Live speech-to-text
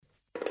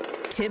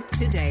Tipp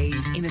today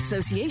in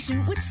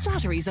association with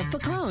Slattery's of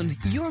Pecan,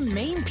 your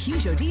main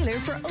Peugeot dealer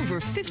for over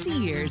 50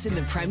 years in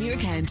the Premier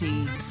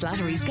County.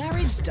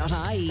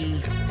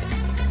 Slattery'sGarage.ie.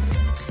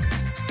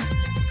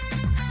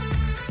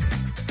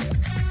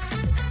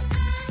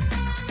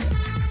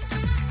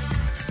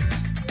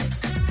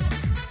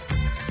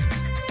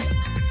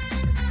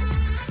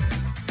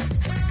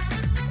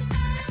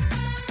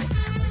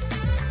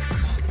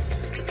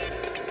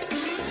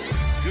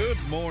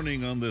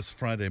 Morning on this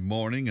Friday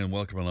morning, and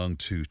welcome along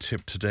to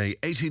Tipp today.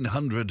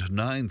 1800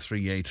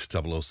 938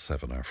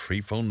 007. Our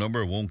free phone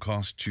number won't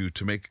cost you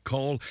to make a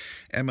call.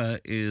 Emma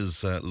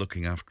is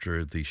looking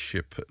after the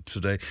ship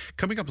today.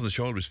 Coming up on the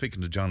show, we'll be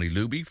speaking to Johnny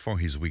Luby for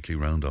his weekly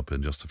roundup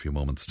in just a few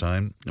moments'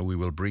 time. We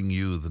will bring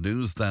you the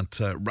news that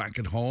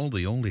Racket Hall,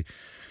 the only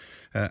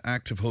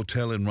active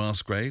hotel in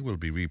Roscrea, will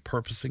be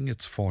repurposing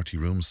its 40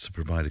 rooms to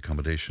provide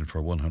accommodation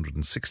for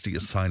 160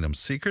 asylum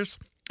seekers.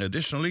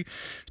 Additionally,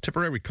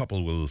 Tipperary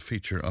couple will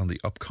feature on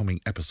the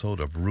upcoming episode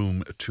of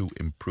Room to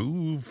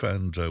Improve,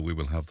 and we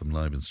will have them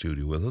live in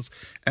studio with us.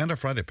 And our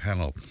Friday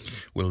panel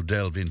will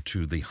delve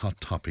into the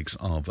hot topics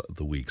of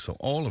the week. So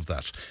all of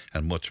that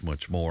and much,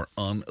 much more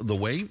on the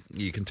way.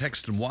 You can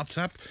text and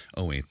WhatsApp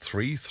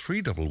 083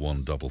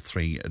 311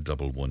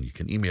 3311. You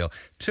can email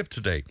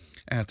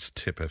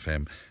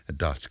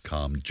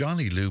tiptoday@tippfm.com.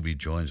 Johnny Luby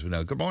joins me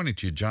now. Good morning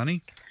to you,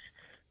 Johnny.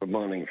 Good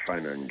morning,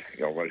 Fran, and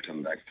you're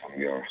welcome back from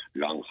your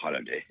long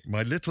holiday.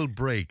 My little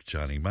break,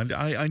 Johnny.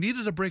 I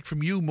needed a break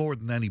from you more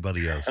than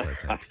anybody else, I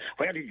think.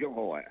 Where did you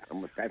go? I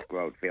must have to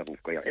go out fair and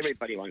square.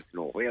 Everybody wants to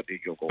know, where did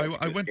you go?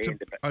 I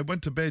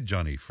went to bed,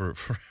 Johnny, for a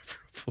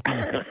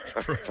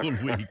full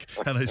week,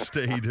 and I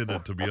stayed in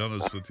it, to be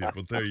honest with you.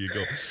 But there you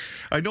go.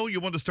 I know you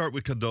want to start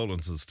with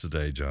condolences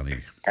today,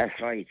 Johnny. That's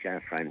right,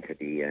 Fran, to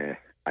the,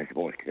 I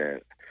suppose,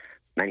 to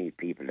many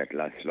people that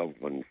lost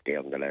loved ones there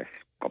in the last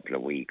couple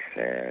of weeks,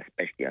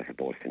 especially, I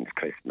suppose, since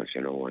Christmas,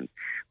 and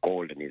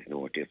Golden is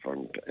no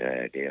different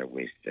there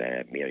with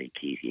Mary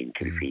Keithy in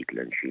Kilfeacle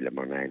and Sheila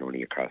Murnane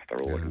only across the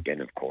road. Yeah. And then,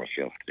 of course,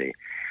 yesterday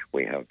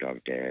we have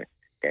the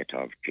death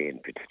of Jane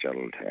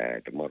Fitzgerald,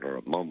 the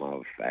mum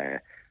of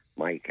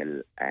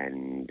Michael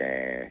and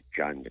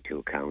John, the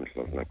two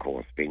councillors, and of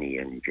course Vinny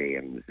and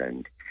James,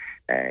 and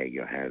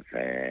you have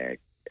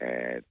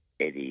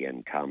Eddie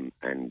and Tom,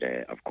 and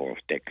of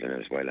course Declan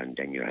as well, and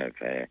then you have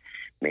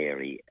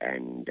Mary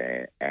and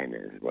Anna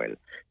as well.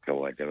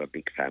 So they're a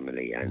big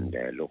family, and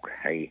look,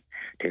 hey,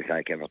 it's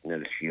like everything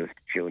else. She used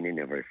to tune in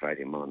every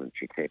Friday morning.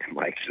 She'd say to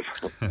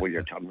Michael, will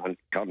you turn on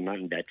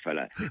that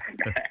fella?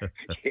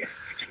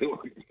 She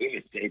would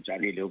say,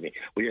 Johnny Luby,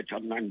 will you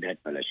turn on that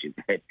fella? She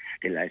said,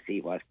 till I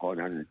see what's going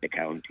on in the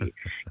county,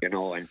 and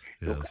yes.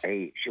 Look,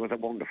 hey, she was a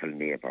wonderful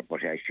neighbour,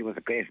 but she was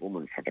a great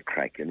woman for the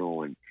crack,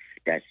 and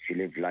that she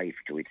lived life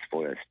to its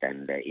fullest.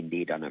 And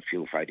indeed, on a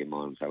few Friday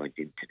mornings, I went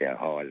into the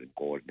hall in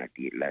Golden at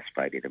the last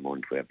Friday of the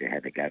month where they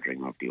had a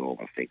gathering of the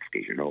over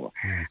 60s,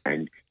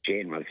 And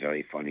Jane was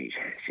very funny.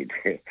 She'd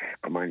say,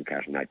 come on,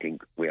 Catherine, I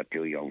think we're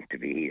too young to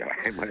be here.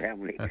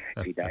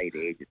 She died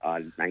age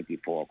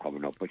 94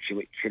 coming up, but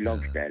she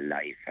loved their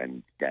life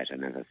and that.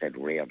 And as I said,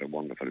 reared a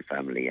wonderful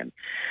family. And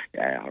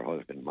her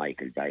husband,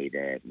 Michael, died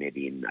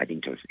maybe in, I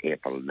think it was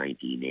April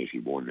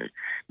 1981.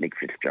 Mick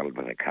Fitzgerald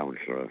was a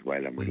councillor as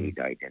well. And when he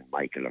died, then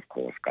Michael, of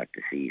course, got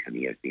deceased, and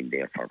he has been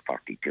there for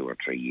 42 or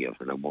 3 years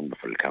and a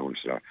wonderful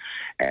councillor.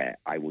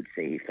 I would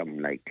say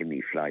someone like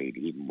Timmy Floyd,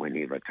 even when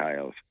he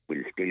retires,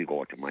 will still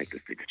go to Michael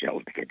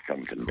Fitzgerald to get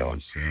something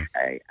done. Yeah.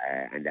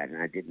 And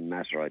it didn't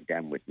matter a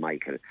damn with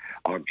Michael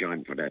or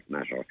John for that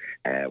matter,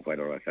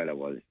 whether a fellow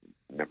was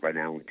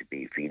renowned to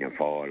be Fianna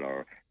Fáil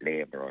or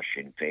Labour or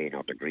Sinn Féin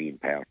or the Green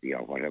Party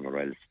or whatever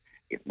else.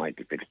 If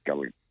Michael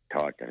Fitzgerald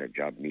thought that a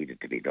job needed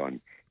to be done,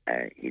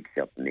 he'd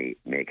certainly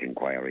make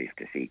inquiries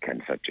to see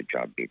can such a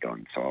job be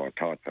done. So our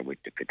thoughts are with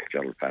the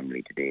Fitzgerald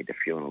family today. The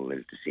funeral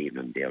is this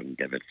evening there in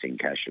Devitt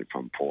Cashel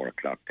from 4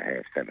 o'clock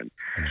to 7:30.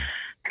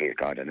 Please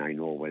God, and I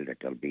know well that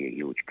there'll be a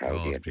huge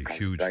crowd here. It'll be a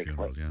huge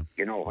funeral, yeah.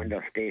 When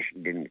they're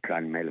stationed in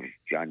Clonmel,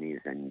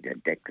 Johnny's and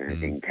Declan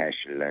is in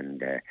Cashel,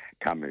 and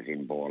Tom is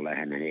in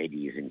Borlahan, and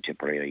Eddie is in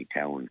Tipperary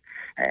town,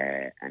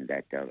 and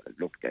that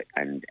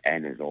and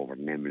Anna's over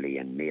in Emily,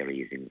 and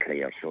Mary is in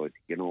Clare. So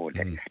they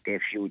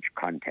have huge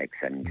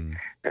contacts, and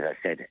as I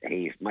said,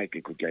 hey, if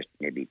Michael could get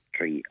maybe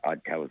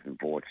 3,000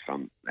 votes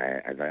from,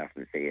 as I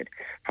often say it,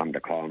 from the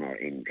corner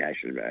in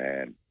Cashel,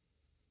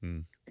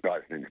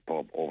 Brosnan's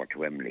pub over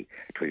to Emily,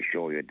 it will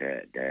show you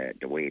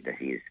the way that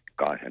he's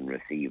got and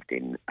received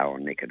in our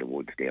neck of the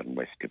woods there in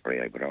West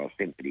Tipperary. But our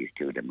sympathies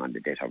to them on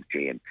the death of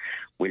Jane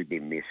will be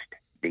missed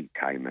big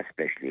time,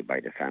 especially by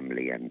the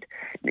family and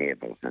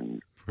neighbours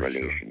and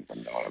relations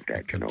and all of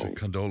that.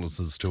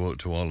 Condolences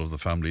to all of the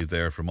family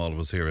there from all of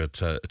us here at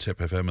Tipp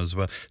FM as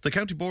well. The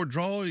county board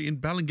draw in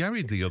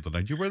Ballingarry the other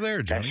night. You were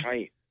there, Johnny? That's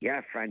right.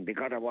 Yeah, friend,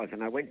 because I was,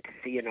 and I went to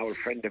see an old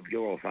friend of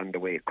yours on the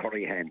way,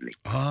 Curry Handley.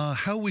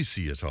 How is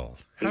he at all?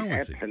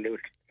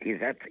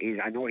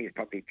 I know he's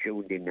probably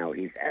tuned in now.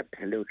 He's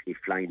absolutely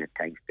flying at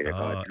thanks to the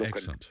God.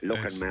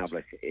 Looking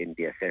marvellous in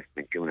the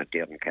assessment unit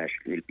there in Cash.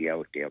 He'll be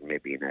out there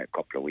maybe in a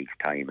couple of weeks'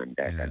 time and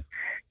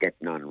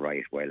getting on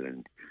right well.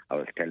 And I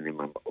was telling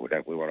him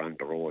that we were on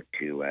the road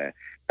to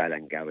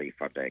Ballingarry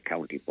for the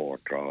county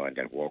board draw and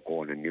that we're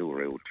going a new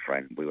route,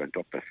 friend. We went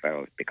up as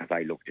far as, because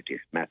I looked at this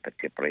map at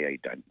Tipperary,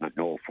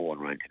 no phone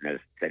or anything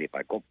else, said if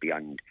I go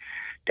beyond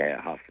the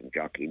Hoss and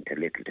Jockey into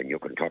Littleton, you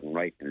can turn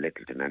right in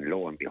Littleton, and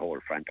lo and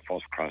behold, friend, the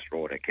first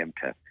crossroad I came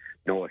to,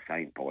 no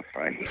signpost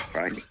for any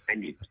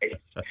place.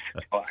 So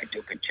I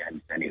took a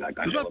chance.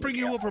 Does that bring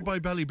you over by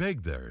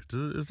Ballybeg there?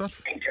 Is that?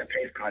 Into a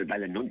place called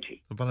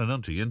Ballinunty.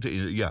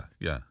 Ballinunty,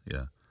 yeah.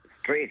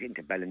 Straight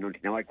into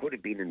Ballinunty. Now, I could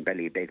have been in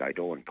Ballybeg, I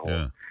don't know.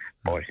 Yeah.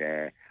 But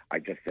I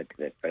just said to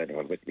the fellow that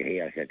was with me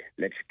here, I said,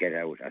 let's get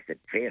out. I said,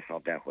 face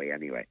off that way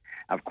anyway.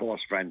 Of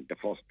course, friend, the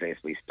first place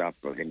we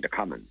stopped was in the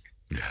Commons.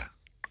 Yeah.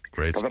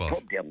 Great spot. There's a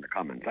pub there in the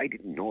Commons. I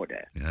didn't know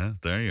that. Yeah,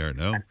 there you are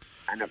now.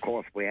 And of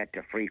course, we had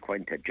to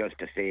frequent it just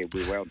to say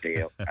we were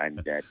there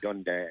and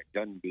done the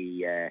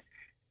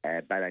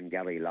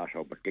Ballingarry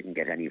lotto, but didn't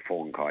get any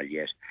phone call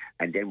yet.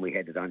 And then we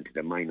headed on to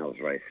the Miners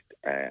Rest,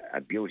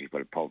 a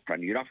beautiful pub.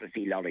 And you'd often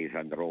see lorries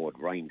on the road,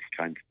 Ryan's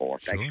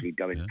Transport. Sure, actually,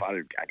 they're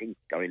involved. I think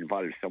they're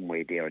involved some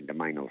way there in the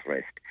Miners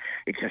Rest.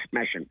 It's a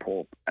smashing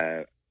pub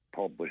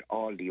with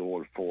all the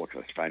old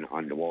photos found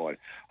on the wall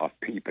of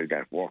people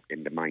that worked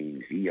in the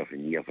mines years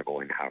and years ago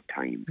in hard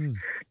times.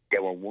 They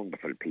were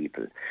wonderful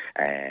people.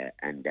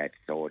 And that.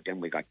 So then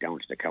we got down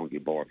to the county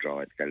board draw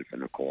itself,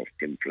 and of course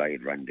Tim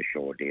Floyd ran the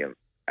show there.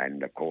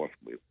 And of course,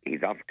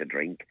 he's off to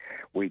drink.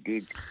 We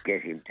did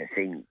get him to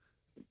sing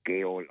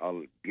dear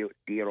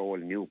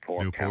old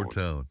Newport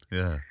Town.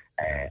 Yeah.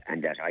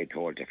 And that I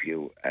told a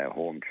few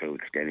home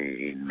truths then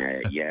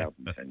in yards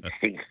and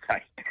things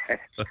like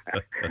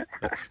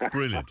that.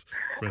 Brilliant.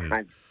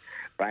 And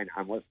Brian,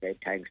 I must say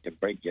thanks to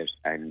Bridget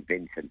and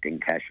Vincent in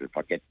Cashel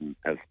for getting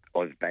us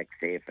back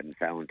safe and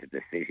sound to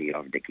the city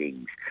of the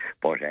Kings.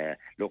 But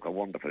look, a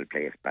wonderful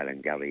place,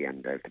 Ballingarry,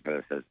 and the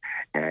person.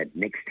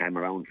 Next time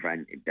around,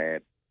 friend,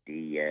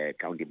 the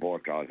county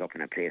board draw is up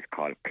in a place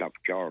called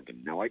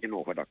Clough-Jordan. Now, I don't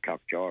know whether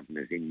Clough-Jordan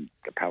is in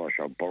the parish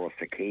of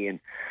Roscrea,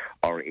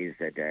 or is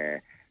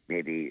it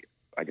maybe,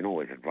 I don't know,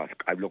 is it Roscrea?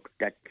 I look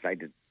that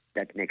side of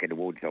that neck of the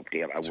woods up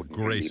there.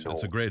 Really know.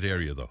 It's a great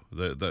area, though.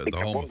 The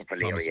home of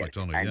Thomas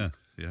McDonagh,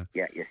 yeah.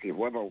 Yeah, you see,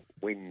 whoever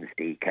wins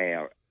the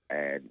car,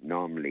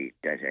 normally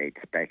that it's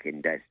back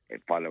in that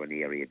following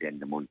area then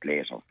the month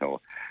later. So,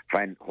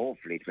 friend,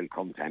 hopefully it will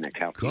come to an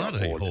account. God,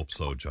 I hope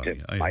so,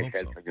 Johnny. I hope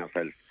so. And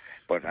yourself.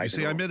 But you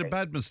see, I made a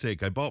bad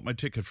mistake. I bought my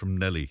ticket from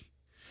Nellie.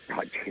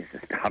 Oh,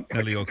 Jesus, stop.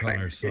 Nellie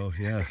O'Connor, so,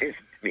 yeah. Listen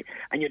to me.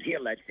 And you'd hear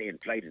lads saying,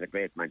 Floyd is a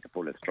great man to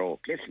pull a stroke.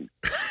 Listen,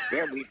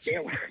 there we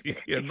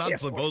You're not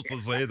supposed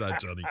to say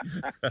that, Johnny.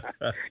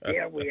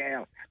 There we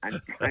are.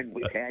 And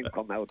we can't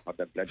come out for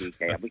the bloody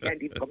care. We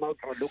can't even come out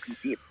for a look and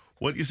see it.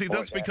 Well, you see,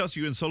 that's because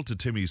you insulted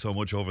Timmy so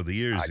much over the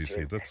years, you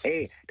see.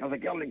 Hey, there's a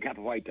girl in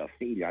Cappawhite,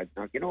 Celia.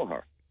 You know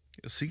her?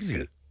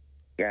 Celia?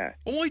 Yeah.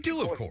 Oh, I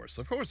do, of course.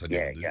 Of course I do.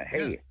 Yeah.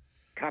 Hey,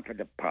 top of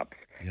the pops.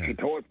 Yeah. She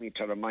told me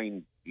to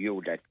remind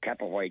you that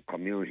Cappawhite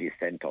Community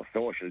Centre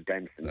social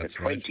dancing the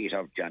 20th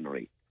of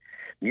January.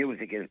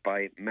 Music is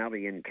by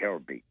Marion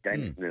Kirby.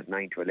 Dancing is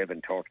 9 to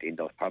 11:30, and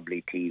there's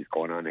probably teas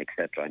going on,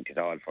 etc. And it's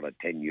all for a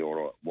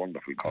 €10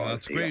 wonderful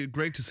cause. That's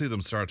great to see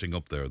them starting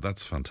up there.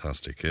 That's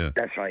fantastic, yeah.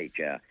 That's right,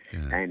 yeah.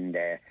 And,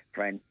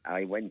 friend,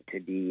 I went to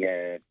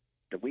the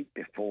week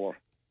before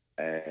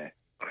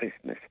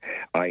Christmas,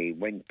 I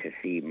went to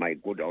see my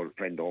good old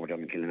friend over there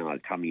in Killinall,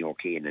 Tommy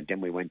O'Kane, and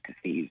then we went to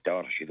see his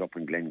daughter. She's up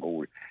in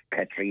Glengould,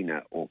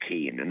 Katrina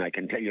O'Kane. And I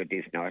can tell you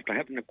this now, after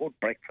having a good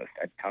breakfast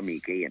at Tommy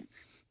O'Kane,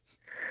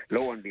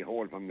 lo and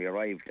behold, when we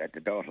arrived at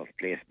the daughter's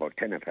place about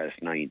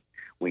 9:10,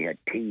 we had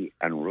tea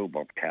and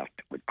rhubarb tart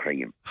with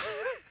cream.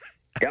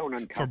 Down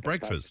on top for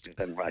breakfast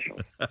and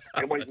rashers.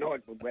 We had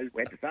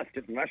the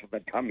sausages and rashers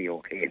at Tommy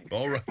O'Kane.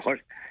 All right. But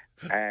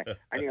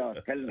anyway, I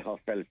was telling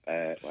herself,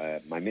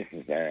 my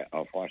missus,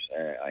 of what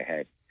I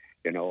had,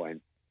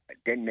 and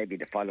then maybe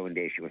the following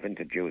day she was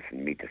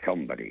introducing me to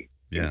somebody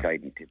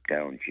inside and Tipp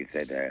down. She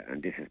said,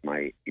 and this is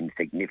my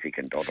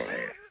insignificant other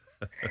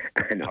half.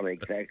 And her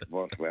exact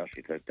words were,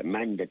 she said, the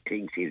man that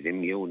thinks he's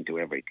immune to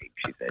everything,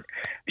 she said.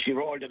 She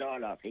rolled it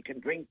all off. He can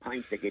drink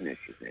pints of Guinness,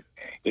 she said.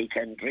 He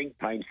can drink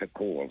pints of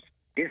Coles.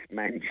 This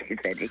man, she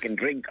said, he can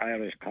drink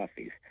Irish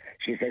coffees.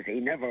 She says he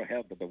never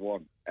heard of the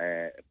word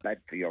bad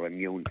for your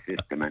immune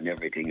system and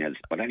everything else.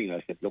 But anyway,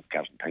 I said, look,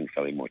 Captain, thanks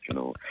very much,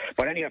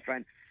 But anyway,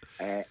 friend...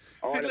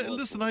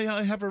 listen,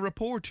 I have a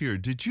report here.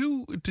 Did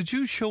you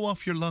show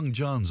off your long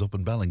johns up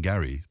in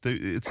Ballingarry?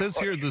 It says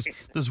here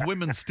there's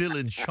women still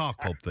in shock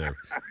up there.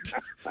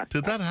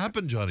 Did that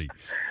happen, Johnny?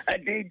 I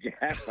did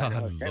happen. I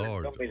was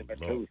telling somebody a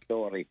true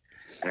story.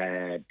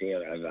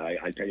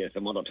 I'll tell you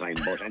some other time.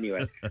 But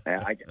anyway,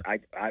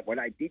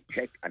 I did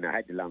check, and I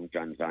had the long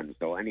johns on.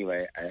 So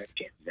anyway,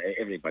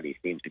 everybody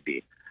seems to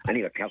be.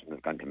 Anyway, Catherine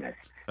has gone to mess.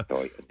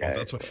 So,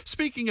 that's right.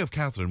 Speaking of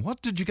Catherine,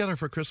 what did you get her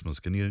for Christmas?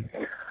 Can you?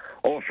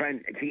 Oh,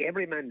 friend, see,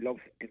 every man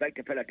loves, it's like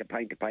the fella at the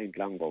Pint to Pint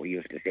long ago, he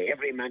used to say,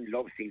 every man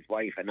loves his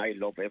wife, and I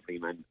love every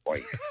man's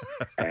wife.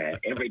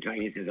 Every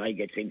time he says, I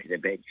get into the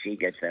bed, she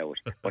gets out.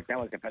 But that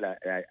was the fella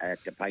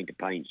at the Pint to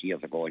Pint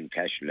years ago in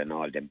Cashel and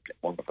all them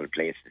wonderful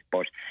places.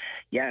 But,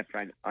 yeah,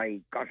 friend, I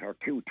got her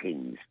two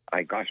things.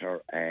 I got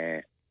her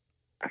a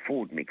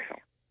food mixer.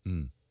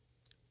 Mm.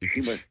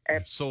 She was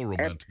so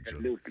romantic,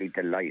 absolutely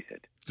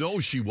delighted. No,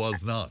 she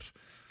was not.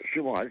 She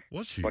was.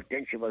 Was she? But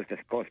then she was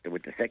disgusted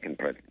with the second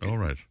present. All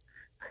right.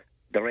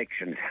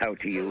 Directions how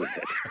to use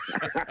it.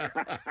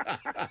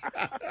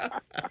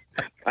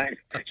 And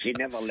she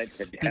never lets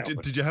it down.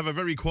 Did you have a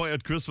very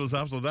quiet Christmas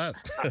after that?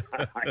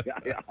 I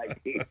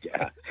did,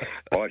 yeah.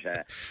 But,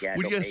 yeah.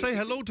 Would you say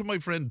hello to my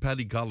friend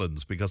Paddy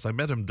Collins, because I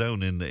met him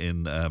down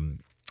in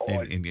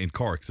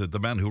Cork, the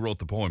man who wrote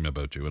the poem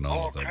about you and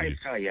all of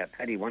that. Yeah,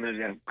 Paddy, one of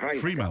the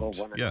Fremont,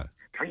 yeah.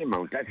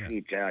 Fremont, that's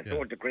it. I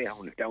sold the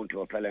Greyhounds down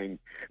to a fella in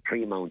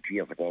Fremont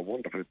years ago. A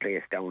wonderful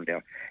place down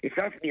there. It's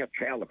off near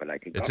Charleville, I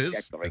think. It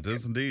is. It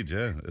is indeed,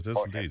 yeah. It is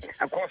indeed.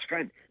 Of course,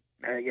 friend.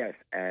 Yes,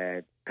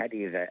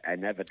 Paddy is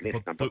an avid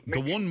listener. But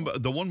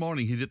the one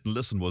morning he didn't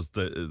listen was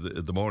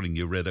the morning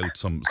you read out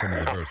some of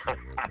the verses.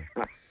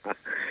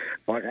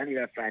 But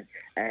anyway, friend,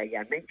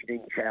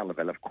 mentioning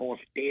Charleville, of course,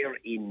 they're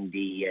in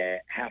the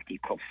Harty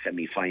Cup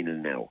semi-final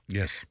now.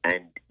 Yes.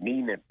 And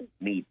Nina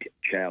meet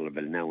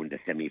Charleville now in the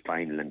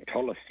semi-final, and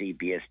Tullis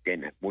CBS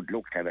then would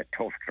look to have a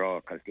tough draw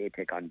because they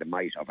take on the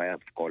might of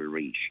Ardscoil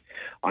Reach.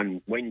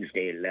 On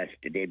Wednesday,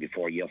 the day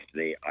before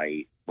yesterday,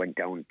 I went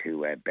down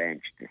to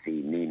bench to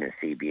see Nina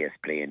CBS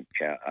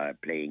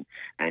playing,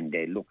 and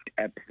they looked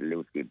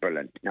absolutely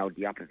brilliant. Now,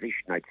 the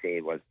opposition, I'd say,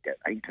 was,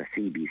 I think, the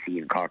CBC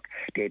in Cork.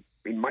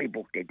 In my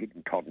book, they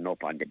didn't turn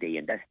up on the day,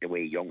 and that's the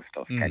way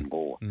youngsters can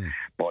go.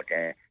 But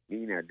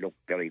Nina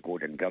looked very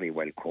good and very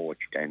well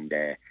coached, and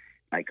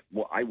I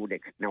would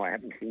now I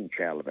haven't seen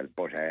Charleville,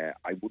 but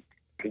I would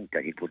think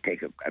that it would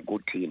take a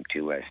good team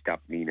to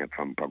stop Nina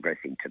from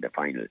progressing to the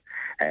final.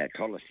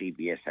 Tullis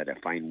CBS had a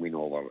fine win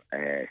over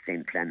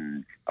St.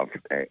 Flannans of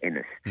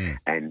Ennis,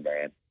 and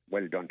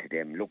well done to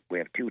them. Look, we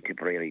have two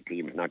Tipperary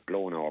teams not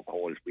blowing our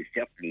coals. We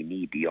certainly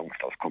need the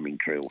youngsters coming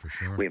through.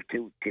 Sure. We have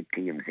two Tip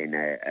teams in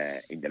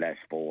the last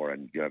four,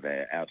 and you have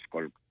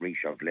Ardscoil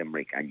Reach of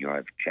Limerick, and you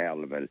have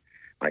Charleville,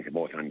 I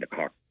suppose, on the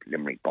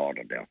Cork-Limerick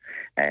border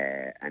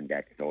there. And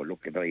that, so look,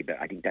 I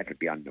think that will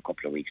be on in a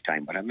couple of weeks'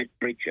 time. But I met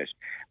Bridget.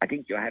 I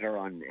think you had her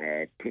on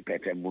Tipp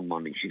FM one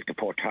morning. She's the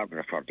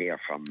photographer there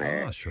from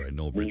sure, I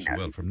know Bridget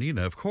well. From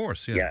Nina, of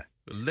course, yeah.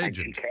 A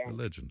legend.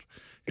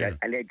 Yeah,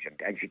 a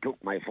legend. And she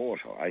took my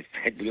photo. I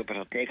said, you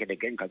better take it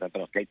again because I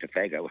better take the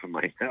fag out of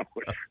my house.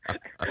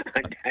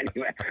 And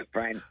anyway,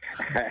 Brian,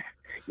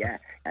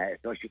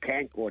 so she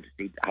can't go to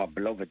see her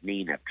beloved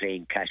Nina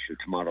playing Cashel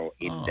tomorrow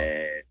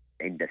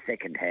in the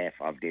second half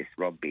of this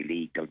rugby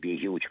league. There'll be a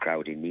huge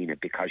crowd in Nina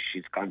because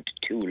she's gone to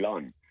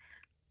Toulon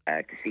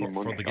to see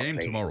for the game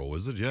tomorrow,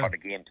 is it? Yeah. For the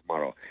game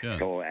tomorrow. Yeah.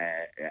 So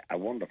a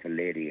wonderful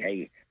lady.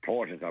 Hey,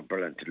 photos are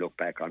brilliant to look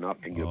back on.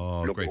 Often you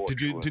look great.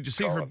 Did you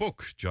see her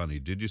book, Johnny?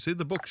 Did you see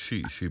the book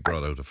she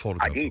brought out? A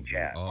photograph. I did,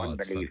 yeah. Oh,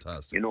 it's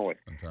fantastic. You know,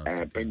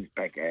 it brings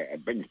back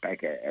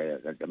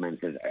as the man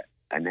says,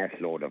 a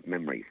nest load of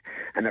memories.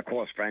 And of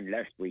course, friend,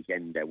 last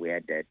weekend we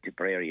had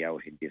Tipperary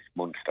out in this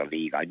Munster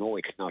League. I know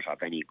it's not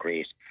of any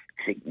great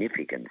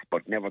significance,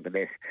 but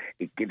nevertheless,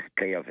 it gives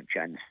players a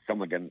chance,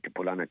 some of them to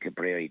pull on a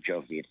Tipperary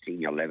jersey at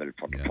senior level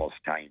for the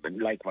first time,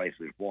 and likewise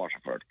with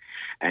Waterford.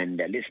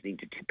 And listening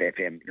to Tipp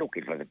FM, look,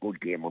 it was a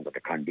good game under the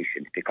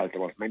conditions because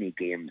there was many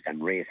games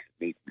and race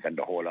meetings and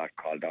the whole lot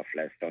called off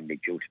last Sunday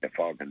due to the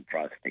fog and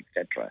frost,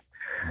 etc.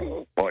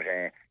 But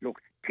look,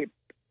 Tipp,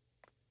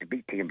 the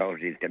big thing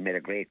about it is they made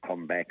a great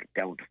comeback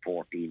down to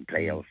 14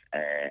 players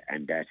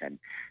and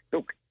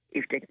look,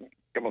 if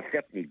there were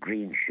certainly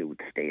green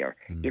shoots there.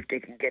 If they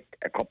can get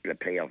a couple of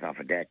players off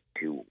of that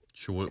too.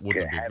 Sure,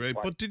 wouldn't it be great?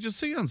 But did you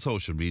see on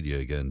social media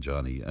again,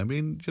 Johnny? I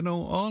mean, you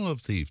know, all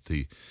of the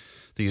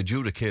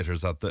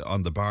adjudicators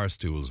on the bar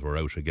stools were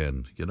out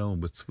again, you know,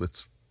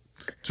 with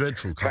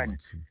dreadful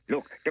comments.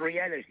 Look, the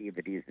reality of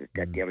it is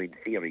that they're in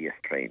serious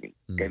training.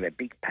 They have a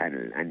big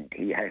panel, and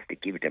he has to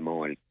give them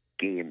all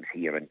games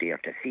here and there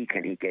to see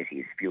can he get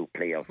his few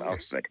players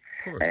out of it.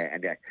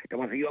 And there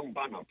was a young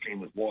Bonner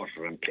playing with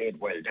Water and played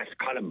well. That's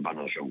Colin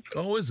Bonner's young.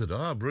 Oh, is it?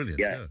 Ah, brilliant.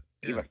 Yeah.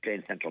 He was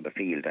playing centre of the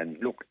field, and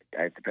look,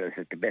 the fellow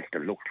says the best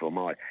of luck to them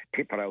all.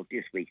 Tipper out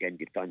this weekend.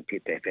 It's on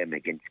Tipp FM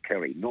against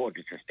Kerry. No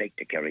disrespect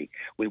to Kerry.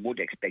 We would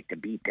expect to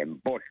beat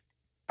them, but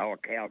our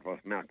card was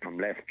marked from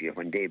last year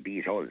when they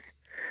beat us.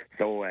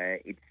 So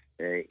it's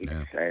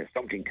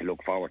something to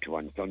look forward to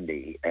on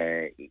Sunday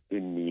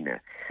in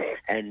Nina.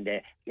 And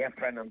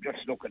friend, I'm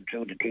just looking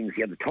through the things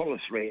here. The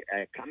Tullis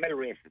Clonmel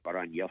races were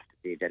on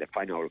yesterday. They had a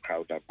final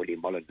crowd that Willie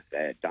Mullins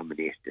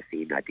dominated the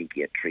scene. I think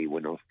he had 3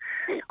 winners.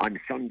 On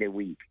Sunday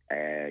week,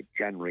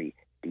 January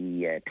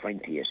the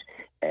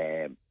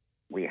 20th,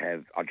 we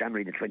have, or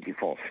January the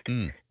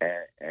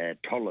 21st,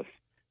 Tullis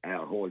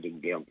are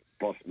holding their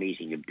first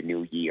meeting of the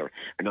new year,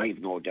 and I've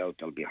no doubt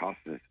there'll be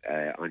horses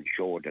on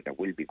show that I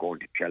will be going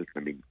to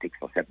Cheltenham in 6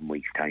 or 7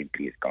 weeks' time,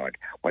 please God.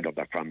 Whether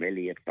they're from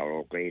Elliott's or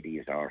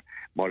O'Grady's or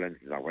Mullins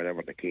or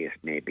whatever the case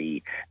may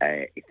be,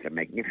 it's a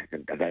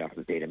magnificent, as I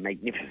often say, a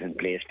magnificent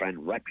place,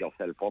 friend. Wrap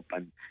yourself up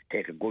and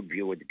take a good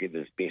view of the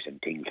Devil's Bit and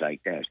things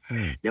like that.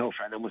 Now,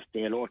 friend, I must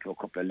say hello to a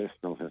couple of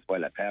listeners as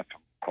well, apart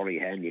from Corey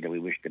Hanley, that we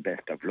wish the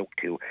best of luck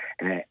to.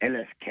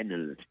 Ellis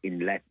Kennels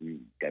in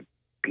Latin, the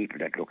people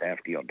that look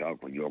after your dog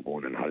when you're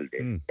going on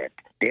holiday.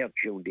 They're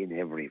tuned in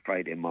every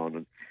Friday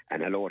morning,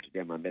 and hello to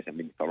them. I met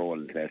them in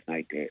Thorold last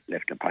night. They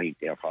left a pint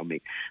there for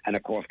me. And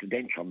of course, the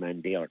denture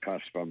man there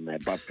across from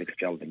Bob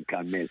Fitzgerald in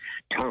Clonmel.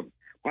 Tom,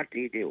 what do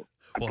you do?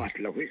 A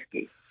bottle of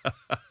whiskey.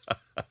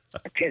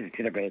 It's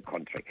in a great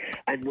country.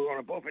 And we were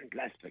above in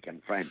Plastic,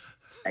 and friend,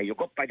 you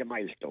go up by the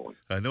milestone.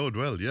 I know it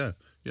well, yeah.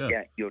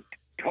 Yeah, you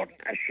turn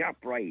a sharp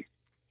right.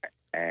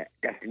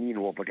 That's the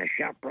Nino, but a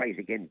sharp rise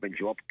again brings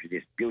you up to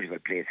this beautiful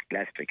place,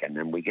 Glastrican, and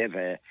then we give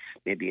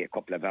maybe a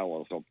couple of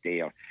hours up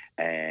there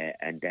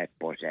and that.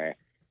 But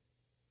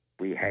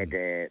we had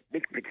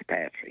Mick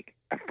Fitzpatrick,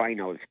 a fine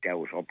old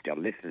scout up there,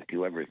 listens to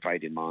you every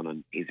Friday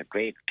morning. He's a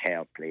great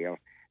car player,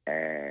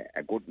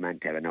 a good man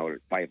to have an old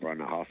fiver on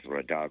a horse or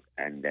a dog,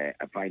 and a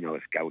fine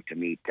old scout to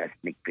meet. That's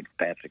Mick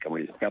Fitzpatrick, and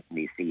we'll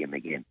certainly see him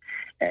again.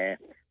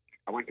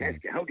 I want to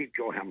ask you, how did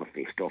Joe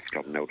Hammersley stuff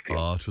turn out for you?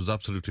 Oh, it was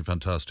absolutely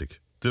fantastic.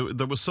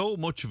 There was so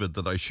much of it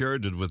that I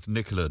shared it with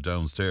Nicola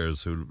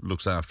downstairs, who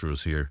looks after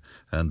us here,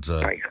 and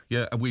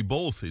and we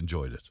both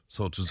enjoyed it.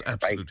 So it was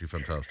absolutely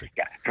fantastic.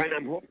 Yeah, friend,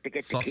 I'm hoping to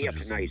get to Care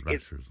tonight.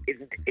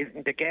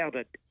 Isn't the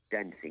Garda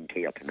dancing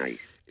Care tonight?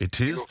 It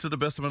is, to the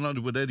best of my knowledge,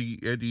 with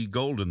Eddie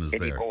Golden is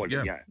Eddie there.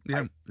 Golden,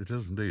 yeah, it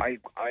is indeed.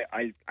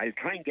 I'll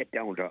try and get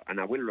down there, and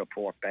I will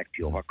report back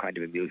to you what kind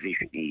of a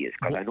musician he is,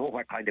 because I know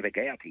what kind of a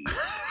Garda he is.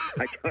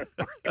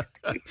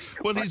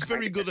 Well, he's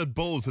very good at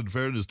both, in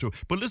fairness to him.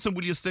 But listen,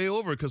 will you stay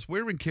over? Because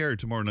we're in Care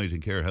tomorrow night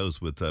in Care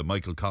House with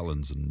Michael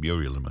Collins and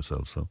Muriel and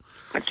myself. So,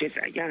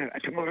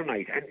 tomorrow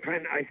night. And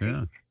friend, I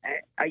think,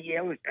 are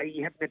you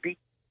having a big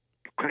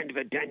kind of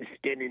a dance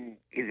then in,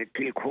 is it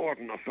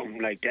Kilcordan or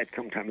something like that,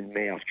 sometime in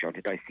May?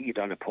 Did I see it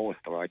on a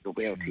poster? I don't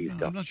know where it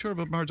is. I'm not sure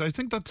about March. I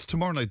think that's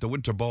tomorrow night, the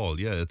Winter Ball.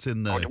 Yeah, it's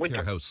in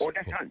Care House. Oh,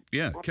 that's on.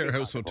 Yeah, Care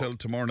House Hotel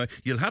tomorrow night.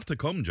 You'll have to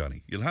come,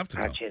 Johnny. You'll have to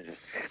come. Jesus.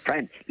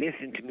 Friend,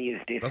 listen to me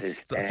as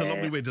this That's a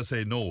lovely way to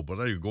say no, but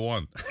you go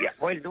on. Yeah,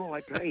 well, no,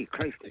 I try.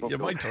 You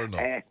might turn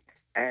up.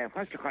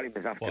 What you call him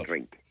is off the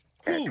drink?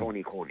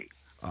 Tony Coney.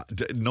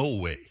 No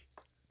way.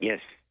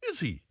 Yes. Is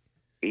he?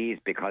 He is,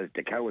 because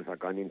the cows are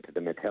gone into the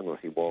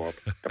maternity ward.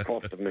 The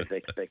first of them is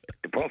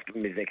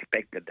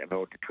expected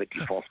about the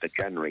 24th of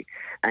January.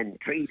 And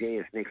 3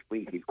 days next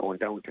week he's going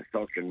down to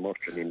Surgeon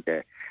Murchin in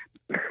the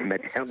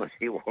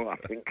maternity ward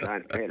in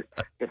Clonmel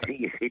to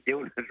see if he's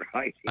doing it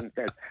right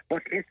himself.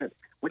 But listen,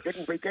 we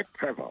get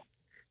Trevor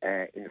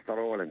in Sir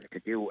Orleans to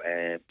do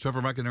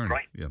Trevor McInerney,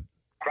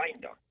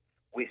 grinder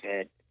with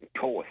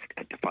toast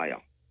at the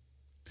fire.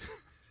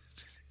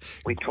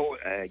 We told,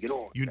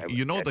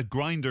 you know that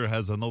grinder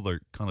has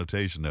another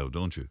connotation now,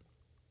 don't you?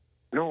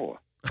 No.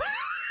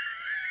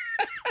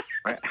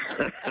 I'm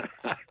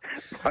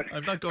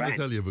not going to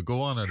tell you, but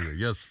go on anyway.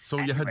 Yes. So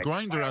you had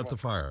grinder at the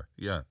fire.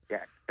 Yeah.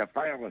 Yeah. The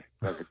fire was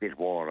a bit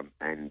warm,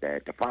 and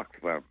the fox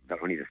were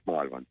only the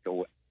small one.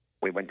 So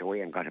we went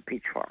away and got a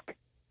pitchfork.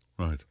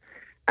 Right.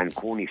 And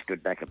Coney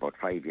stood back about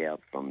 5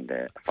 yards from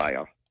the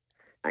fire,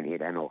 and he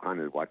had Anne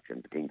O'Connell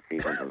watching the thing, see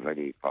when it was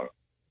ready for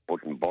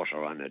putting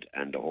butter on it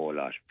and the whole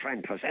lot.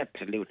 Friend, it was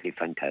absolutely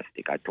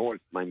fantastic. I told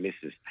my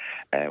missus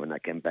when I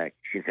came back,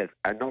 she says,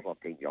 another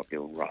thing you're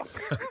doing wrong.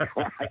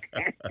 I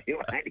can't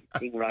do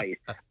anything right.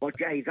 But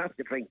yeah, he's off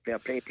the drink fair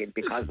play to him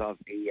because of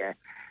the,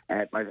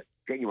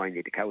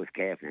 genuinely the cow's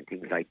calf and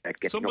things like that.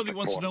 Somebody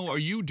wants to know, are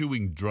you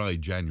doing dry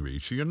January?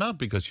 Sure, you're not,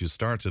 because you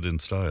started in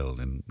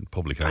style in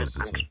public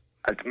houses.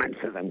 As man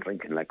says, I'm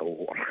drinking like a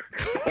whore.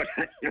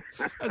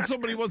 And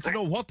somebody wants to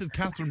know, what did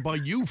Catherine buy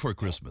you for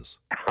Christmas?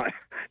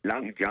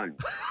 Long John.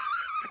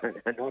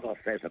 Another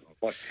festival.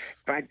 But,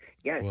 Brad,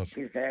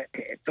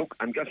 look,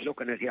 I'm just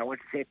looking at you. I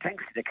want to say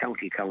thanks to the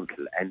County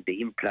Council and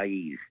the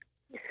employees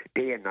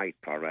day and night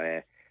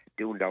for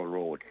doing their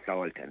roads,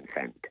 salt and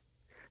sand.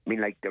 I mean,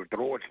 like, the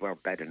roads were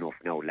bad enough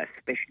now,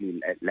 especially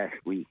last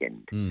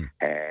weekend.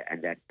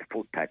 And that the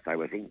footpaths, I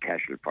was in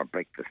Cashel for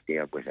breakfast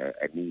there with a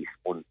niece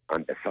on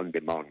the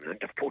Sunday morning, and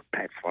the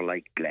footpaths were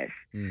like glass.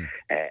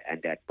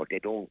 And that, but they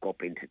don't go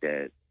up into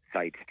the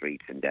side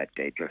streets, and that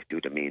they just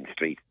do the main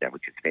streets there,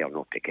 which is fair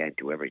enough. They can't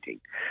do everything,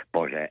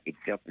 but it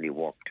certainly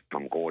worked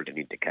from Golden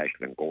into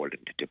Cashel and Golden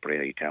to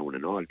Tipperary town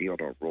and all the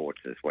other roads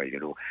as well.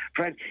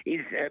 Friend,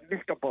 is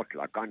Mr.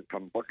 Butler gone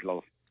from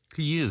Butler?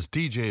 He is.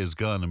 DJ is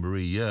gone, and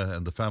Marie,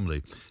 and the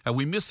family, and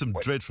we miss him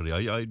dreadfully.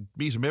 I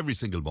meet him every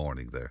single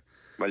morning there.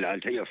 Well, I'll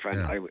tell you, friend,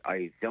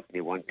 I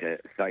certainly want to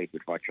side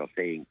with what you're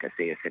saying, to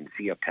say a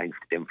sincere thanks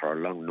to them for a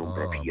long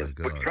number of years.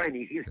 But, friend,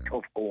 it is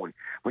tough going.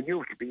 When you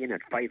have to be in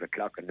at 5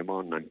 o'clock in the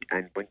morning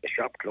and when the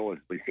shop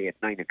closes, we'll say at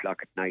 9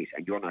 o'clock at night,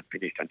 and you're not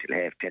finished until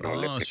 10:30 or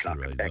 11 o'clock,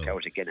 and back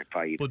out again at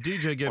 5. But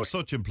DJ gave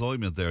such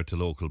employment there to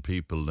local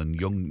people and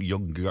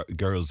young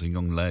girls and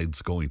young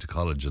lads going to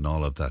college and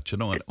all of that,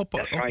 and up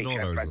in all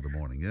hours of the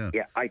morning,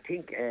 Yeah, I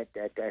think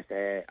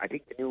I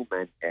think the new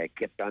man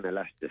kept on a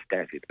lot of the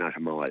staff, if not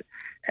them all.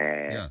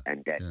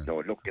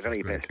 So look, the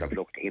very best of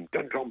luck to him.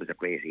 Dundrum is a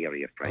great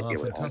area, friend.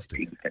 Fantastic.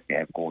 Things that they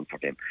have going for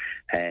them.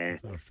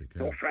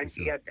 So, friend,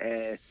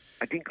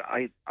 I think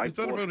I. Is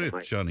that about it,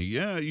 Johnny?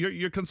 Yeah,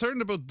 you're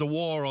concerned about the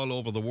war all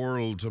over the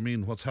world. I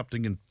mean, what's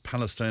happening in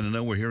Palestine, and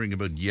now we're hearing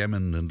about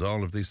Yemen and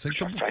all of these things.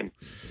 Sure, friend,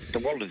 the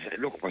world is.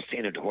 Look, we're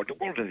saying it. The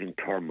world is in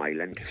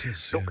turmoil, and it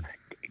is, look.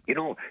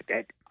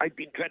 That I've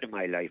been dreading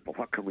my life, but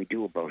what can we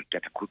do about it?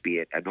 That it could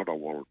be another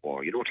world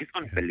war. It is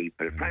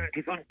unbelievable. Friend, it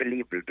is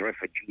unbelievable. The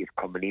refugees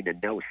coming in,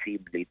 and now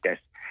seemingly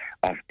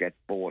off that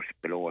boat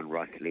below in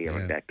Roscrea,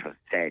 and that was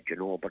sad,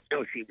 but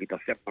now seemingly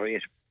there's 7 or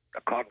 8,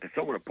 according to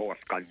some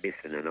reports, gone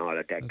missing and all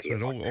of that. That's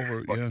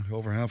right,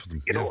 over half of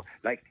them.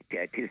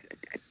 It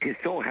is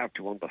so hard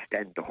to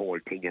understand the whole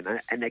thing,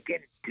 and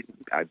again,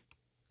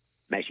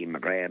 Matty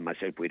McGrath and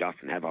myself, we'd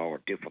often have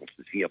our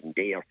differences here and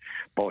there,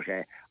 but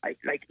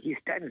he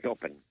stands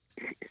up and,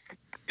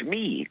 to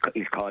me,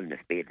 he's calling a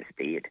spade a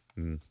spade.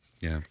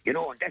 Yeah. And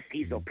that's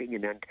his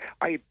opinion. And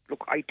I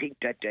think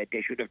that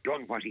they should have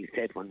done what he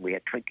said when we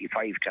had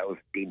 25,000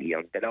 in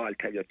here. They'll all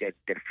tell you that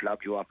they'll flog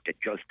you off the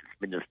Justice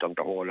Minister and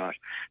the whole lot.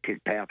 It is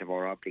part of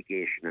our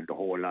obligation and the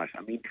whole lot.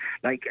 I mean,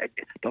 there's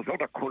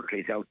other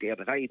countries out there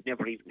that I've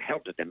never even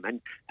heard of them. And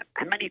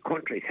how many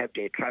countries have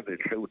they travelled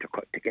through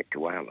to get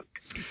to Ireland?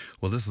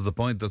 Well, this is the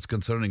point that's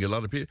concerning a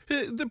lot of people.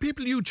 The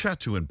people you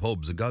chat to in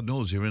pubs, and God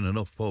knows you're in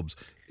enough pubs.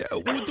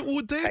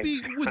 Would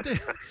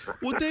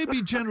they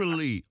be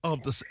generally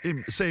of the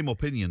same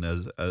opinion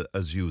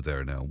as you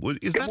there now?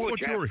 Is that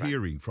what you're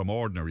hearing from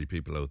ordinary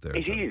people out there?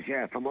 It is,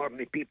 from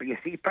ordinary people. You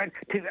see, Frank,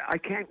 I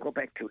can't go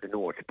back to the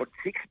north, but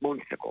 6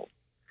 months ago,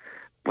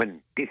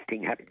 when this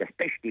thing happened,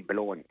 especially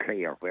below in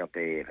Clare, where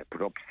they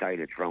put up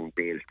silage round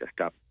bales to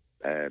stop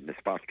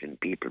misfortune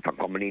people from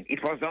coming in,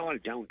 it was all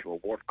down to a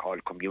word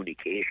called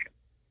communication.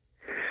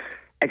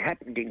 It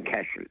happened in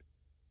Cashel,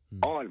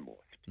 almost.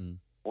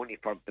 Only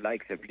for the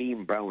likes of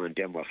Liam Brown and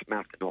them were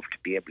smart enough to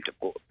be able to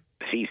go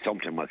see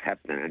something was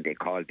happening, and they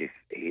called this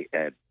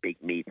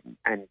big meeting,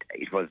 and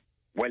it was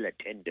well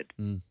attended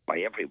by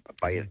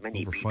as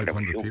many over people.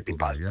 500 people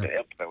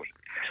there,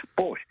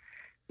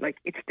 But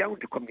it's down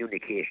to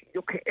communication.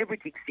 Look,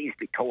 everything seems to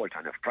be told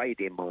on a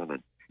Friday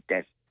morning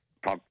that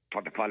for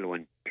the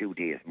following 2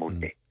 days,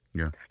 Monday.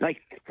 Yeah.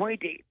 Why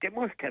they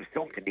must have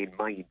something in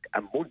mind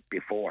a month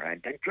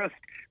beforehand, and just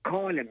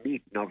call a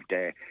meeting of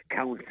the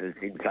councils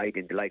inside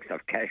in the likes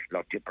of Cashel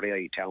or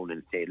Tipperary town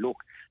and say, look,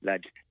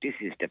 lads, this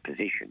is the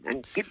position,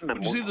 and give them a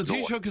month. You see, the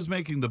Taoiseach is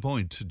making the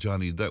point,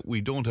 Johnny, that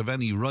we don't have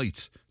any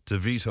right to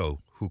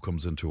veto who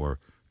comes into our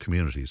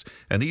communities.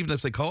 And even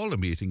if they call a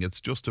meeting, it's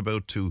just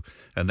about to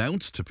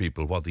announce to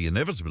people what the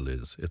inevitable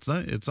is. It's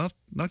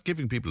not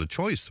giving people a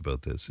choice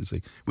about this, you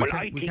see. We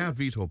can't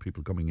veto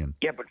people coming in.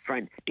 Yeah, but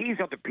friend, these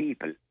are the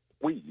people,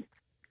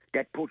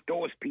 that put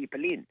those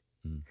people in.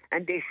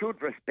 And they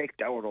should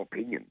respect our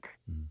opinions.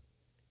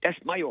 That's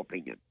my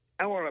opinion.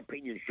 Our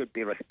opinion should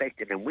be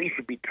respected, and we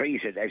should be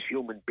treated as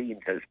human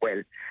beings as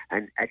well,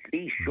 and at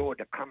least show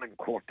the common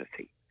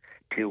courtesy.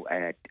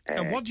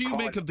 And what do you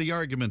make of the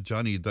argument,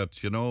 Johnny,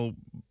 that,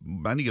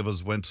 many of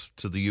us went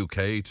to the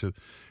UK to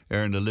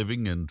earn a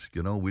living, and,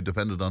 we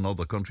depended on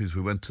other countries.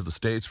 We went to the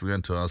States, we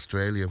went to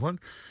Australia.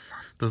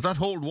 Does that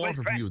hold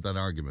water for you, that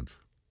argument?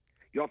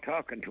 You're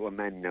talking to a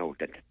man now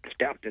that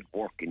started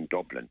work in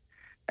Dublin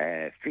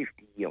 50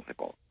 years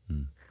ago.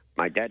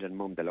 My dad and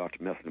mum, the Lord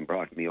Mercy,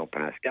 brought me up,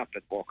 and I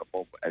started work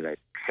as a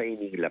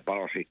trainee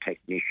laboratory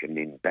technician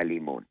in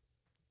Ballymun.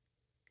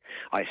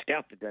 I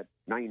started at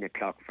 9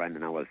 o'clock, friend,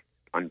 and I was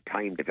on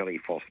time the very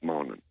first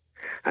morning.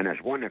 And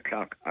at 1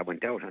 o'clock, I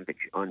went out there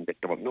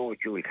was no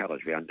dual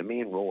carriageway on the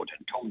main road,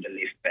 and turned the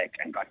lift back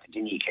and got to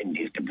Dinny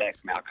Kennedy's, the black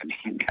market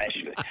in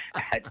Cashel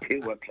at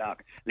 2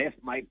 o'clock. Left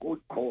my good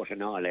coat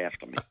and all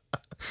after me.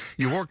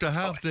 You worked a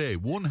half day,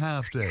 1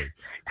 half day.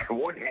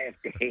 1 half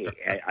day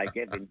I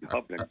gave in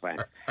Dublin,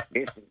 friend.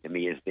 Listen to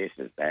me, what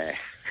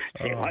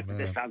did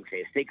the song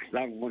say? 6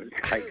 long months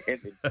I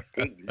gave in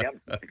things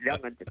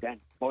long into that.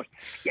 But,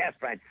 yeah,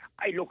 friend,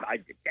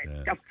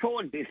 they've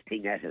thrown this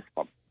thing at us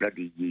for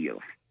bloody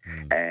years.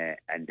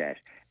 And that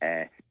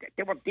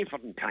there were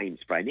different times,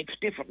 Brian. It's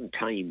different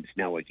times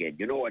now again.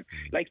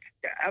 Like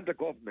the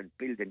government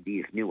building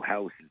these new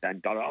houses,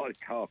 and they're all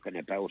talking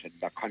about it.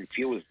 They're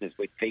confusing us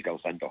with figures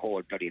and the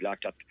whole bloody lot.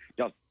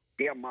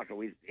 Their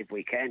motto is, if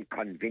we can't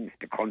convince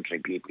the country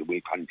people,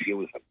 we'll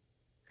confuse them.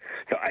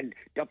 So, and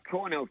they're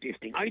throwing out this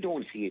thing. I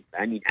don't see it.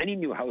 Any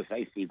new house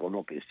I see going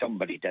up is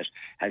somebody that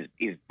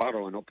is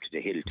borrowing up to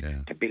the hill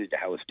to build the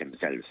house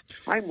themselves.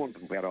 I'm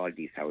wondering where all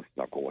these houses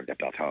are going that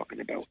they're talking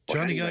about. But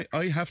Johnny, anyway,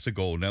 I have to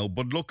go now.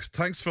 But look,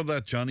 thanks for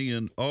that, Johnny,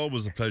 and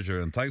always a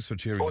pleasure. And thanks for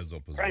cheering us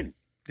up as well.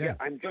 Yeah,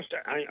 I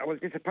was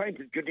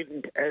disappointed you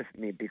didn't ask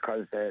me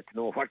because to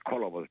know what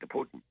colour was the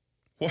pudding.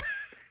 What?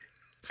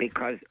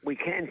 Because we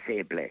can't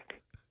say black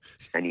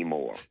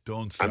anymore.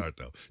 Don't start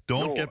now.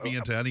 Don't get me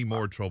into any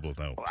more trouble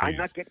now. Please. I'm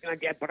not getting on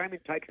yet, but I'm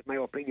entitled to my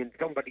opinion.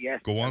 Somebody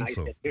asked Go me, on, and I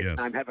so said, yes.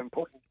 I'm having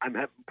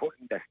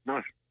pudding that's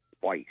not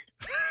white.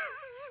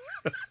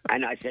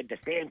 And I said the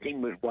same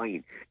thing with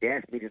wine. They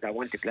asked me, did I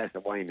want a glass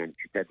of wine? And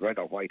she said, red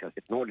or white. I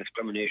said, no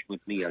discrimination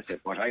with me. I said,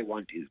 what I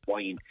want is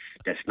wine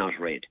that's not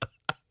red.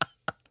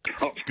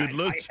 Good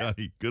luck,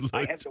 Johnny. Good luck.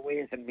 I have the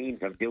ways and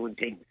means of doing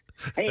things.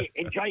 Hey,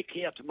 enjoy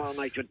Care tomorrow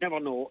night. You'd never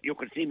know. You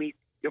could see me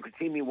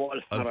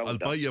waltzing around. I'll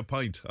buy you a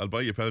pint. I'll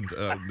buy you a pound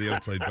on the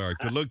outside bar.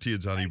 Good luck to you,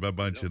 Johnny.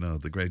 Bye-bye, you know,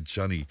 the great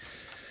Johnny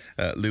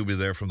Luby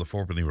there from the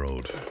Fourpenny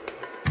Road.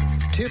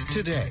 Tip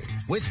today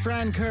with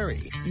Fran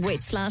Curry.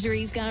 With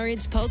Slattery's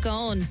Garage,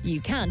 Puckane.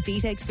 You can't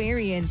beat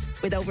experience.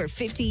 With over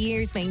 50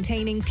 years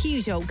maintaining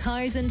Peugeot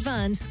cars and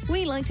vans,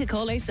 we like to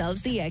call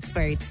ourselves the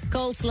experts.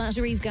 Call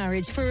Slattery's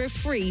Garage for a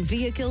free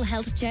vehicle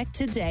health check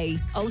today.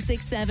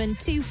 067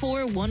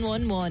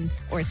 24111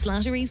 or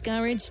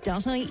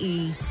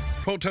slatterysgarage.ie.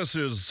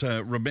 Protesters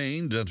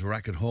remained at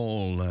Racket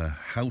Hall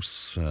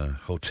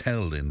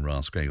Hotel in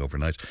Roscrea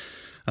overnight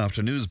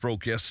after news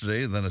broke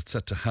yesterday that it's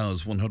set to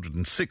house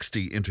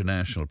 160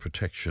 international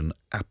protection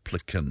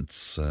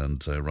applicants.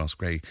 And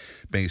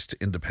Roscrea-based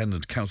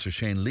independent councillor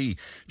Shane Lee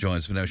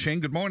joins me now.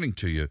 Shane, good morning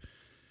to you.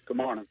 Good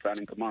morning, Fran,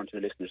 and good morning to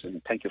the listeners,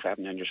 and thank you for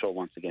having me on your show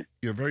once again.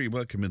 You're very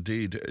welcome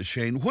indeed,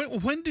 Shane.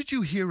 When did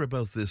you hear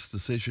about this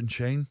decision,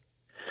 Shane?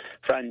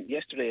 Fran,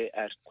 yesterday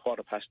at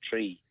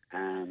 3:15,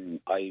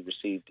 I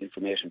received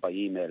information by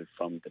email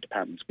from the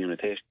Department's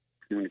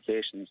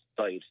communications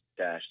side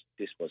that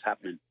this was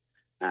happening.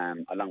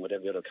 Along with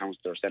every other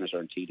councillor, senator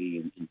and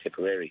TD in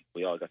Tipperary,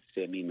 we all got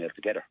the same email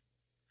together.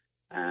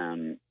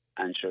 And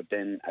sure,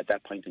 then at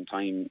that point in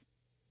time,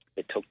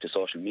 it took to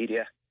social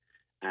media,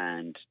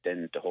 and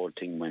then the whole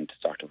thing went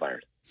sort of viral.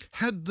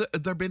 Had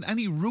there been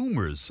any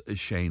rumours,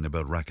 Shane,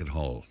 about Racket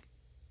Hall?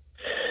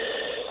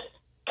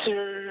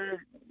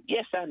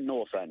 Yes and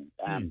no, Fran,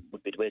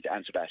 would be the way to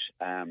answer that.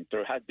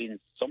 There had been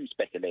some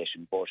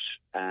speculation, but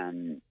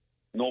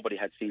nobody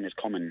had seen it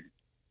coming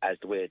as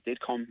the way it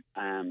did come.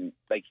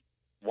 Like,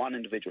 one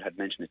individual had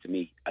mentioned it to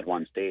me at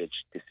one stage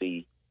to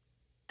see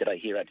did I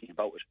hear anything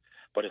about it.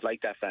 But it's like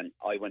that, Fran.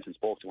 I went and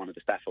spoke to one of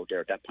the staff out there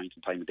at that point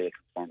in time, and they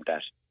confirmed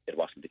that it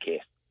wasn't the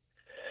case.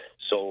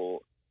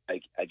 So,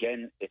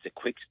 again, it's a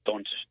quick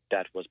stunt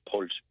that was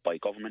pulled by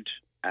government.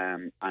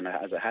 And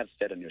as I have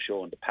said on your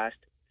show in the past,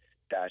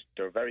 that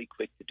they're very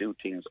quick to do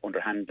things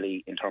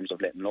underhandedly in terms of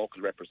letting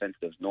local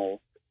representatives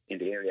know in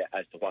the area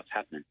as to what's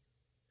happening.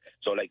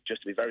 So,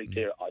 just to be very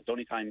clear, the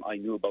only time I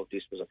knew about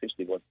this was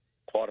officially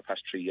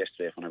 3:15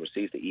 yesterday when I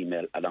received the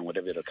email along with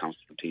every other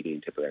councillor from TD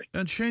in Tipperary.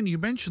 And Shane, you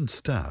mentioned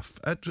staff.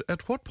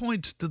 At what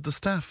point did the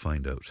staff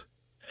find out?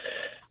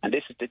 And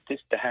this is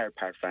the hard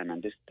part, Fran,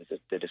 and this is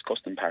the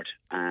disgusting part.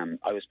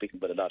 I was speaking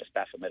with a lot of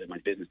staff. I met in my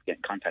business to get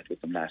in contact with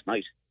them last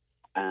night.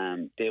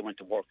 They went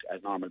to work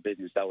as normal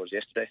business hours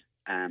yesterday.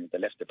 They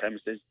left the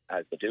premises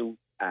as they do,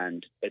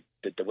 and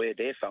the way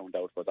they found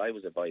out what I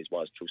was advised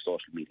was through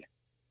social media.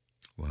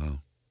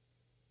 Wow.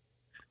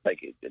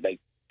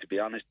 To be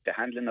honest, the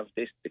handling of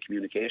this, the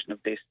communication of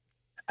this,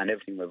 and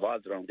everything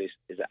revolved around this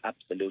is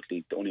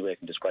absolutely the only way I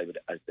can describe it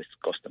as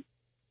disgusting.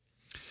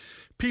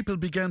 People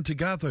began to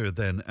gather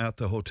then at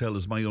the hotel,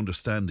 is my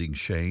understanding,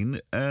 Shane.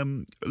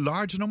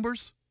 Large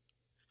numbers?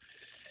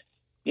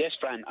 Yes,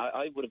 Fran,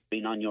 I would have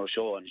been on your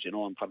show, and as you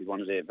know, I'm probably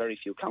one of the very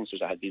few councillors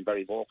that had been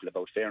very vocal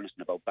about fairness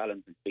and about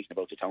balance and speaking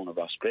about the town of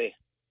Roscrea.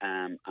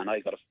 And I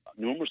got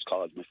numerous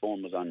calls. My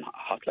phone was on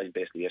hotline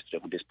basically yesterday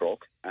when this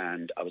broke,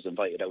 and I was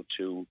invited out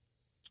to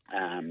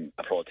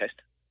a protest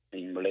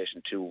in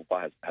relation to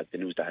what has the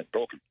news that had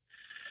broken.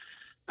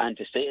 And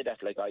to say that,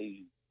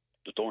 I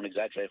don't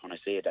exaggerate when I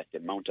say that the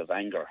amount of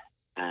anger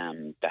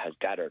that has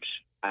gathered,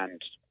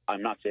 and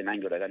I'm not saying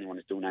anger that anyone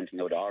is doing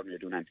anything out of the ordinary or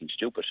doing anything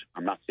stupid.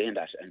 I'm not saying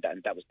that, and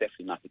that was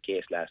definitely not the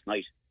case last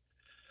night.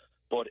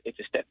 But it's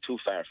a step too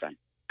far, Fran.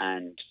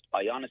 And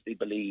I honestly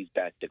believe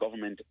that the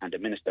government and the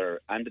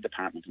minister and the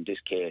department in this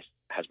case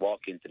has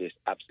walked into this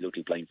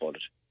absolutely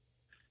blindfolded.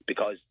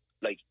 Because,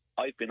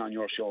 I've been on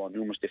your show on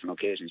numerous different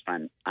occasions,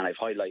 Fran, and I've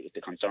highlighted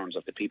the concerns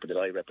of the people that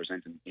I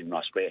represent in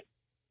Roscrea.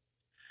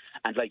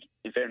 And,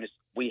 in fairness,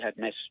 we had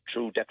met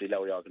through Deputy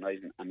Lowry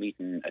organising a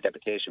meeting, a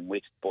deputation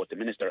with both the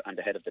minister and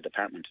the head of the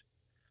department.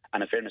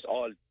 And in fairness,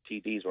 all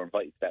TDs were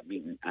invited to that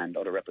meeting and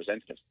other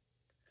representatives.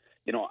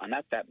 And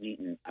at that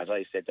meeting, as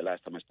I said the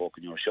last time I spoke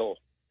on your show,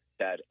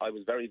 that I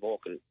was very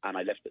vocal, and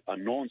I left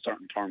on no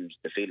uncertain terms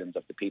the feelings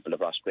of the people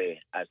of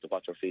Roscrea as to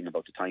what they're feeling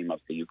about the time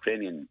of the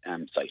Ukrainian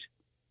site.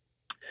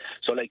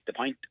 So, the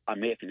point I'm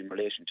making in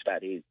relation to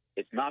that is,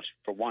 it's not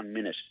for 1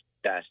 minute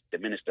that the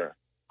minister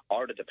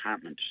or the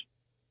department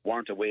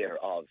weren't aware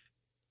of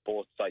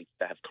both sites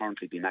that have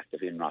currently been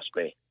active in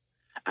Roscrea.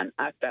 And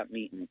at that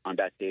meeting on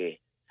that day,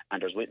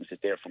 and there's witnesses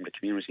there from the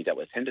community that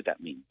attended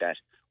that meeting, that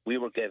we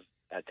were given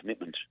a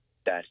commitment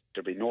that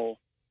there be no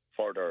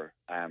further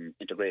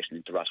integration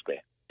into Roscrea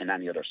in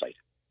any other site.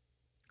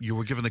 You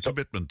were given a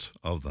commitment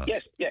of that?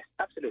 Yes,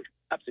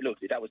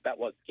 absolutely. That was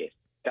the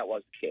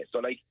case. So,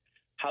 like,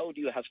 how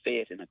do you have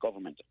faith in a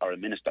government or a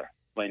minister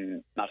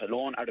when not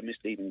alone are they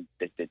misleading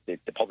the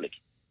public,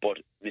 but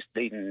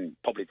misleading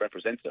public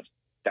representatives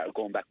that are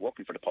going back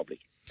working for the public?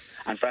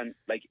 And, Fran,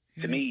 like,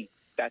 to me,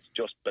 that's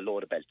just below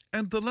the belt.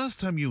 And the last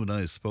time you and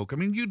I spoke, I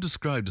mean, you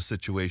described a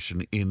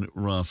situation in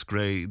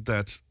Roscrea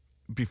that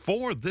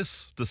before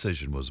this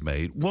decision was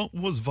made, what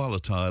was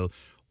volatile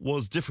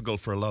was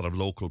difficult for a lot of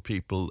local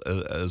people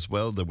as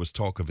well. There was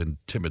talk of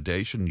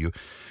intimidation.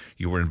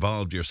 You were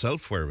involved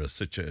yourself where a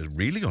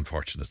really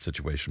unfortunate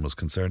situation was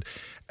concerned.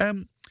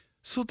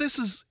 So this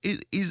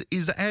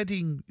is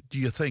adding, do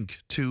you think,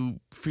 to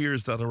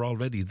fears that are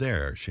already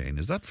there, Shane?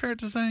 Is that fair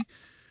to say?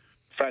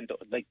 Fran,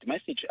 like the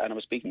message, and I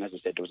was speaking, as I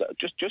said, there was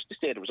just to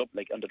say there was up,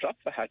 like on the drop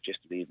of a hat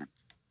yesterday evening,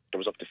 there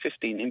was up to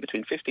between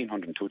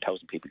 1,500 and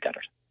 2,000 people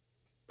gathered.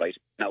 Right?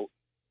 Now,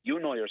 you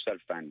know yourself,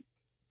 Fran,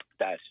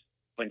 that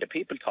when the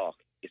people talk,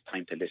 it's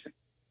time to listen.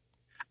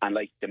 And,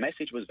 like, the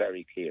message was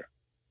very clear.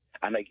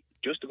 And, like,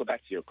 just to go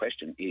back to your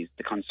question, is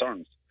the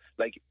concerns.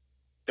 Like,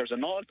 there's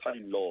an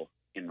all-time low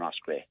in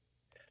Roscrea.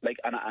 Like,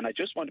 and I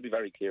just want to be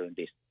very clear in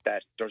this,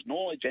 that there's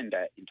no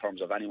agenda in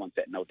terms of anyone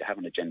setting out to have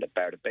an agenda,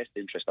 bar the best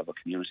interest of a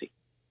community.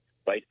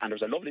 Right? And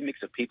there's a lovely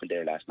mix of people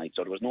there last night.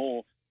 So there was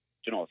no,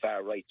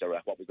 far right or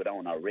what we go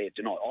down or rape,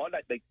 all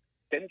that. Like,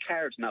 them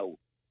cards now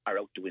are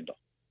out the window.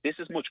 This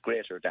is much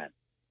greater than.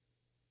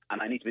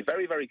 And I need to be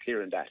very, very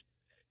clear in that,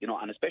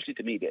 and especially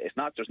to media.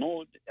 There's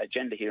no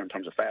agenda here in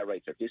terms of far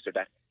rights or this or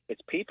that. It's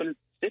people,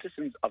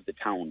 citizens of the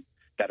town,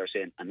 that are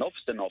saying enough's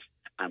enough,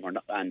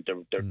 and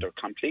they're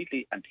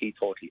completely and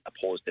totally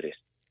opposed to this.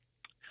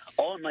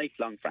 All night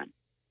long, Fran,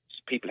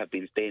 people have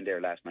been staying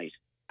there last night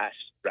at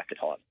Racket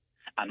Hall.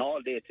 And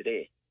all day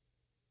today,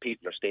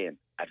 people are staying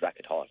at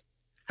Racket Hall.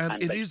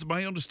 And it is,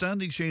 my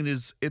understanding, Shane,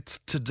 is it's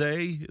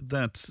today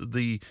that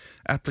the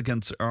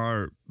applicants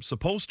are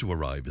supposed to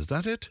arrive. Is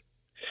that it?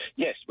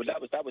 Yes, well,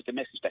 that was the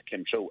message that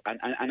came through. And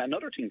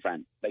another thing,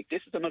 Fran, like,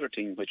 this is another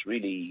thing which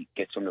really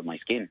gets under my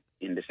skin,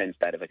 in the sense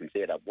that, if I can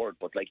say that word,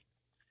 but, like,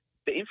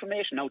 the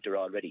information out there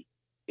already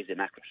is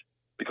inaccurate.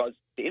 Because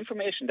the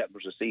information that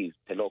was received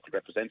to local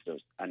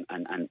representatives and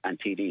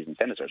TDs and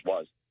senators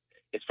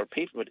it's for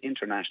people with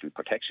international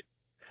protection.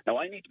 Now,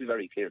 I need to be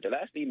very clear. The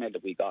last email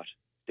that we got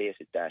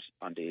stated that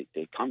on the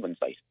convent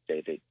site,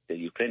 the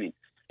Ukrainian,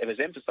 it was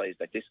emphasised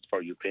that this is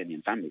for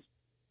Ukrainian families.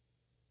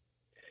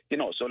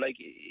 So, like,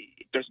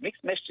 there's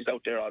mixed messages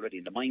out there already,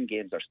 and the mind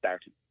games are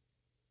starting.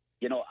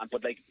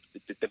 But, like,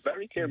 the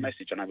very clear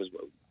message, and I was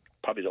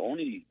probably the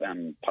only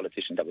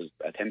politician that was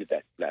attended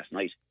that last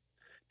night,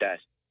 that,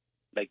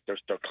 like,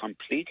 they're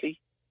completely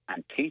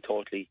and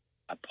totally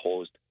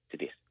opposed to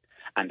this.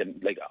 And then,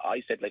 like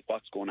I said, like,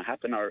 what's going to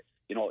happen, or,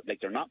 like,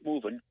 they're not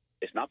moving,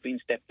 it's not being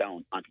stepped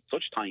down until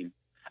such time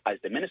as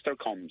the minister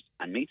comes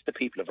and meets the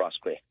people of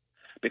Roscrea.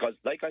 Because,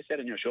 like I said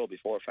in your show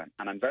before, Fran,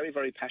 and I'm very,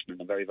 very passionate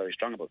and very, very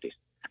strong about this,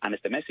 and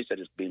it's the message that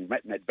has been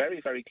made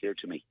very, very clear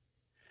to me.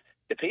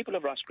 The people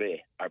of Roscrea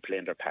are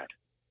playing their part.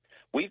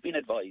 We've been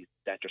advised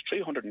that there's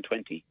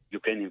 320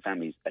 Ukrainian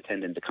families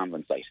attending the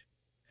convent site.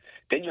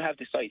 Then you have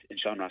the site in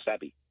Sean Ross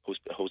Abbey,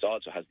 who's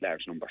also has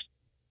large numbers.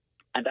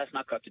 And that's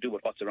not got to do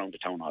with what's around the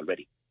town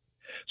already.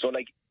 So,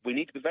 like, we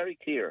need to be very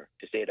clear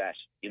to say that,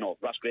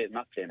 Roscrea is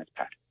not playing its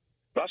part.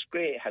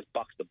 Roscrea has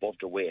boxed above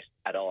their weight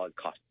at all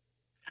costs.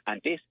 And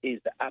this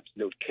is the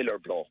absolute killer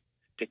blow,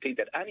 to think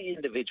that any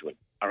individual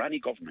or any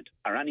government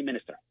or any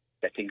minister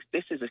that thinks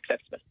this is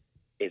acceptable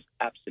is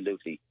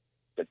absolutely,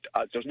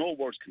 there's no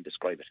words can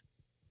describe it.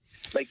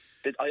 Like,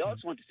 I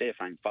also want to say,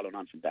 Frank, following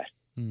on from that,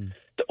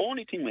 the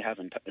only thing we have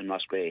in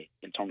Roscrea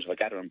in terms of a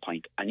gathering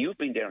point, and you've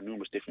been there on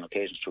numerous different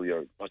occasions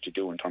through what you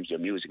do in terms of your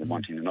music and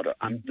one thing and another,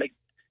 and, like,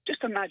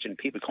 just imagine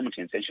people coming to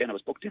you and saying, Shane, I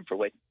was booked in for a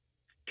wedding.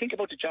 Think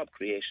about the job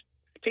creation.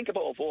 Think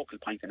about a vocal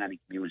point in any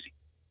community.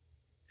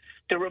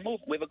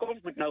 We have a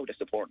government now that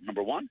supports,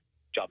 number one,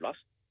 job loss,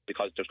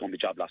 because there's going to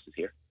be job losses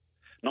here.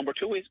 Number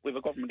two is we have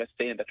a government that's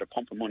saying that they're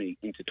pumping money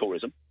into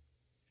tourism.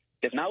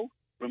 They've now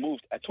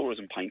removed a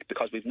tourism point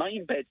because we've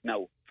 9 beds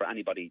now for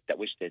anybody that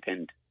wishes to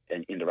attend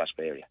in the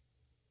Roscrea area.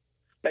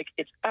 Like,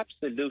 it's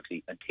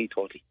absolutely and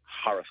totally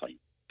horrifying.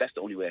 That's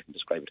the only way I can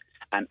describe it.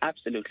 And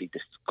absolutely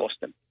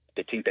disgusting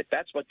to think that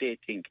that's what they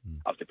think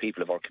of the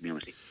people of our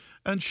community.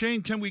 And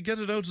Shane, can we get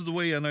it out of the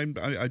way? And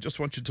I just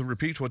want you to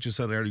repeat what you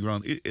said earlier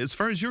on. As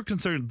far as you're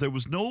concerned, there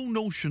was no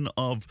notion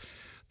of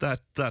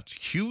that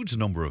huge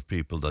number of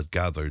people that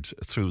gathered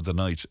through the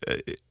night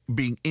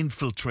being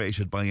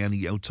infiltrated by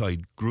any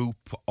outside group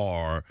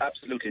or...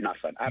 Absolutely not,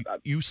 Fran.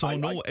 You saw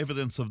no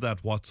evidence of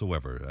that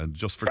whatsoever, and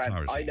just for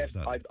Fran, clarity.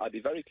 I'll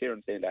be very clear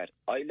in saying that.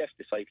 I left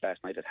the site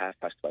last night at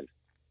 12:30,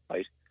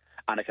 right?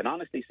 And I can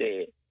honestly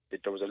say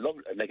that there was a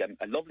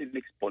lovely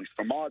mixed bunch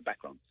from all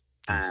backgrounds.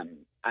 Yes.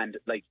 And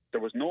like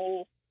there was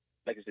no,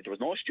 like I said, there was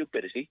no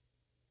stupidity,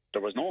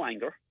 there was no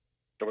anger,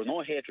 there was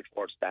no hatred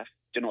towards staff.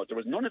 You know, there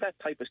was none of that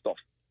type of stuff.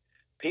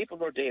 People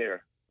were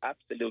there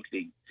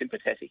absolutely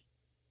sympathetic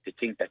to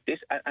think that this,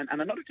 and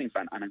another thing,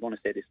 Fran, and I'm going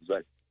to say this as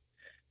well,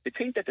 to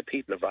think that the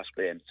people of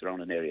Roscrea and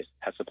surrounding areas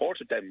have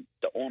supported them,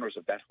 the owners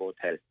of that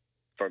hotel,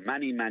 for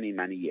many, many,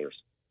 many years.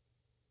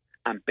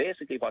 And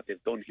basically what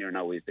they've done here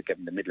now is to give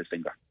them the middle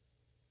finger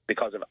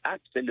because of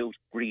absolute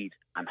greed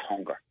and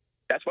hunger.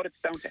 That's what it's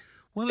down to.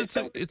 Well,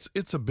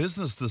 it's a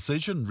business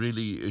decision,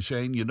 really,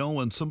 Shane, you know,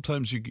 and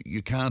sometimes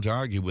you can't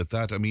argue with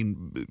that. I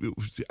mean,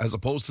 as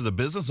opposed to the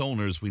business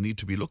owners, we need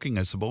to be looking,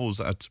 I suppose,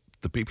 at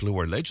the people who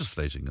are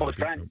legislating. But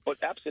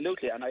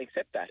absolutely, and I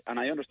accept that, and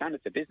I understand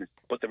it's a business.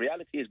 But the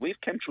reality is we've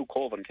come through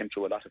COVID and come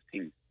through a lot of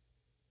things,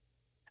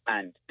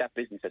 and that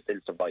business has still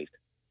survived.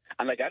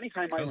 And like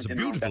anytime I went in, it's a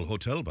beautiful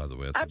hotel, by the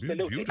way.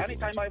 Absolutely.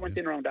 Anytime I went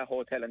in around that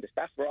hotel, and the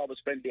staff were always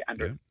friendly,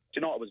 and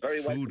you know, it was very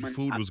welcoming.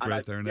 Food was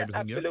great there and everything.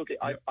 Absolutely.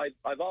 Yeah.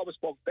 I've always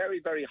spoke very,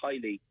 very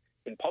highly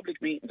in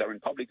public meetings or in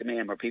public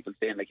domain where people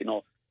saying, like, you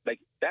know, like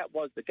that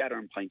was the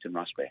gathering point in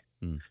Roscrea.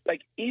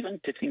 Like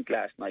even to think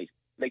last night,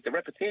 like the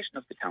reputation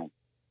of the town,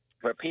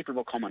 where people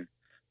were coming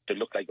to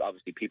look like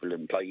obviously people,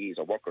 employees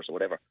or workers or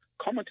whatever,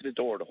 coming to the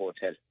door of the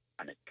hotel,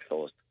 and it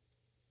closed.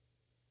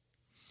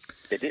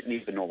 They didn't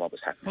even know what was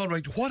happening. All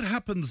right. What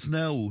happens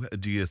now,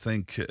 do you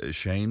think,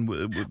 Shane?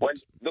 Well,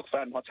 look,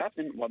 Fran, what's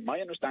happening, what my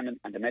understanding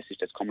and the message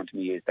that's coming to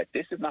me is that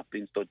this has not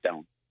been stood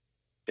down.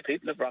 The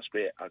people of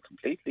Roscrea are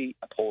completely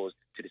opposed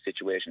to the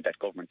situation that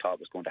government thought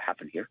was going to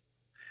happen here.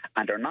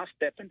 And they're not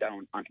stepping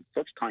down until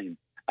such time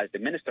as the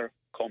minister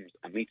comes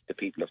and meets the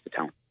people of the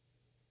town.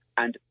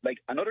 And, like,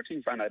 another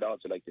thing, Fran, I'd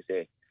also like to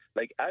say,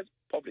 like, as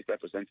public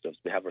representatives,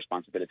 we have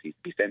responsibilities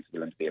to be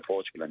sensible and to be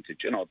approachable and to,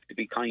 you know, to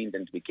be kind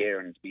and to be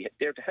caring and to be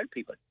there to help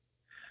people.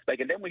 Like,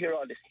 and then we hear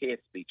all this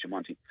hate speech and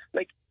wanting,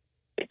 like,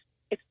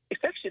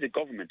 it's actually the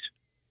government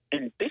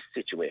in this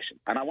situation,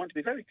 and I want to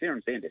be very clear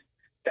in saying this,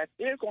 that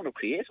they're going to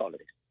create all of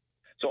this.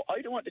 So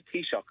I don't want the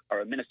Taoiseach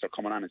or a minister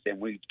coming on and saying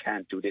we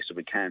can't do this or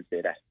we can't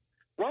say that.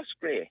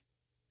 Roscrea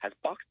has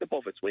boxed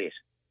above its weight.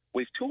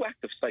 We've 2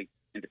 active sites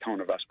in the town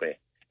of Roscrea.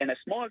 In a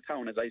small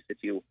town, as I said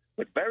to you,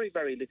 with very,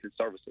 very little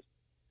services.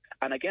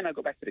 And again, I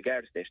go back to the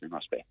Garda station in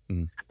Roscrea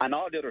and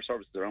all the other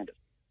services around it.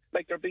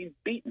 Like, they're being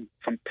beaten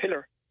from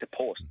pillar to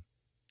post.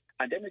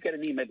 And then we get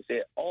an email to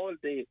say all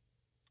the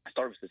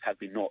services have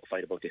been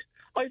notified about this.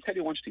 I'll tell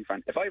you one thing,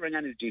 Fran. If I rang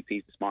any of the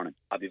GPs this morning,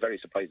 I'd be very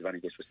surprised if any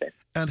of this was said.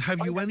 And have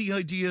you any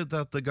idea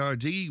that the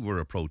Gardaí were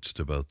approached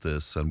about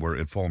this and were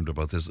informed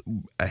about this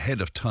ahead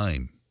of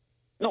time?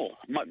 No.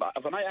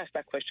 When I asked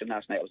that question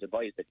last night, I was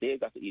advised that they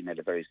got the email at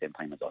the very same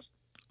time as us.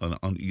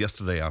 On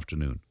yesterday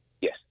afternoon?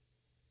 Yes.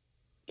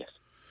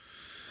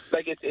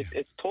 Like,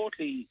 it's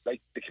totally,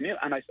 like, the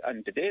community,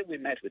 and the day we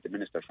met with the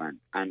Minister, Fran,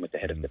 and with the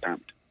head of the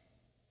department,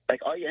 like,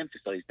 I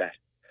emphasised that.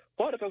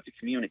 What about the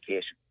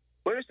communication?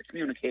 Where is the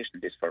communication in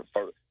this for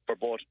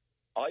both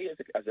I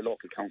as a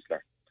local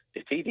councillor,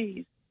 the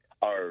TDs,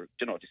 or,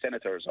 you know, the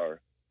senators, or,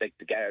 like,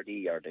 the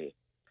Gardaí, or the,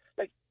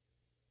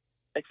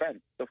 like,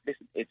 Fran, look,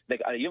 listen, it's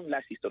like a young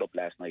lassie stood up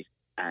last night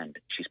and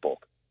she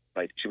spoke,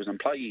 right? She was an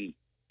employee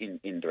in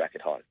the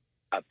Racket Hall,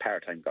 a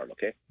part-time girl,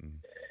 okay?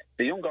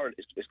 The young girl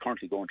is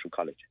currently going through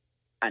college,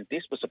 and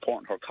this was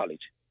supporting her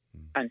college.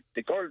 And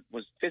the girl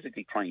was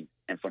physically crying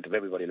in front of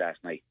everybody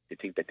last night to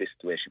think that this is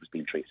the way she was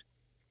being treated.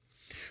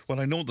 Well,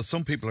 I know that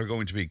some people are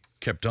going to be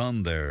kept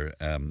on there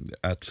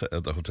at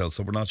the hotel,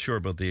 so we're not sure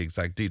about the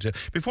exact detail.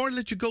 Before I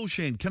let you go,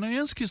 Shane, can I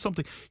ask you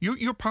something?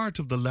 You're part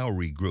of the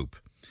Lowry group,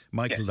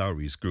 Michael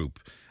Lowry's group.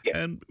 Yes.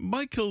 And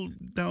Michael,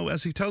 now,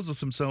 as he tells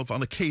us himself,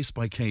 on a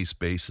case-by-case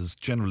basis,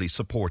 generally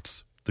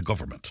supports the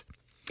government.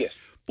 Yes.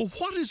 But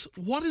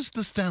what is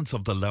the stance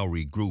of the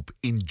Lowry group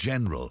in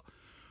general,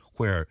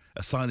 where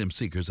asylum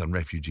seekers and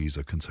refugees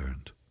are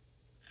concerned?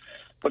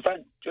 But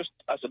then, just,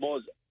 I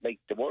suppose, like,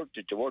 the word,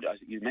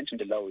 you mentioned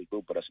the Lowry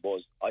group, but I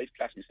suppose I've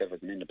classed myself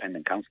as an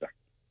independent councillor.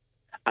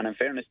 And in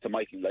fairness to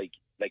Michael, like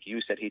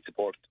you said, he'd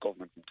support the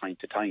government from time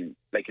to time.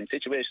 Like, in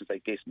situations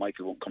like this,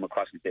 Michael won't come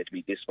across and say to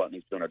me, this is what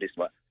needs to be done, or this is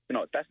what, you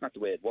know, that's not the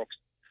way it works.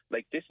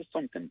 Like, this is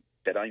something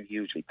that I'm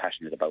hugely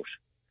passionate about.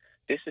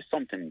 This is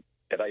something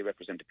that I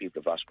represent the people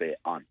of Roscrea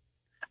on.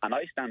 And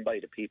I stand by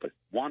the people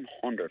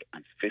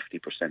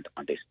 150%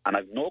 on this. And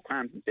I've no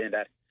qualms in saying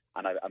that,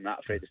 and I'm not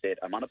afraid to say it.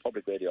 I'm on a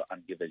public radio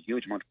and give a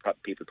huge amount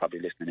of people probably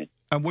listening in.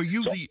 And were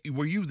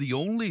you the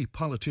only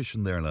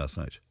politician there last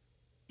night?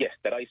 Yes,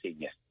 that I seen,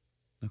 yes.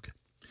 Okay.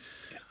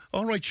 Yeah.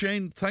 All right,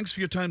 Shane, thanks for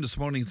your time this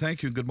morning.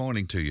 Thank you and good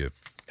morning to you.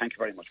 Thank you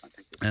very much, man.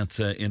 Thank you.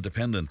 That's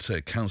independent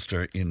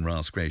councillor in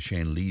Roscrea,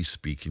 Shane Lee,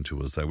 speaking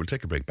to us there. We'll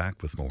take a break,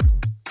 back with more.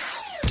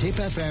 Tip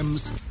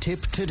FM's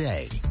Tip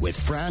Today with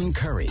Fran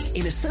Curry.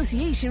 In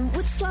association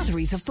with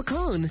Slattery's of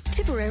Pecan,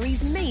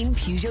 Tipperary's main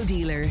Peugeot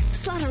dealer.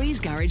 Slattery's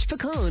Garage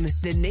Pecan,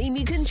 the name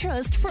you can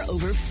trust for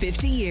over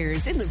 50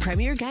 years in the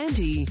Premier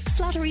County.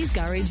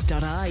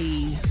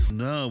 Slattery'sGarage.ie.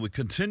 Now we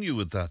continue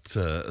with that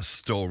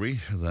story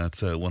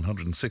that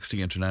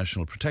 160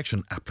 international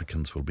protection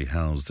applicants will be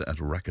housed at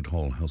Racket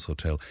Hall House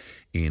Hotel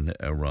in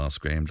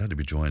Roscrea. I'm glad to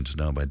be joined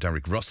now by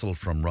Derek Russell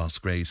from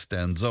Roscrea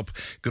Stands Up.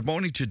 Good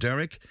morning to you,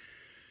 Derek.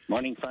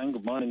 Morning, Frank.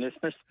 Good morning,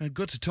 listeners.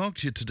 Good to talk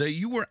to you today.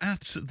 You were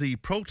at the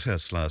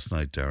protest last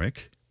night,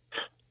 Derek.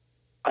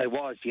 I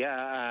was,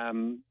 yeah.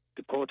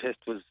 The protest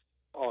was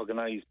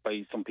organised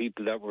by some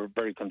people that were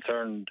very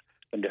concerned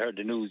when they heard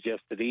the news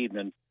yesterday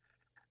evening.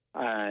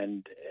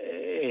 And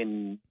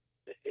in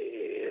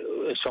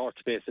a short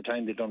space of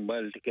time, they done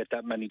well to get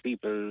that many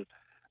people,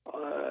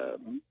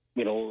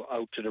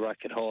 out to the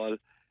Racket Hall.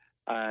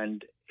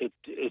 And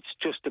it's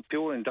just a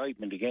pure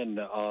indictment again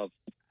of,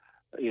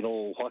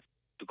 what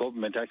the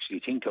government actually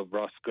think of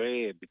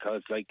Roscrea,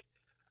 because,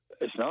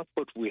 it's not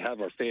but we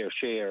have our fair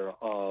share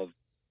of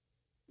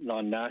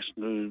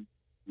non-national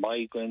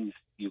migrants,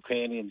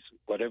 Ukrainians,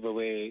 whatever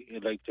way you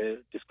like to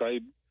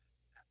describe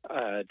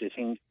the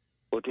thing.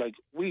 But,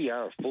 we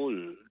are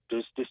full.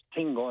 There's this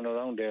thing going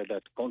around there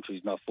that the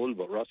country's not full,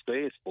 but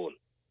Roscrea is full.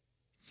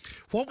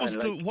 What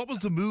was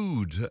the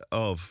mood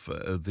of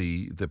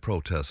the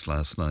protest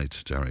last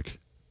night, Derek?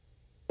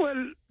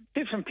 Well,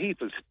 different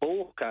people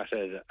spoke at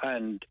it,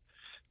 and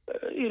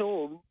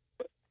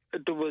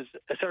there was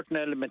a certain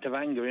element of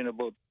anger in it,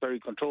 but very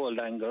controlled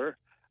anger,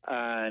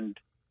 and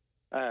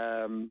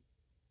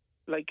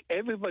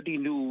everybody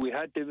knew we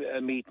had a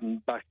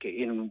meeting back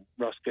in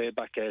Roscrea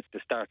back at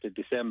the start of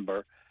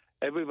December.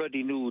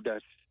 Everybody knew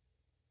that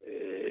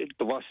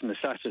there wasn't a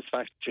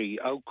satisfactory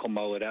outcome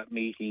out of that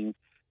meeting,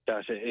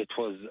 that it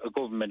was a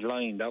government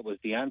line, that was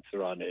the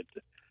answer on it.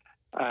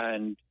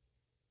 And,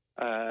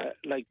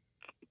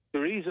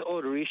 there is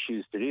other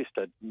issues to this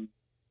that,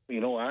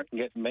 aren't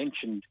getting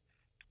mentioned.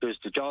 There's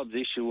the jobs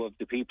issue of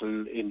the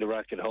people in the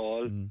Racket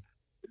Hall.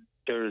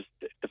 There's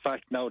the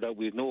fact now that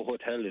we've no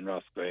hotel in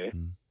Roscrea.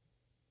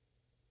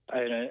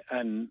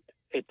 And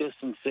it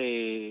doesn't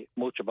say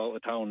much about a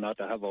town not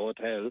to have a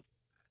hotel.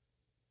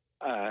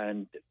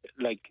 And,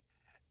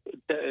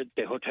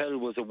 the hotel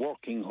was a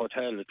working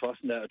hotel. It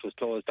wasn't that it was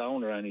closed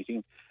down or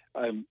anything.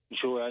 I'm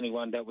sure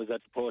anyone that was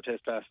at the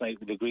protest last night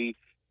would agree.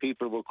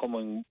 People were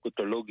coming with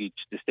their luggage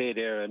to stay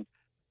there and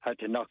had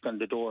to knock on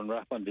the door and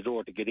rap on the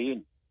door to get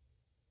in.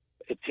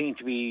 It seemed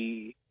to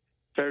be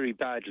very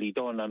badly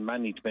done on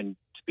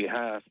management's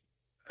behalf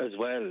as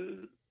well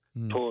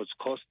towards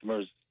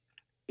customers.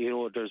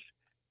 There's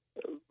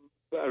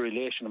a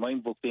relation of mine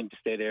booked in to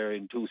stay there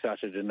in 2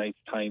 Saturday nights'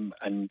 time,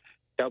 and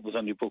that was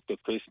only booked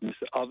at Christmas.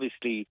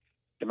 Obviously,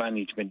 the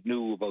management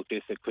knew about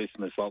this at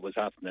Christmas, what was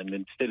happening,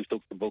 and still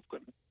took the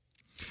booking.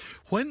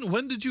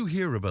 When did you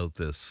hear about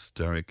this,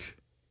 Derek?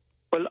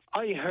 Well,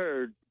 I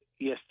heard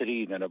yesterday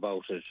evening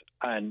about it,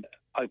 and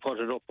I put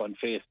it up on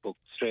Facebook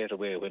straight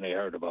away when I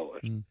heard about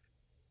it.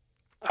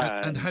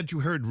 And had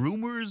you heard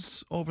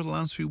rumours over the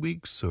last few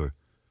weeks, or?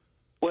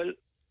 Well,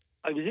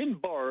 I was in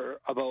Burr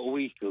about a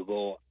week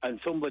ago,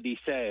 and somebody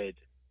said,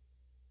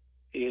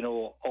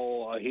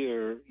 I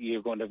hear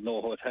you're going to have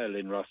no hotel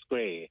in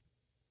Roscrea,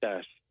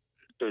 that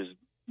there's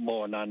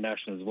more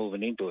non-nationals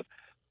moving into it.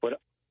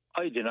 But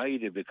I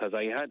denied it because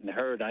I hadn't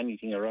heard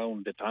anything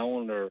around the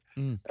town, or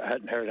I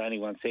hadn't heard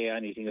anyone say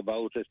anything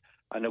about it.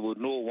 And I would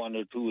know one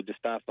or two of the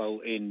staff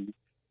out in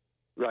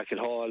Racket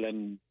Hall,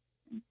 and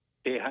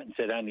they hadn't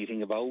said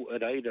anything about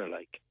it either.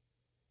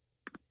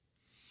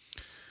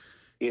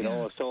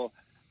 So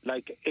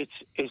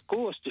it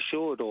goes to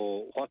show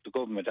though what the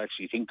government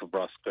actually think of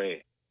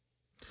Roscrea.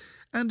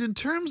 And in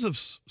terms of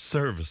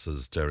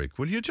services, Derek,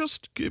 will you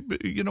just give,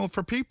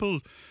 for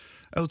people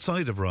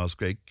outside of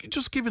Roscrea,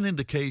 just give an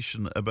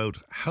indication about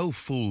how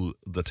full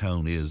the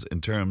town is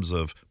in terms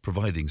of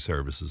providing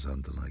services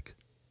and the like?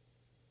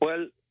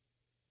 Well,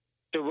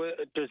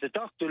 there's a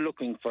doctor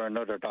looking for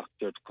another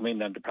doctor to come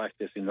in and to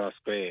practice in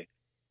Roscrea,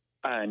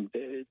 and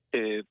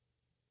they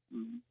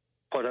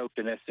put out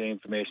the necessary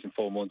information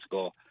 4 months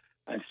ago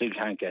and still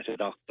can't get a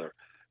doctor.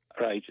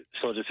 Right,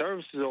 so the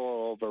services are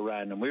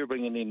overrun, and we're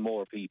bringing in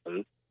more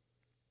people.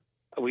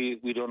 We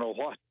don't know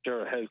what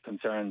their health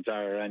concerns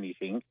are or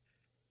anything,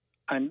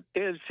 and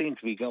they seem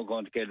to be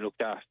going to get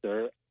looked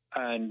after,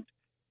 and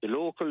the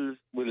locals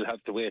will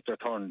have to wait their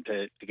turn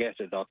to get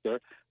a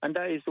doctor, and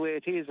that is the way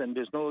it is, and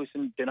there's no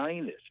reason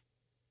denying it.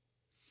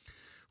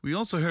 We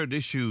also heard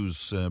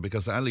issues,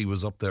 because Ali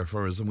was up there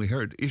for us, and we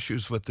heard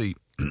issues with the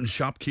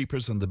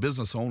shopkeepers and the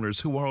business owners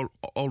who are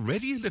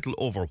already a little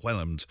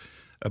overwhelmed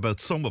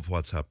about some of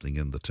what's happening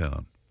in the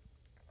town.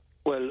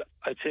 Well,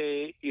 I'd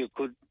say you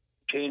could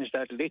change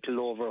that little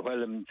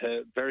overwhelmed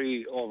to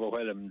very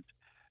overwhelmed.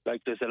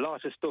 There's a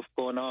lot of stuff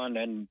going on,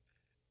 and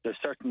there's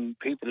certain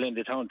people in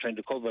the town trying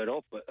to cover it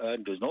up,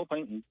 and there's no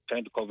point in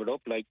trying to cover it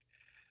up.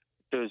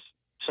 There's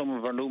some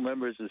of our new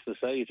members of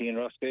society in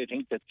Roscrea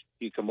think that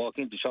you can walk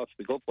into shops,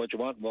 pick up what you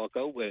want, and walk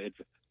out with it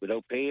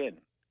without paying.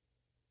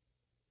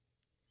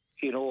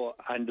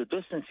 and there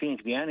doesn't seem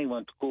to be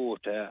anyone to go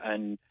to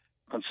and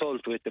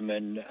consult with them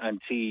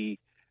and see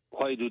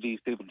why do these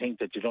people think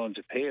that you don't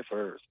have to pay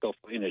for stuff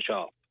in a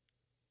shop.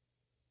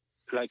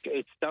 Like,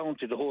 it's down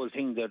to the whole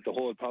thing that the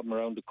whole problem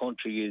around the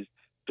country is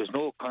there's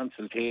no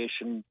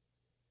consultation,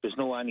 there's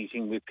no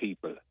anything with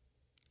people.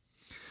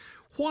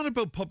 What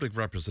about public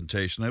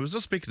representation? I was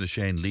just speaking to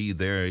Shane Lee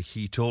there.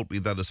 He told me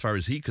that as far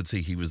as he could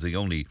see, he was the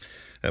only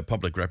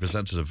public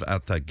representative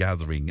at that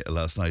gathering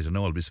last night. I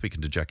know I'll be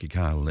speaking to Jackie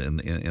Cahill in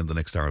the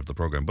next hour of the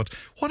programme. But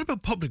what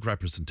about public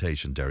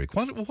representation, Derek?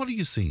 What are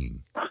you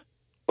seeing?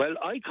 Well,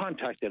 I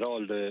contacted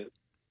all the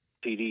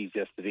TDs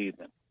yesterday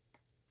evening.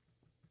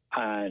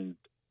 And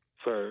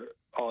for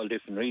all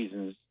different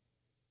reasons,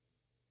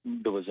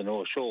 there was a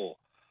no-show.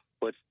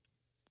 But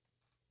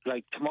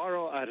like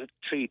tomorrow at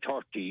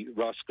 3:30,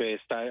 Roscrea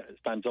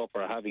stands up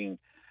for having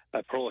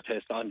a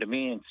protest on the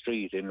main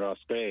street in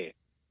Roscrea.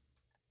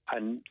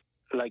 And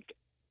like,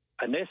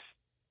 unless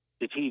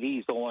the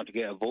TDs don't want to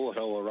get a vote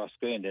over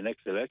Roscrea in the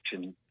next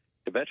election,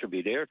 they better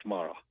be there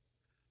tomorrow.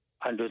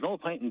 And there's no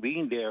point in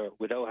being there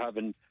without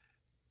having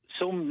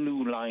some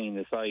new line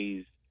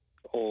aside,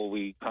 or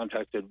we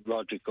contacted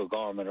Roderick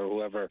O'Gorman or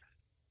whoever.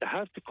 They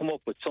have to come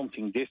up with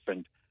something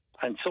different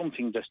and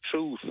something that's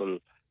truthful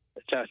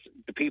that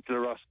the people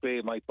of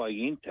Roscrea might buy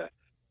into.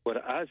 But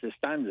as it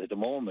stands at the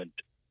moment,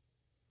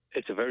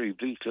 it's a very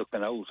bleak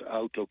looking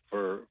outlook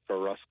for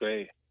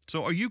Roscrea.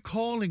 So are you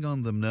calling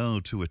on them now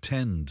to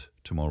attend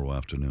tomorrow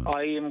afternoon?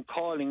 I am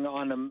calling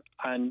on them,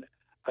 and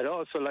I'd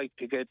also like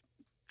to get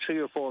 3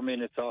 or 4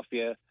 minutes off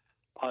you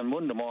on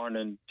Monday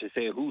morning to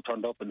say who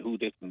turned up and who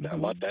didn't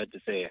and what they had to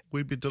say.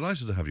 We'd be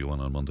delighted to have you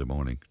on Monday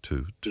morning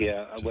to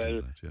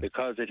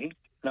because I think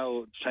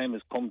now the time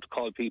has come to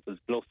call people's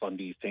bluff on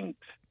these things.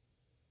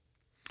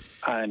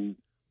 And,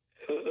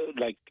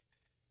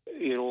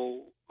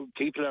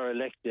 people are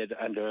elected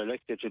and they're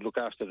elected to look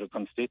after their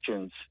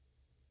constituents.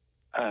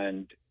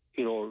 And,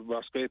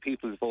 Roscrea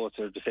people's votes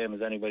are the same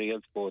as anybody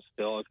else's votes.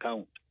 They all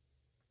count.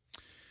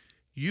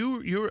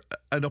 You're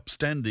an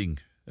upstanding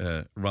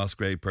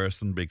Roscrea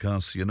person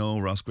because,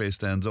 Roscrea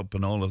stands up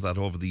and all of that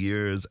over the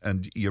years,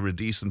 and you're a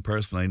decent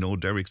person, I know,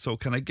 Derek. So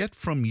can I get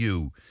from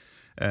you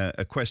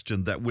a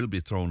question that will be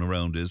thrown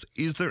around is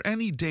there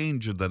any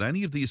danger that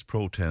any of these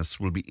protests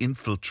will be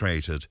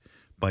infiltrated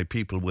by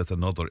people with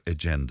another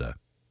agenda?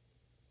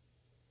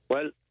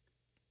 Well,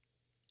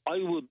 I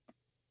would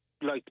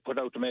like to put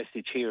out a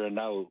message here and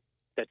now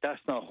that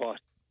that's not what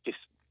this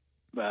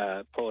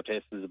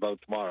protest is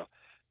about tomorrow.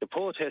 The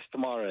protest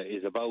tomorrow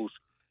is about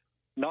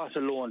not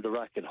alone the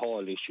Racket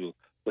Hall issue,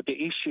 but the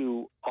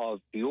issue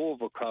of the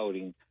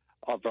overcrowding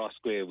of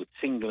Roscrea with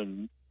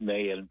single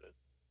males.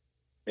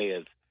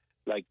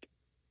 Like,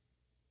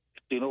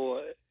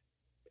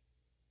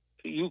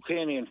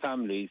 Ukrainian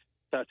families,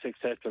 that's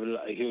acceptable.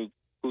 I hear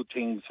good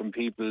things from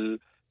people,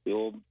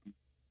 the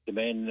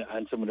men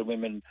and some of the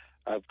women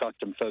have got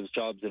themselves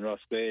jobs in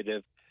Roscrea.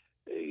 They're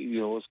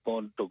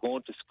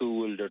going to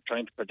school, they're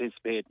trying to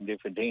participate in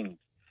different things.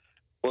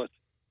 But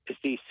it's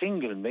these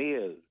single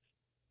males,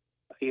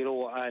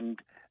 and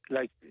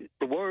like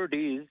the word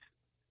is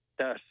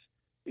that,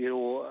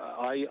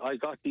 I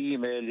got the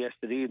email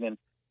yesterday evening,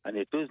 and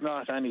it does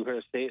not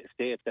anywhere state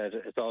that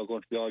it's all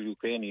going to be all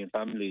Ukrainian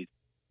families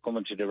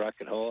coming to the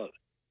Racket Hall.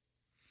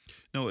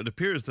 No, it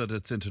appears that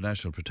it's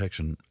international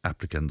protection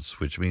applicants,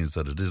 which means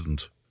that it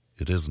isn't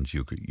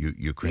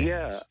Ukrainians.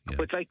 Yeah,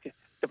 but like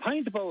the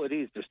point about it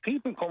is there's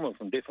people coming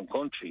from different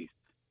countries,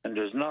 and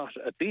there's not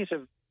a bit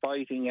of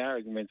fighting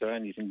arguments or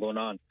anything going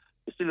on.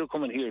 They're still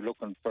coming here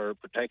looking for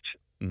protection.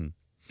 Mm.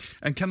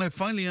 And can I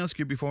finally ask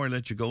you before I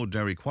let you go,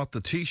 Derek, what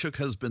the Taoiseach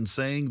has been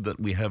saying, that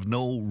we have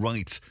no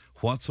right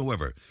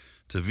whatsoever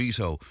to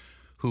veto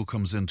who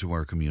comes into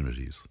our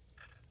communities?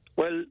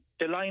 Well,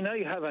 the line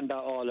I have on that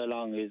all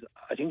along is,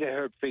 I think I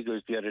heard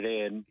figures the other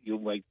day, and you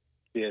might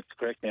be able to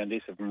correct me on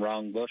this if I'm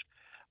wrong, but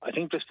I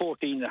think there's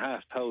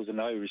 14,500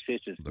 Irish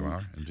citizens. There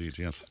are, indeed,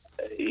 yes.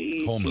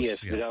 Homeless,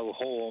 yes, without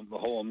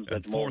homes and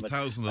at the moment.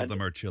 4,000 of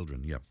them are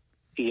children, yeah.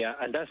 Yeah,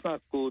 and that's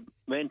not good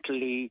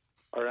mentally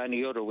or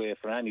any other way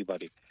for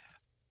anybody.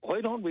 Why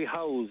don't we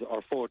house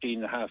our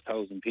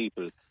 14,500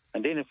 people,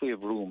 and then if we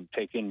have room,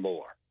 take in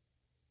more?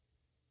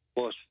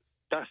 But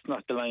that's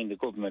not the line the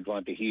government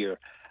want to hear.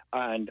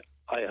 And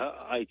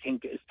I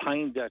think it's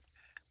time that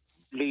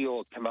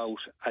Leo came out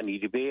and he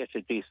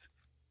debated this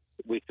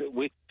with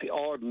the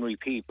ordinary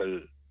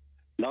people,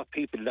 not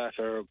people that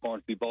are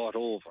going to be bought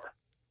over.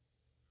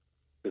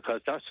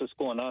 Because that's what's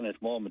going on at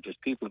the moment. There's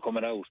people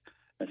coming out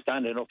and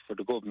standing up for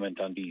the government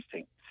on these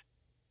things.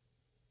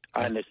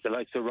 And it's the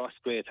likes of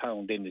Roscrea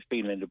town then is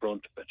feeling the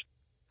brunt of it.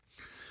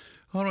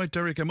 All right,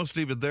 Derek, I must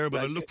leave it there,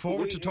 but I look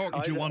forward to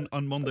talking to you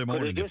on Monday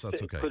morning, if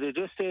that's okay. Could I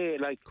just say,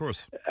 of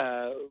course.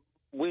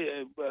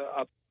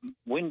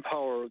 Wind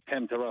Power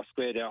came to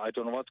Roscrea, I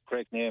don't know what the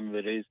correct name of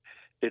it is.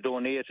 They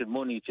donated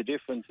money to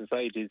different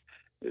societies.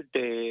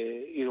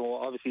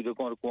 Obviously they're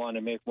going to go on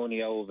and make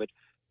money out of it.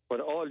 But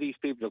all these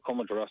people are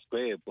coming to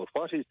Roscrea. But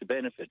what is the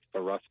benefit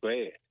for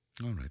Roscrea?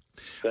 All right.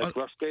 That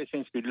Roscrea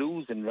seems to be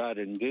losing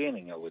rather than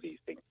gaining over these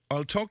things.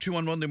 I'll talk to you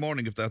on Monday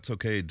morning if that's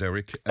okay,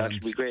 Derek. That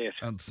would be great.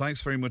 And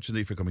thanks very much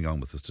indeed for coming on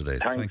with us today.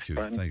 Thanks, Thank you.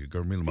 Brian. Thank you.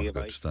 Gurmil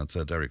Mohamed. That's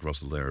Derek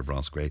Russell there of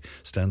Roscrea.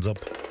 Stands up.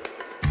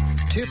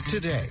 Tip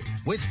today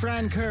with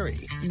Fran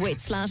Curry. With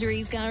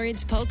Slattery's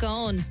Garage,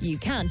 Puckane. You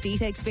can't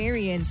beat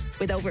experience.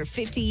 With over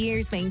 50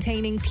 years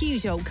maintaining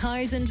Peugeot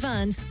cars and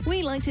vans,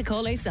 we like to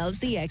call ourselves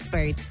the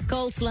experts.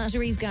 Call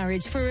Slattery's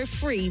Garage for a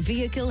free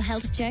vehicle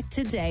health check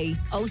today.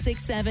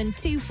 067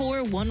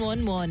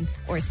 24111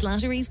 or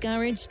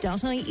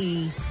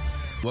slatterysgarage.ie.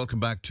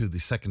 Welcome back to the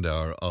second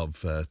hour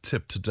of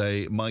Tip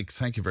today. Mike,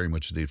 thank you very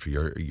much indeed for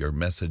your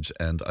message,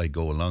 and I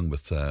go along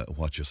with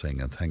what you're saying,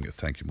 and thank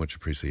you, much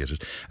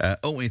appreciated.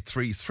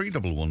 083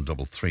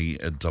 311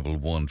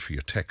 3311 for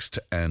your text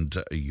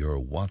and your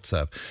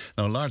WhatsApp.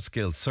 Now, a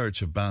large-scale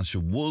search of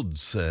Bansha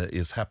Woods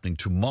is happening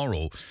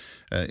tomorrow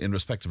in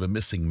respect of a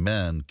missing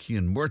man,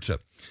 Cian Murta,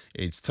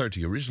 aged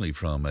 30, originally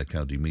from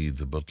County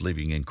Meath, but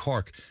living in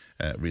Cork.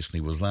 Recently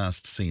was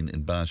last seen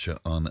in Bansha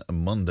on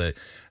Monday.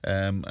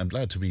 I'm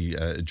glad to be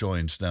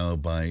joined now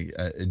by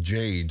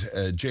Jade.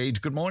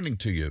 Jade, good morning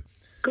to you.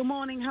 Good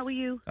morning, how are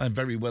you? I'm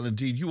very well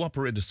indeed. You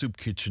operate a soup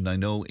kitchen, I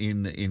know,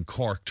 in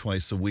Cork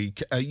twice a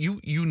week.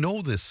 You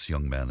know this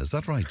young man, is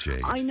that right, Jade?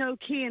 I know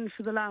Cian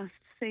for the last,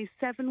 say,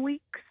 7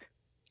 weeks.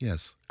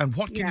 Yes. And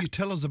what can you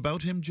tell us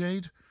about him,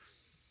 Jade?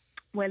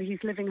 Well,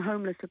 he's living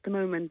homeless at the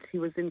moment. He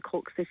was in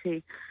Cork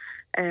City.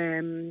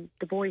 The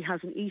boy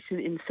hasn't eaten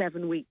in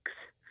 7 weeks.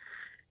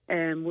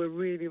 We're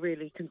really,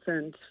 really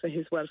concerned for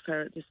his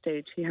welfare at this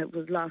stage. He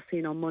was last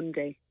seen on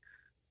Monday.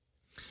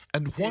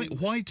 And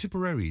why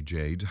Tipperary,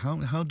 Jade?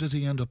 How did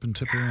he end up in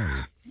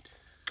Tipperary?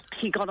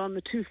 He got on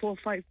the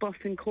 245 bus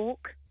in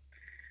Cork,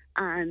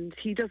 and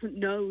he doesn't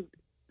know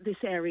this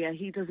area.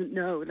 He doesn't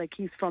know, like,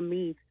 he's from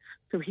Meath,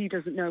 so he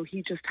doesn't know.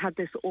 He just had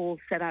this all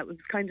set out. It was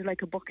kind of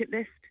like a bucket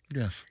list.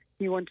 Yes.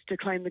 He wanted to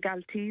climb the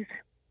Galties.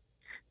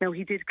 Now,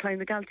 he did climb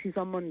the Galties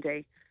on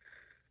Monday.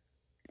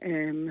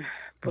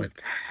 But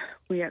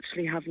we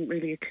actually haven't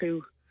really a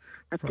clue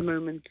at the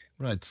moment.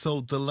 Right.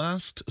 So the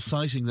last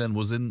sighting then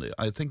was in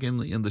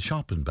the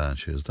shop in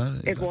Bansha. Is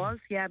that? It was,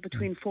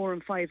 between 4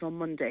 and 5 on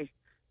Monday.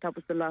 That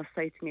was the last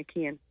sighting of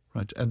Cian.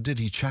 Right. And did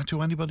he chat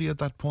to anybody at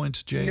that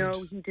point, Jade?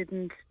 No, he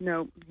didn't.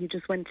 No, he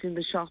just went in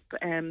the shop.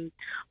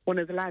 One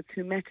of the lads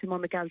who met him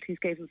on the Galties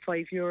gave him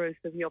 €5.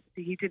 So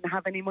he didn't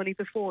have any money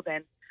before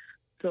then.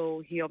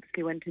 So he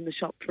obviously went in the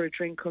shop for a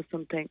drink or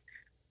something.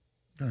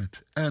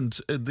 Right. And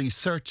the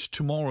search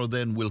tomorrow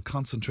then will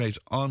concentrate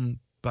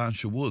on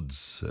Bansha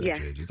Woods, yes.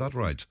 Jade. Is that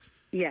right?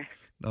 Yes.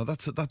 Now,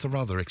 that's a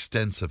rather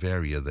extensive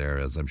area there,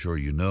 as I'm sure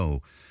you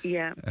know.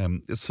 Yeah.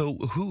 So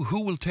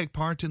who will take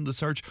part in the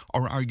search,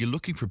 or are you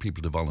looking for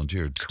people to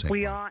volunteer to take part?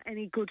 We are.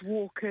 Any good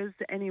walkers,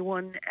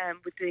 anyone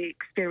with the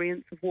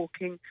experience of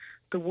walking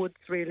the woods,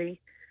 really.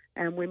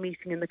 We're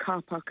meeting in the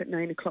car park at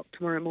 9 o'clock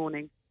tomorrow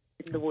morning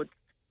in the woods.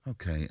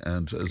 Okay,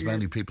 and as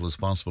many people as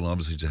possible,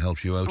 obviously, to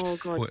help you out. Oh,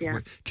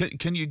 God,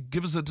 Can you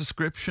give us a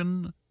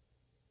description?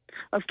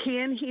 Of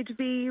Cian, he'd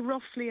be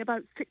roughly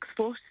about 6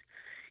 foot.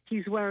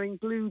 He's wearing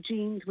blue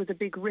jeans with a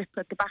big rip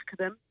at the back of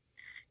them.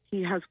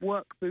 He has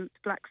work boots,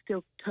 black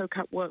steel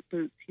toe-cap work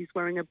boots. He's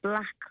wearing a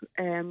black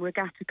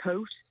regatta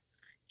coat.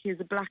 He has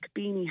a black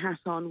beanie hat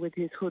on with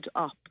his hood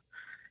up.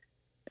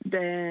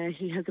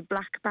 He has a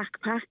black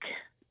backpack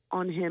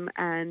on him,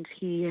 and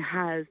he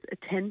has a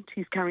tent.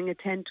 He's carrying a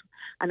tent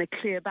and a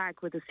clear bag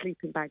with a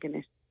sleeping bag in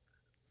it.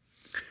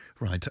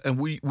 Right. And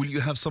will you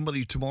have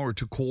somebody tomorrow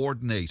to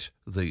coordinate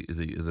the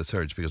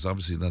search? Because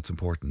obviously that's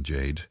important,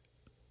 Jade.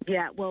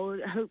 Yeah, well,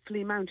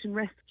 hopefully Mountain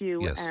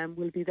Rescue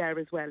will be there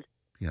as well.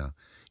 Yeah.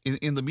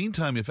 In the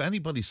meantime, if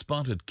anybody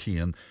spotted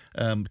Cian,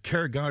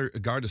 Kerr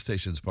Garda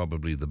Station is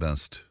probably the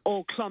best.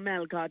 Or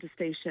Clonmel Garda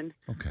Station.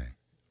 Okay.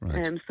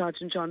 Right.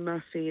 Sergeant John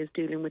Murphy is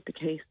dealing with the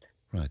case.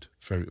 Right,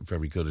 very,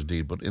 very good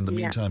indeed. But in the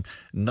meantime,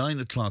 9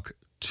 o'clock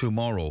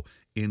tomorrow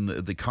in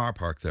the car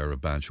park there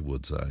of Bansha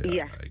Woods, I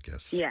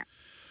guess. Yeah.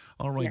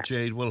 All right,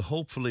 Jade. Well,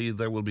 hopefully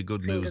there will be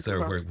good news there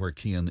where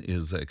Cian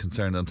is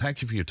concerned. And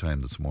thank you for your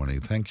time this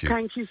morning. Thank you.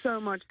 Thank you so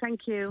much.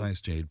 Thank you.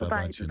 Thanks, Jade.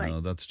 Bye-bye.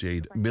 That's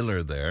Jade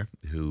Miller there,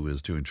 who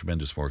is doing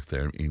tremendous work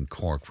there in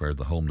Cork, where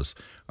the homeless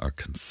are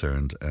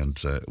concerned. And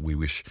we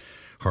wish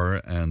her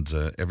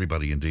and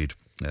everybody indeed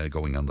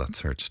going on that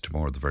search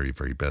tomorrow the very,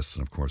 very best.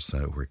 And of course,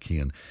 where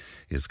Cian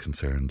is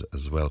concerned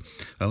as well.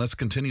 Now, let's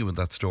continue with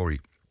that story.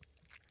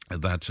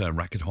 That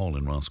Racket Hall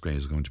in Roscrea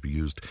is going to be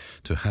used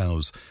to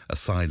house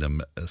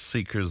asylum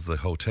seekers. The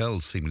hotel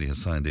seemingly has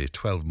signed a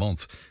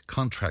 12-month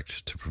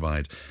contract to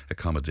provide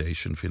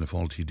accommodation. Fianna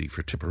Fáil TD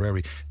for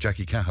Tipperary.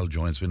 Jackie Cahill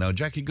joins me now.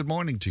 Jackie, good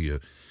morning to you.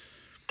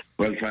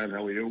 Well, Fran,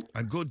 how are you?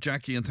 I'm good,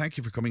 Jackie, and thank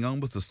you for coming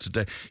on with us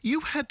today. You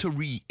had to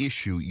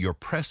reissue your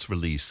press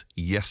release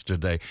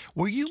yesterday.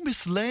 Were you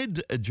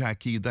misled,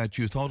 Jackie, that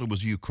you thought it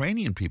was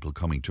Ukrainian people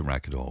coming to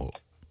Racket Hall?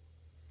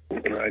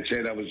 I'd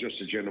say that was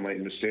just a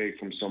genuine mistake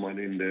from someone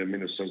in the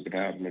Minister's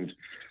department.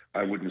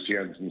 I wouldn't see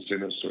anything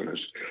sinister in it.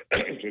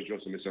 It was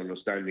just a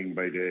misunderstanding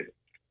by the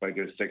by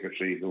the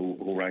secretary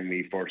who rang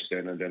me first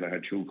then, and then I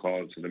had 2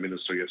 calls from the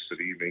minister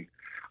yesterday evening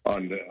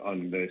on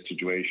the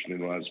situation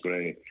in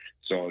Roscrea.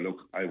 So look,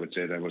 I would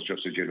say that was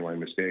just a genuine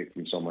mistake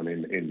from someone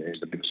in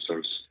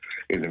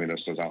the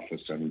minister's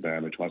office, and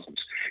it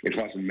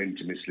wasn't meant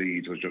to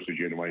mislead. It was just a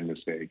genuine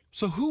mistake.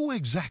 So who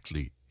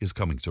exactly is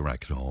coming to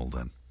Racket Hall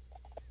then?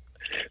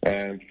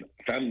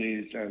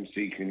 Families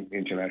seeking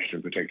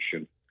international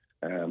protection,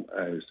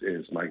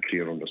 is my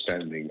clear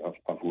understanding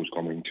of who's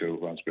coming to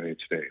Roscrea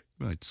today.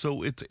 Right.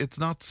 So it's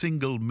not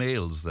single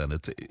males then.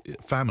 It's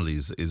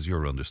families, is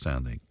your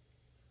understanding?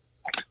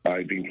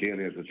 I've been clear,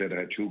 as I said,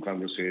 I had 2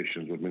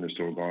 conversations with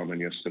Minister O'Gorman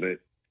yesterday,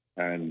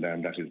 and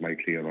that is my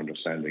clear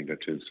understanding, that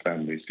his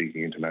family is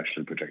seeking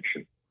international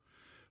protection.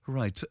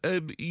 Right.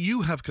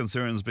 You have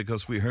concerns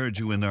because we heard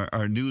you in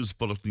our news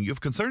bulletin.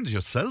 You've concerns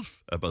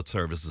yourself about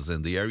services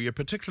in the area,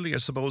 particularly, I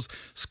suppose,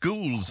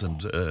 schools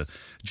and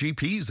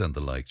GPs and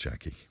the like,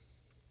 Jackie.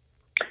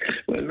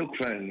 Well, look,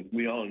 Fran,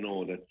 we all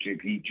know that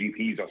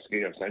GPs are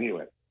scarce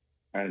anyway.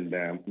 And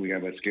we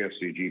have a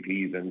scarcity of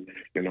GPs, and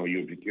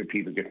you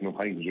people getting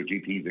appointments with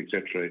GPs,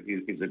 etc.,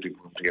 is a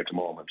difficulty at the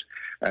moment.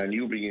 And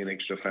you bring in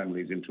extra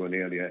families into an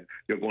area,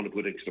 you're going to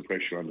put extra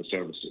pressure on the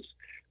services.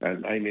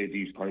 And I made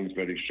these points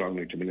very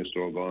strongly to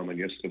Minister O'Gorman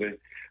yesterday,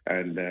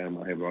 and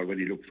I have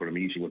already looked for a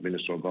meeting with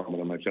Minister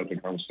O'Gorman, and myself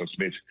and Councillor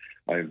Smith.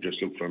 I have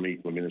just looked for a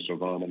meeting with Minister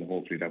O'Gorman, and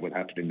hopefully that will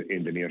happen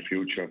in the near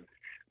future.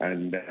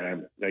 And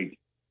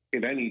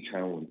in any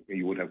town,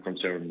 you would have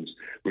concerns.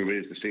 We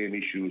raised the same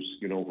issues,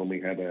 when we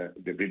had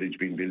the village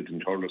being built in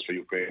Thurles for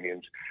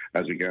Ukrainians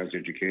as regards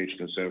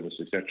educational service,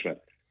 etc.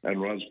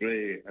 And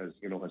Roscrea, as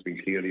has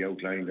been clearly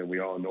outlined, and we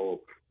all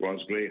know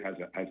Roscrea has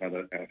had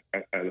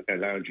a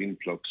large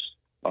influx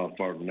of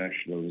foreign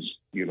nationals,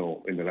 in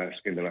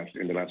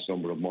the last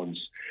number of months.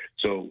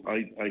 So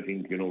I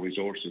think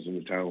resources in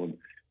the town.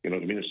 The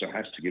minister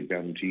has to give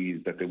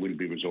guarantees that there will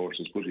be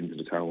resources put into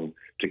the town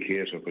to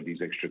cater for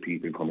these extra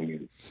people coming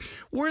in.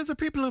 Were the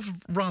people of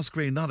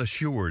Roscrea not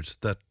assured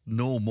that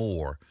no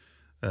more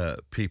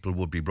people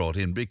would be brought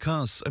in?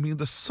 Because,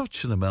 there's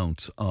such an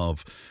amount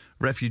of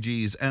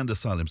refugees and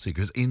asylum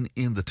seekers in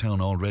the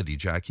town already,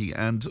 Jackie,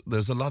 and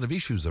there's a lot of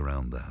issues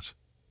around that.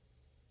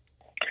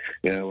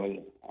 Yeah, well,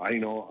 I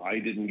know I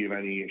didn't give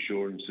any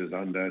assurances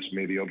on that.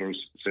 Maybe others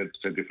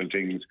said different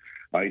things.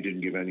 I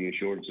didn't give any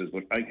assurances,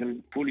 but I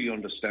can fully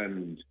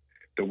understand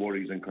the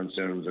worries and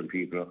concerns of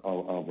people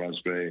of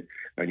Roscrea.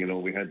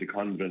 And, we had the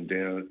convent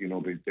there, in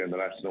the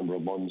last number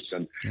of months,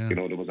 and,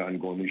 there was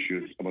ongoing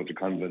issues about the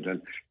convent,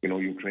 and,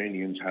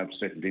 Ukrainians have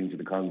settled into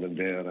the convent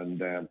there,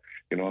 and, I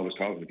was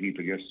talking to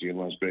people yesterday in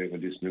Roscrea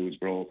when this news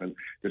broke, and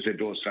they said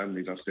those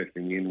families are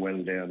settling in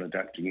well there and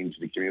adapting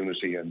into the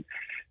community, and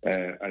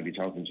I'd be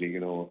talking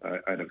to,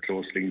 I'd have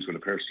close links with a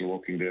person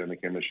working there in the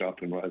chemist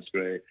shop in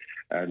Roscrea,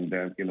 and,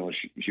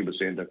 she was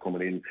saying they're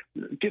coming in.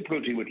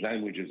 Difficulty with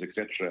languages,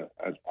 etc.,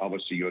 as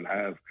obviously you'll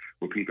have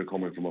with people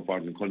coming from a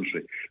foreign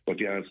country, but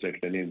they are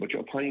settling in. But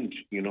your point,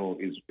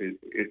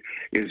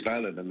 is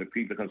valid, and the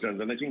people are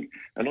concerned. And I think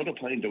another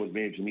point that was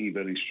made to me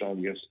very strong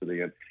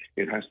yesterday, and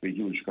it has to be a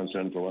huge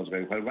concern for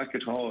Roscrea. While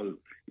Racket Hall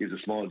is a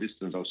small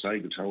distance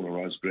outside the town of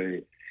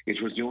Roscrea, it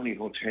was the only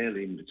hotel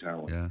in the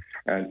town. Yeah.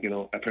 And,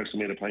 a person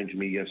made a point to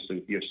me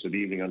yesterday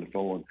evening on the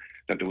phone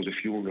that there was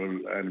a funeral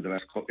in the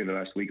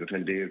last week or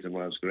 10 days in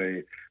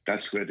Roscrea.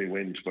 That's where they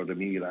went for the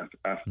meal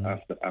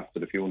after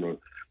the funeral.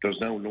 There's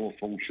now no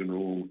function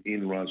room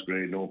in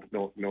Roscrea, no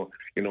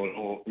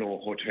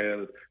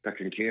hotel that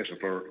can cater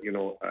for,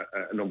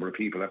 a number of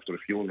people after the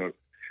funeral.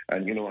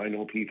 And, I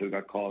know people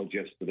got called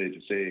yesterday to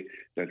say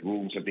that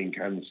rooms have been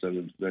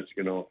cancelled, that,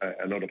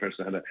 another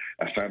person had a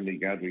family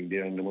gathering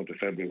there in the month of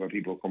February where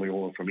people were coming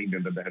over from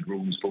England and they had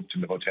rooms booked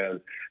in the hotel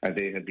and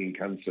they had been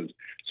cancelled.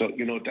 So,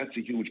 that's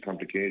a huge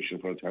complication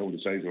for a town the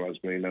size of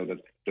Roscrea now that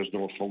there's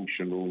no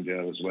function room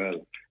there as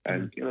well.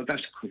 And,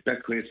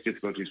 that creates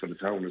difficulties for the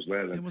town as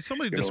well. And,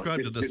 somebody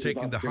described it as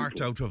taking the heart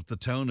out of the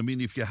town.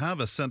 If you have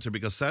a centre,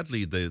 because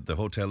sadly the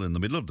hotel in the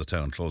middle of the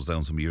town closed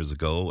down some years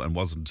ago and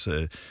wasn't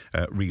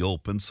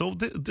reopened. So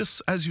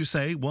this, as you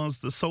say, was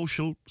the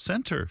social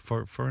centre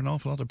for an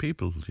awful lot of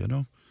people,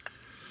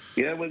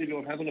 Yeah, well, if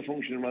you're having a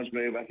function in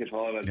Roscrea, Racket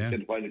Hall,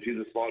 and while it is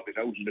a small bit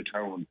out in the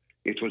town,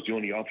 it was the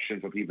only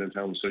option for people in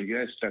town. So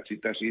yes, that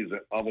is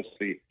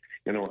obviously,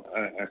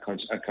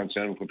 a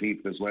concern for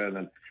people as well,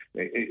 and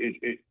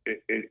it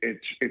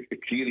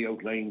clearly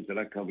outlines the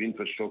lack of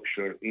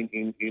infrastructure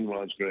in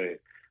Roscrea.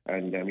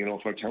 And,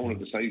 for a town of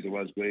the size of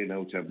Roscrea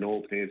now to have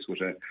no place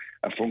with a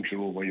function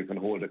room where you can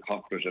hold a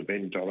corporate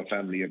event or a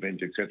family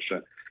event,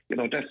 etc.,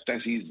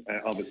 that is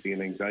obviously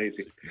an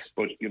anxiety.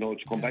 But,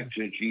 to come back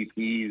to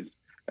GPs,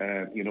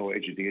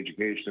 the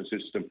educational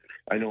system.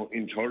 I know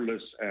in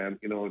Thurles,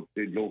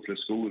 the local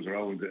schools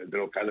around the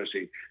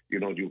locality,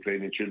 the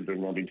Ukrainian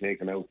children are being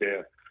taken out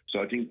there. So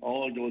I think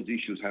all those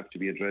issues have to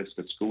be addressed,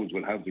 that schools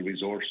will have the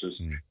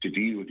resources to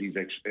deal with these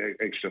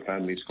extra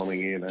families coming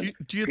in. And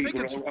do you think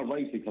are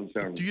rightly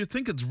concerned. Do you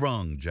think it's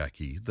wrong,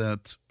 Jackie,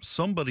 that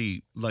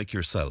somebody like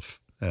yourself,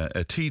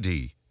 a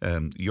TD,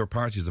 your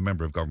party is a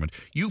member of government,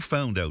 you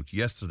found out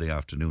yesterday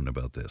afternoon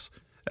about this,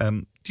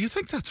 Do you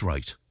think that's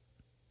right?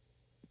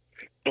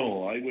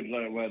 No, I would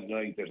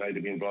like that I'd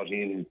have been brought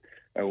in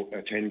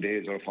 10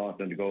 days or a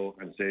fortnight ago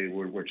and say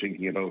we're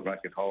thinking about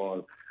Racket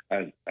Hall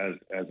as a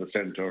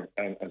centre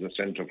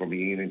for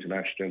being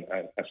international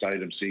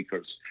asylum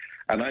seekers.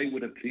 And I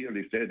would have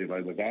clearly said, if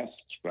I was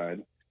asked,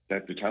 Brad,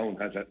 that the town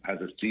has a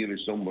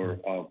serious number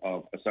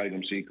of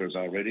asylum seekers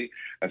already,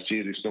 a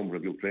serious number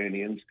of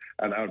Ukrainians,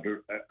 and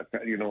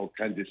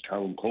can this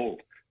town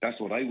cope? That's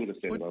what I would have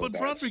said about that.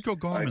 But Roderick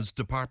O'Gorman's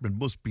department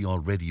must be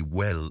already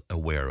well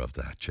aware of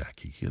that,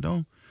 Jackie, you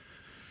know?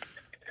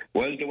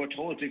 Well, they were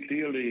told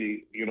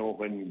clearly,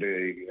 when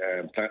the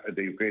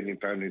Ukrainian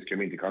families came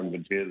into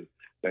Convent Hill,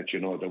 that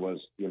there was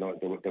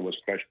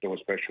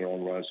pressure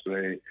on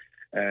Roscrea.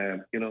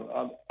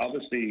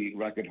 Obviously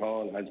Racket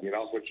Hall has been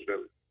offered to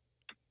them.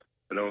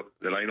 Hello,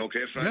 the line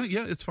okay, Frank?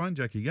 Yeah, it's fine,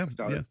 Jackie. Yeah,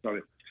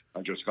 sorry.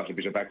 I just got a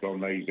bit of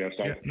background noise there.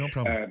 Sorry. Yeah, no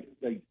problem.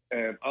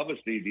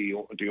 Obviously, the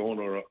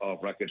owner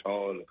of Racket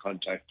Hall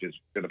contacted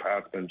the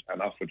department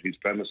and offered his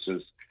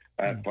premises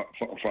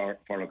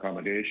for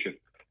accommodation.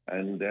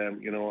 And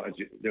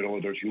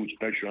there's huge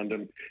pressure on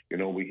them.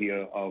 We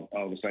hear of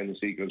asylum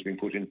seekers being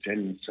put in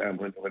tents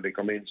when they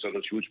come in. So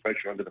there's huge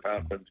pressure on the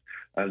department,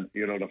 and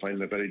they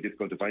find it very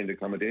difficult to find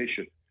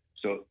accommodation.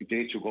 So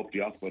they took up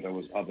the offer that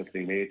was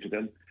obviously made to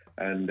them.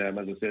 And as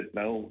I said,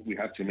 now we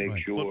have to make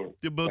sure.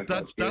 But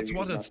that's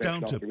what it's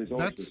down to.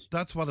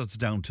 That's what it's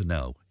down to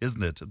now,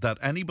 isn't it? That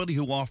anybody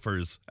who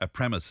offers a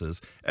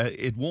premises,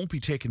 it won't be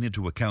taken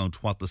into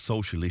account what the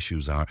social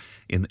issues are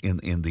in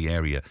the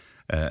area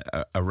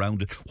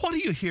around it. What are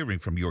you hearing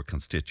from your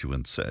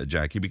constituents,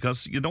 Jackie?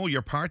 Because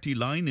your party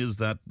line is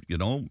that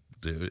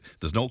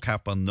there's no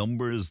cap on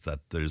numbers,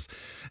 that there's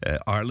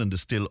Ireland is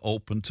still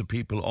open to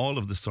people, all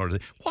of this sort of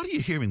thing. What are you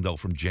hearing though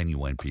from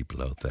genuine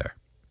people out there?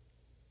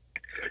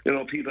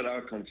 People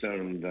are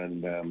concerned,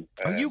 and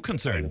are you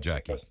concerned,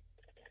 Jackie?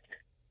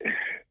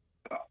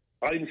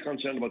 I'm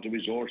concerned about the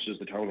resources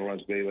the town of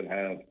Roscrea would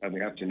have, and we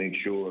have to make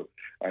sure.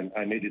 And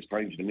I made this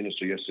point to the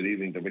minister yesterday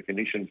evening: the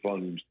recognition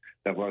fund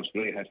that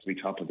Roscrea has to be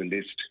top of the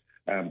list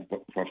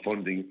for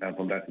funding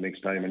from that next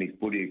time. And he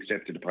fully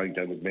accepted the point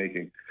I was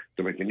making.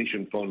 The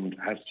recognition fund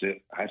has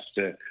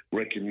to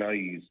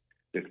recognise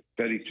the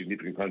very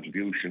significant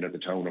contribution that the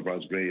town of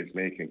Roscrea is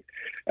making.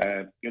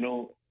 As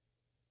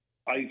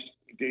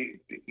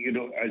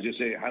you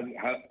say,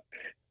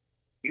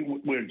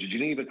 where the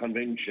Geneva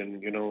Convention,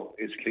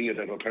 is clear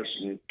that a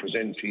person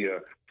presents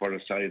here for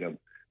asylum,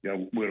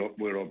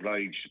 we're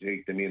obliged to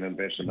take them in and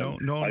vet them. No.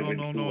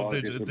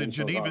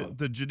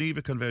 The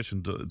Geneva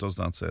Convention does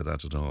not say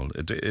that at all.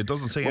 It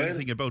doesn't say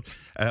anything about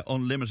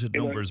unlimited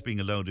numbers being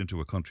allowed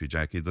into a country,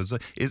 Jackie.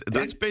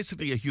 That's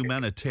basically a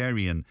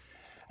humanitarian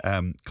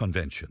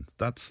convention.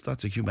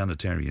 That's a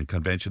humanitarian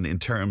convention in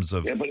terms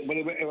of. Yeah, but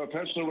if a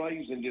person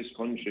arrives in this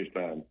country,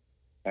 man,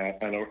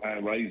 and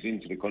arrives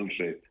into the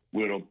country,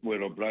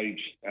 we're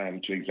obliged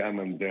to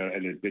examine their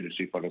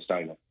eligibility for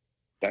asylum.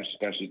 That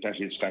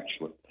is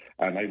factual.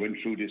 And I went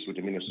through this with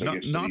the minister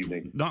yesterday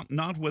evening.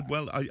 Not with.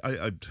 Well,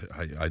 I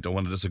don't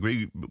want to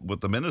disagree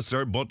with the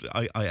minister, but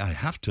I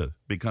have to,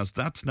 because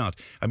that's not.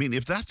 I mean,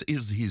 if that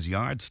is his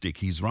yardstick,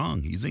 he's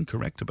wrong. He's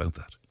incorrect about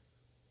that.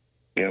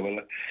 Yeah, well,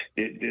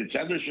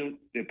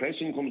 the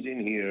person comes in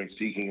here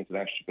seeking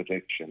international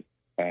protection.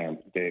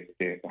 They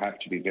have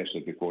to be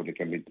vetted before they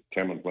can be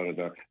determined whether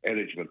they're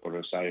eligible for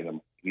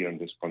asylum here in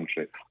this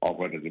country or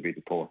whether they be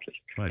deported.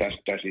 Right.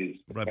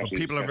 But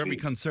people are very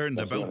concerned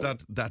about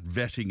that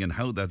vetting and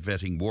how that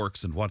vetting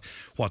works and what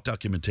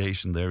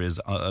documentation there is.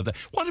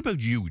 What about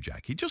you,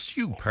 Jackie? Just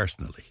you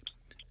personally.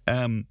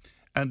 And,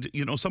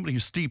 somebody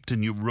who's steeped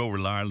in your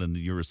rural Ireland,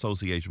 your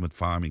association with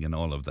farming and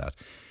all of that.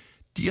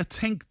 Do you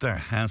think there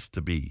has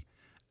to be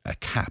a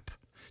cap?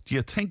 Do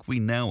you think we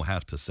now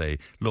have to say,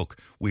 look,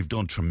 we've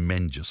done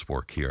tremendous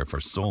work here for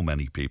so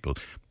many people,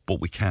 but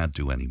we can't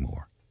do any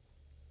more?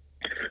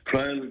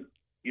 Fran,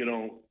 you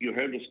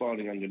heard this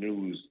morning on the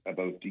news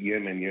about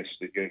Yemen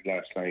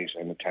last night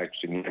and attacks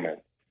in Yemen.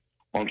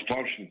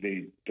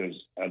 Unfortunately,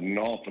 there's an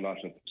awful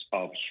lot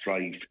of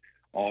strife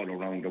all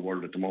around the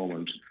world at the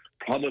moment.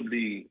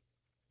 Probably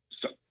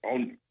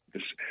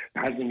it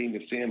hasn't been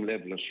the same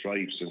level of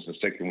strife since the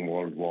Second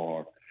World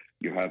War.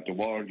 You have the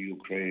war in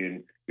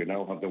Ukraine. You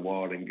now have the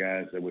war in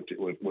Gaza with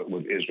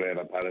Israel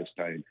and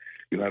Palestine.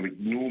 You have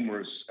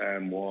numerous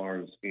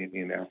wars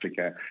in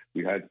Africa.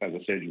 We had, as I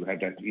said, you had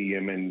that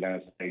Yemen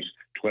last night,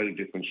 12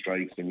 different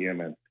strikes in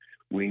Yemen.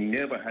 We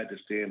never had the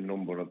same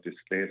number of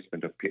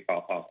displacement of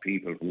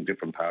people from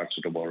different parts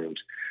of the world.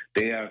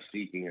 They are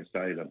seeking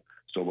asylum.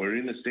 So we're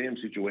in the same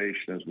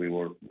situation as we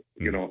were,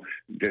 as I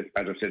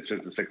said,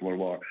 since the Second World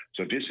War.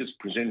 So this is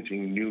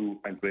presenting new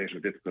and greater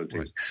difficulties.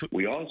 Right. So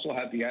we also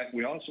have the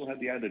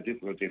added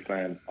difficulty,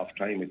 Fran, of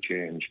climate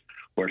change,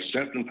 where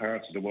certain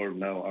parts of the world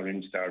now are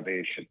in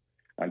starvation.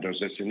 And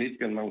there's a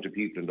significant amount of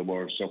people in the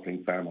world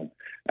suffering famine.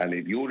 And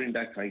if you're in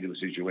that kind of a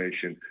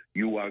situation,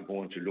 you are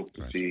going to look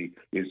to see,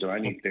 is there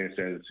any place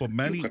else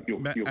and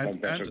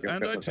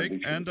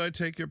I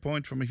take your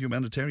point from a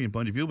humanitarian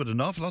point of view, but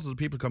an awful lot of the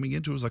people coming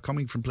into us are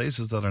coming from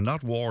places that are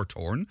not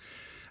war-torn.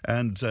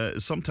 and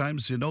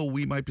sometimes,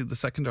 we might be the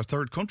second or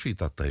third country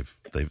that they've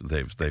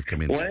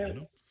come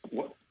into.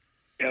 Well,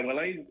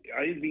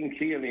 I've been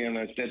clearly, and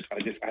I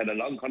had a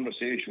long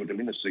conversation with the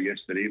minister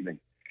yesterday evening,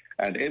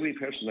 and every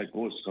person that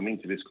goes to come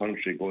into this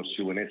country goes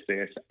through an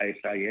SIS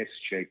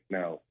check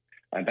now.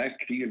 And that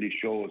clearly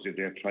shows if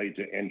they've tried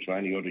to enter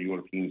any other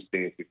European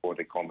state before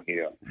they come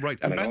here. Right,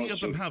 and many of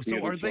them have.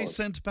 So are they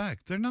sent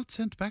back? They're not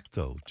sent back,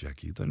 though,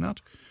 Jackie. They're not.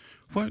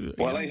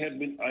 Well, I had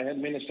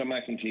Minister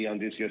McEntee on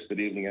this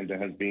yesterday evening, and there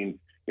has been,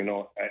 and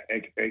the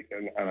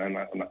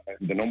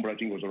number I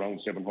think was around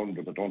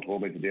 700, but don't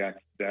hold me to the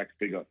exact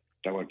figure,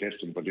 that were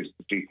destined for this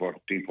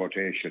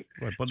deportation.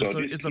 Right, but so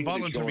it's a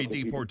voluntary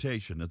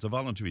deportation. It's a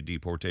voluntary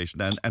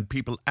deportation, and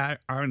people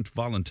aren't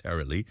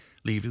voluntarily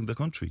leaving the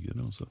country,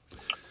 So.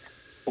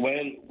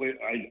 Well,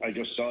 I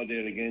just saw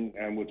there again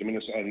with the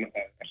minister, a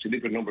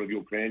significant number of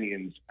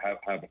Ukrainians have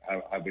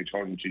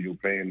returned to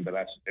Ukraine in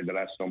the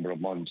last number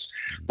of months.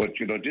 But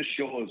this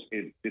shows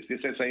this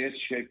SIS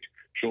check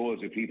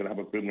shows if people have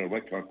a criminal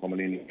record coming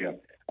in here,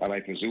 and I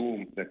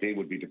presume that they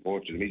would be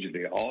deported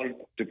immediately. All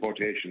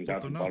deportations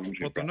are voluntary.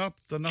 But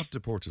they're not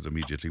deported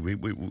immediately.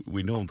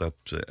 We know that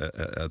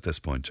at this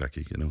point,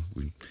 Jackie.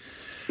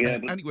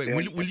 Anyway,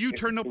 will you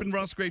turn up in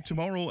Roscrea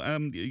tomorrow?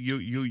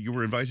 You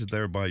were invited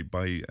there by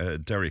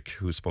Derek,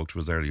 who spoke to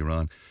us earlier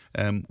on.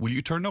 Will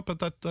you turn up at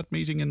that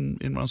meeting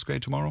in Roscrea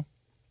tomorrow?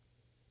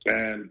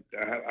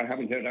 I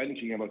haven't heard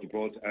anything about the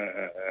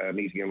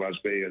meeting in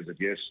Roscrea as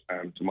of yet.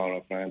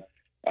 Tomorrow, Fran.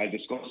 I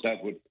discussed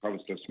that with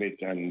Councillor Smith,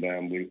 and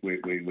we'll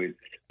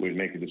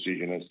make a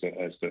decision as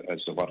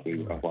to what we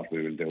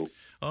will do.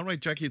 All right,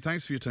 Jackie,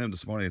 thanks for your time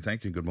this morning.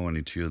 Thank you. Good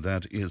morning to you.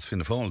 That is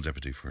Fianna Fáil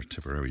Deputy for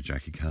Tipperary,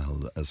 Jackie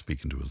Cahill,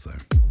 speaking to us there.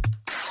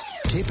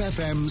 Tip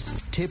FM's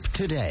Tip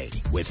Today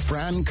with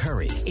Fran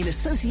Curry. In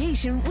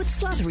association with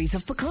Slattery's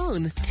of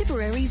Pecan,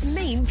 Tipperary's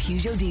main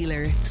Peugeot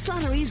dealer.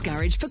 Slattery's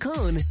Garage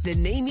Pecan, the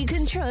name you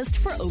can trust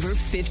for over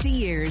 50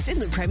 years in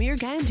the Premier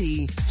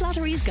County.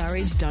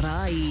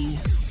 Slattery'sGarage.ie.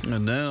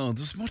 And now,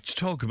 there's much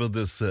talk about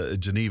this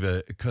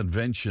Geneva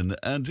Convention,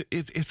 and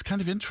it's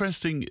kind of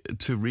interesting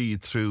to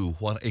read through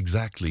what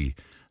exactly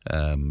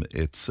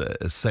it's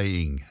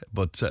saying.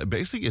 But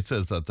basically it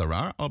says that there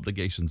are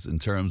obligations in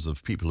terms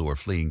of people who are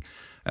fleeing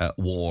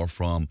war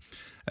from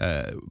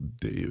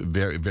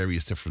the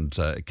various different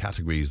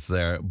categories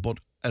there. But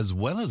as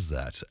well as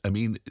that, I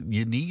mean,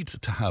 you need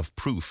to have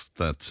proof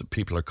that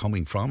people are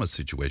coming from a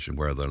situation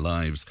where their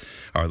lives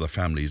or their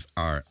families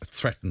are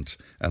threatened,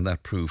 and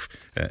that proof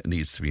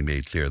needs to be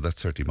made clear.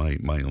 That's certainly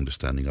my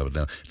understanding of it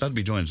now. That'll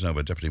be joined now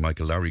by Deputy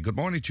Michael Lowry. Good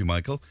morning to you,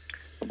 Michael.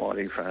 Good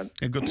morning, Fran.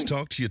 And good to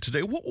talk to you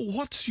today.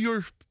 What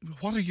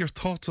are your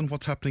thoughts on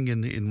what's happening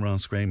in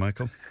Roscrea,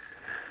 Michael?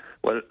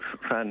 Well,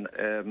 Fran,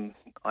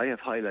 I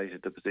have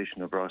highlighted the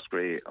position of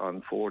Roscrea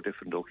on 4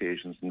 different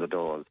occasions in the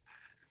Dáil.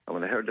 And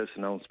when I heard this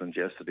announcement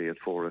yesterday at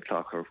 4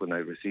 o'clock, or when I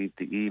received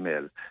the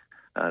email,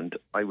 and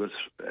I was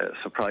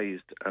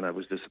surprised and I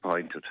was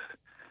disappointed.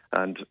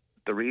 And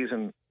the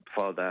reason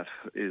for that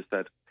is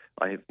that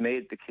I have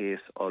made the case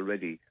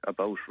already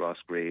about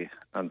Roscrea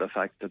and the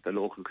fact that the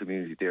local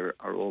community there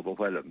are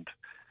overwhelmed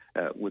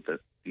with the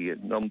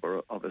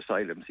number of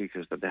asylum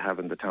seekers that they have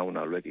in the town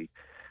already.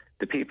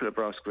 The people of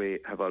Roscrea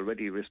have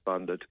already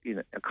responded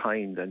in a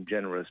kind and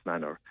generous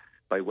manner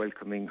by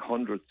welcoming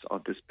hundreds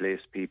of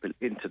displaced people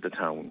into the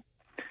town.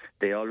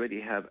 They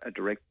already have a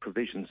direct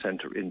provision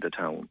centre in the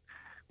town.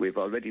 We've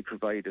already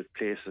provided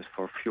places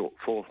for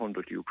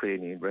 400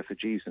 Ukrainian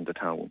refugees in the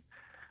town.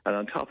 And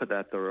on top of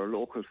that, there are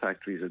local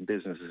factories and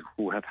businesses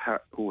who have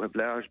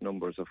large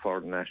numbers of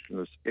foreign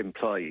nationals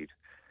employed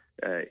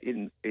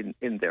in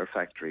their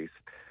factories.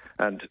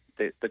 And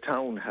the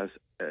town has,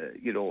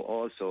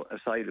 also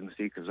asylum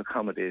seekers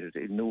accommodated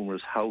in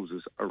numerous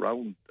houses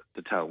around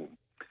the town.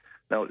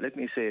 Now, let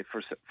me say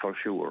for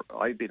sure,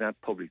 I've been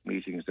at public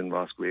meetings in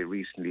Roscrea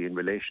recently in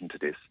relation to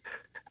this.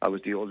 I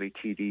was the only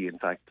TD, in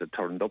fact, that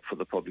turned up for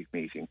the public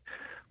meeting.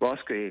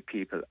 Roscrea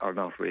people are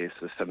not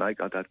racist, and I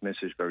got that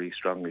message very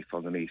strongly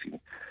from the meeting.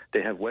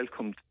 They have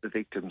welcomed the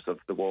victims of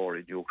the war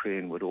in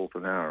Ukraine with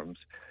open arms,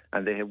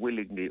 and they have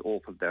willingly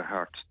opened their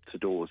hearts to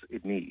those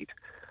in need.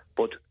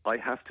 But I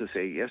have to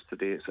say,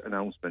 yesterday's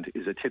announcement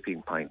is a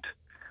tipping point.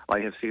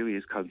 I have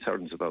serious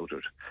concerns about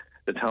it.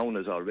 The town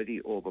is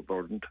already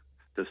overburdened.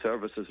 The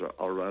services are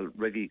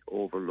already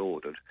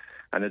overloaded.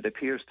 And it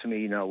appears to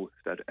me now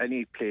that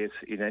any place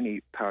in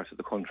any part of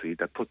the country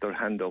that put their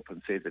hand up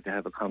and say that they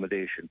have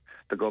accommodation,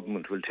 the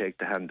government will take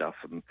the hand off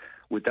them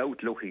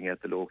without looking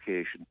at the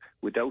location,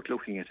 without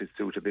looking at its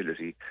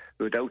suitability,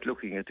 without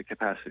looking at the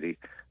capacity,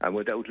 and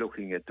without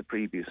looking at the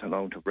previous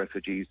amount of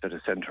refugees that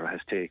a centre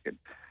has taken.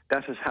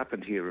 That has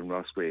happened here in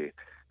Roscrea.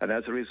 And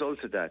as a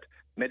result of that,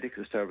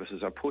 medical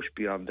services are pushed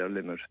beyond their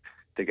limit.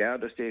 The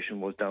Garda station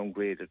was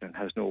downgraded and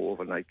has no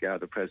overnight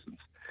Garda presence.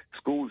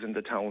 Schools in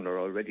the town are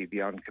already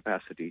beyond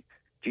capacity.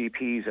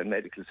 GPs and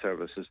medical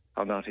services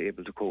are not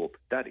able to cope.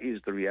 That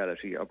is the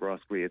reality of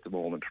Roscrea at the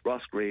moment.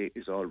 Roscrea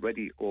is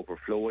already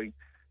overflowing.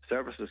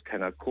 Services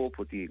cannot cope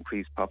with the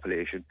increased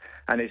population,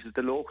 and it is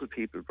the local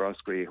people of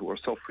Roscrea who are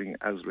suffering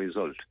as a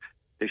result.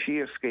 the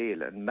sheer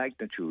scale and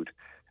magnitude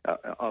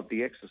of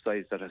the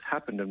exercise that has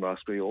happened in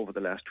Roscrea over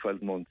the last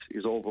 12 months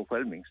is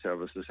overwhelming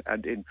services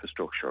and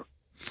infrastructure.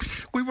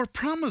 We were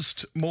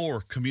promised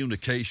more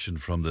communication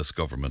from this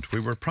government. We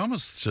were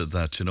promised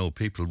that,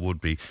 people would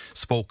be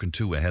spoken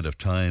to ahead of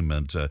time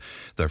and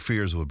their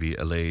fears would be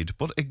allayed.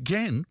 But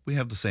again, we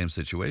have the same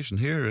situation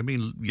here. I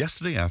mean,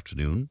 yesterday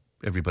afternoon,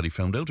 everybody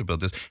found out about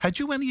this. Had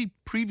you any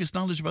previous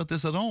knowledge about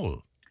this at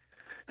all?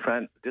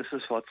 Fran, this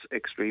is what's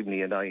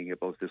extremely annoying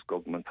about this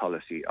government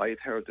policy. I've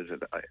heard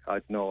it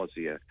ad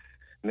nausea.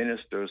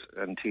 Ministers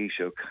and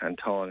Taoiseach and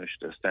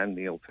Taoiseach are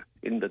standing up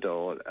in the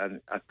Dáil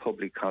and at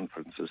public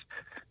conferences,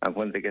 and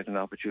when they get an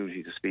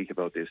opportunity to speak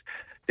about this,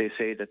 they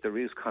say that there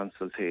is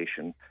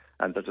consultation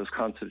and that there's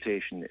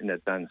consultation in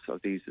advance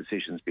of these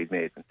decisions being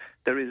made.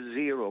 There is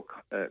zero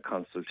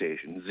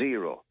consultation,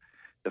 zero.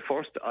 The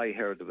first I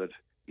heard of it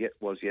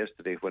was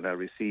yesterday when I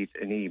received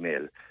an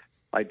email.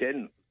 I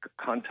then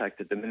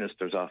contacted the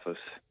Minister's office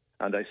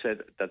and I said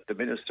that the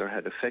Minister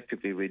had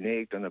effectively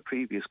reneged on a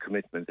previous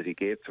commitment that he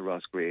gave to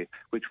Roscrea,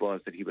 which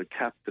was that he would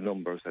cap the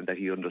numbers and that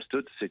he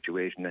understood the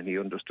situation and he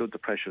understood the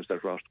pressures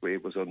that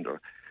Roscrea was under.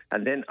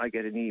 And then I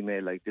get an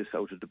email like this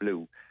out of the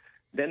blue.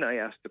 Then I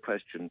asked the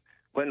question,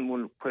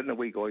 when are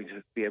we going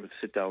to be able to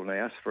sit down? I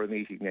asked for a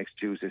meeting next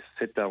Tuesday to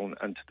sit down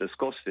and to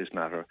discuss this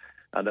matter.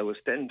 And I was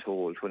then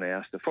told, when I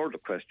asked a further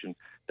question,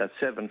 that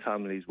 7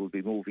 families will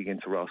be moving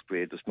into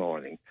Roscrea this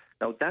morning.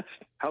 Now,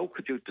 how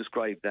could you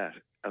describe that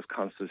as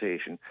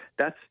consultation?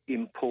 That's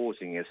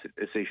imposing a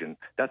decision.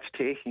 That's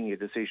taking a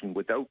decision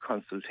without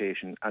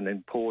consultation and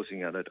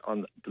imposing on it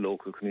on the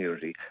local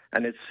community.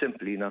 And it's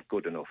simply not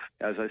good enough.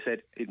 As I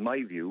said, in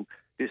my view,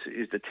 this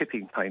is the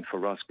tipping point for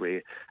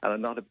Roscrea, and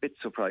I'm not a bit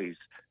surprised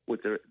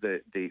with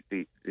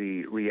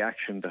the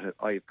reaction that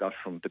I've got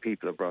from the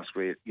people of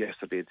Roscrea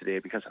yesterday and today,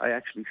 because I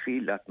actually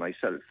feel that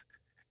myself.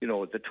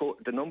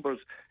 The numbers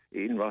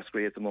in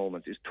Roscrea at the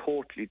moment is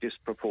totally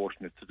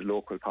disproportionate to the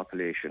local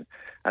population,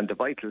 and the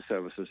vital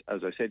services,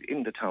 as I said,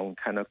 in the town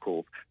cannot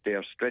cope. They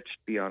are stretched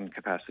beyond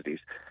capacities.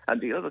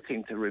 And the other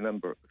thing to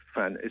remember,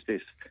 Fran, is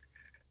this,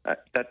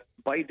 that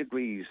by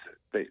degrees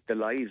the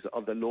lives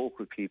of the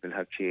local people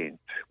have changed.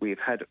 We've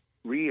had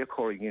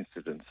reoccurring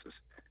incidences,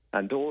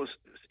 and those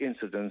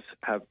incidents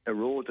have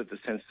eroded the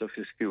sense of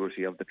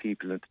security of the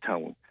people in the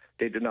town.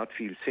 They do not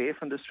feel safe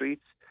on the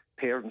streets.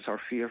 Parents are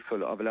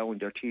fearful of allowing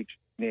their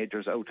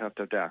teenagers out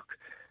after dark.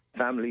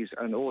 Families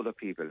and older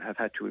people have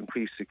had to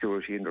increase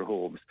security in their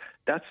homes.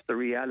 That's the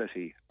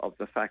reality of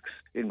the facts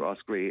in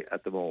Roscrea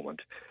at the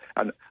moment.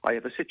 And I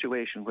have a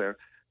situation where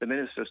the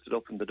Minister stood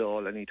up in the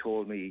Dáil and he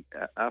told me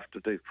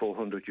after the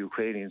 400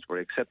 Ukrainians were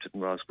accepted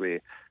in Roscrea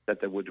that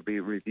there would be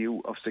a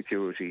review of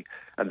security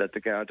and that the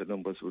Garda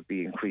numbers would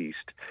be increased.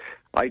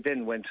 I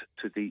then went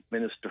to the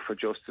Minister for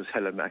Justice,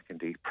 Helen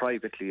McEntee.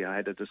 Privately, I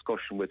had a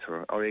discussion with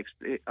her.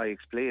 I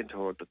explained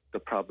to her the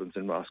problems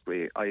in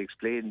Roscrea. I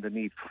explained the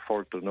need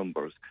for further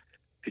numbers.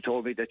 She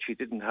told me that she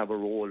didn't have a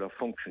role or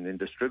function in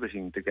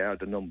distributing the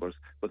Garda numbers,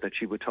 but that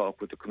she would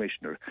talk with the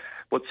Commissioner.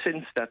 But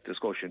since that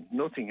discussion,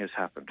 nothing has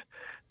happened.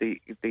 The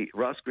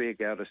Roscrea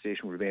Garda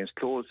station remains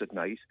closed at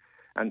night,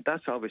 and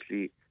that's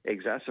obviously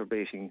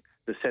exacerbating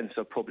the sense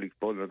of public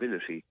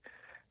vulnerability.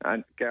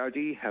 And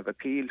Gardaí have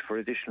appealed for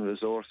additional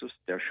resources.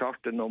 They're short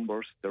in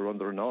numbers. They're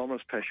under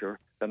enormous pressure.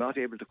 They're not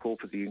able to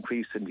cope with the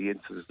increase in the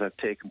incidents that have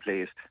taken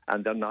place,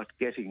 and they're not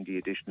getting the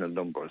additional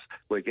numbers.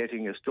 We're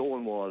getting a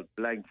stonewall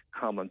blank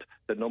comment,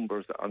 the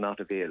numbers are not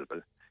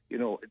available.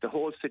 The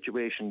whole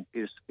situation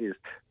is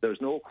there's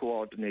no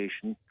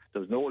coordination,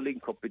 there's no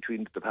link up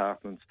between the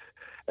departments,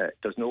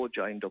 there's no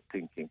joined up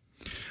thinking.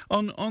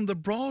 On the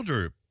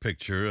broader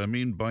picture, I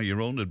mean, by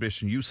your own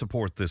admission, you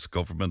support this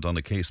government on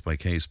a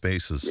case-by-case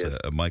basis, yes.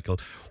 Michael.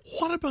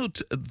 What about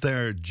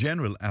their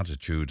general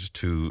attitude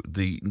to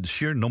the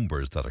sheer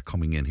numbers that are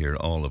coming in here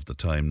all of the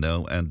time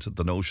now, and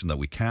the notion that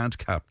we can't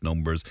cap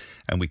numbers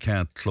and we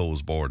can't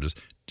close borders?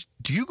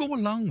 Do you go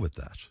along with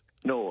that?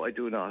 No, I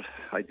do not.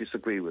 I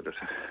disagree with it.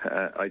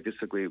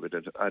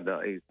 And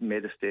I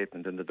made a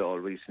statement in the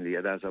Dáil recently,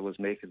 and as I was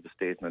making the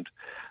statement,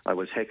 I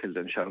was heckled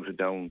and shouted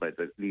down by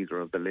the leader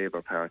of the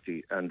Labour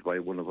Party and by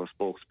one of our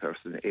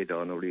spokespersons,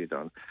 Aidan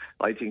O'Riordan.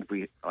 I think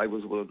I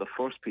was one of the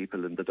first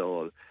people in the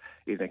Dáil,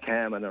 in a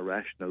calm and a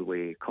rational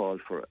way,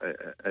 called for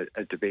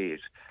a debate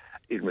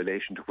in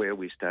relation to where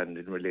we stand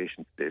in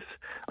relation to this.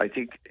 I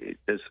think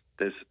there's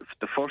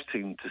the first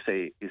thing to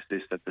say is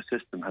this, that the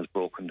system has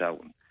broken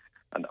down.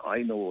 And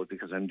I know,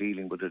 because I'm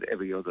dealing with it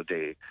every other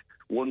day,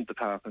 one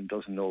department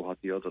doesn't know what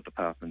the other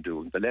department is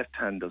doing. The left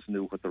hand doesn't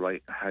know what the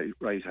right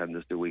hand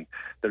is doing.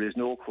 There is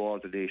no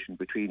coordination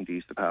between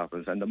these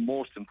departments. And the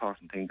most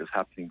important thing that's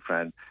happening,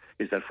 Fran,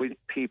 is that when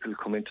people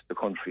come into the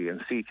country and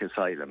seek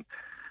asylum,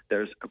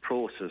 there's a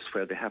process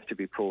where they have to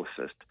be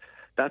processed.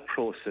 That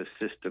process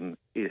system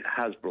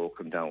has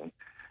broken down.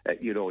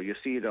 You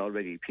see it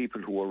already.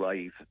 People who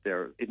arrive,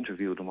 they're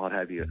interviewed and what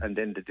have you, and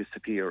then they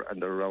disappear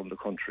and they're around the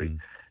country.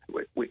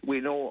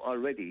 We know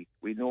already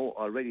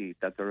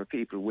that there are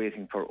people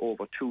waiting for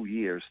over 2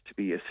 years to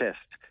be assessed.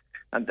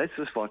 And this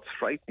is what's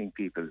frightening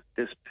people,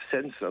 this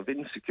sense of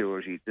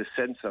insecurity, this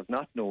sense of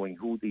not knowing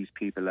who these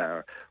people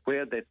are,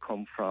 where they've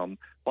come from,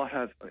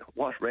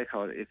 what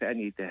record, if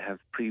any, they have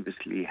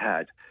previously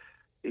had.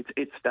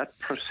 It's that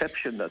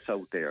perception that's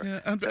out there.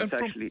 Yeah, and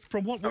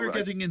from what we're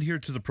getting in here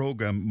to the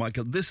programme,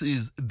 Michael, this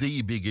is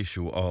the big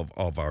issue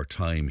of our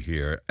time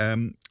here.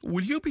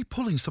 Will you be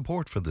pulling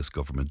support for this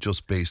government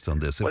just based on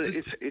this? Well,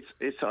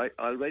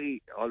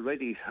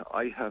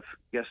 I have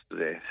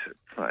yesterday,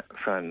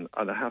 Fran,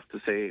 and I have to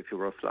say, if you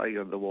were a fly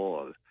on the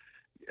wall,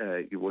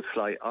 you would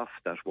fly off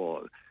that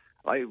wall.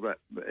 I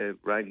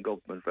rang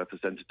government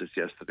representatives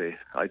yesterday.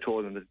 I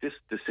told them that this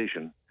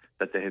decision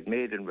that they had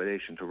made in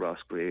relation to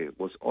Roscrea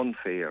was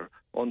unfair,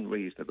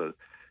 unreasonable,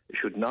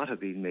 should not have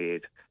been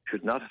made,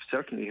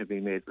 certainly have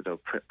been made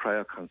without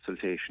prior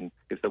consultation.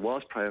 If there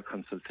was prior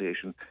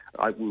consultation,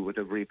 we would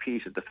have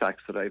repeated the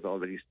facts that I've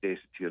already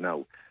stated to you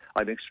now.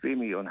 I'm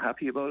extremely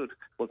unhappy about it,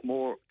 but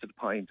more to the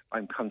point,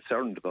 I'm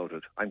concerned about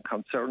it. I'm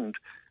concerned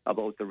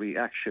about the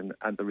reaction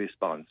and the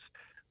response.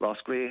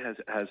 Roscrea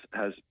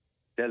has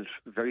dealt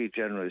very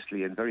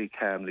generously and very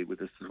calmly with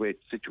the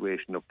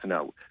situation up to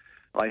now.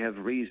 I have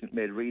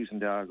made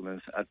reasoned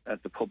arguments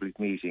at the public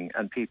meeting,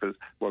 and people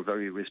were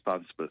very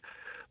responsible.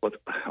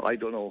 But I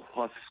don't know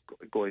what's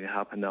going to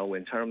happen now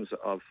in terms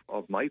of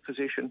my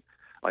position.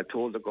 I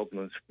told the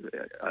government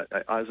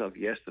as of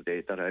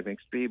yesterday that I'm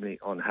extremely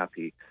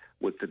unhappy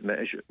with the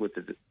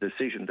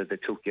decision that they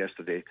took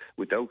yesterday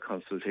without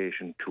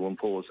consultation to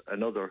impose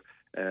another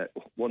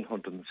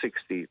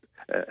 160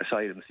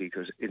 asylum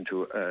seekers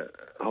into a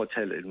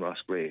hotel in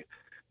Roscrea.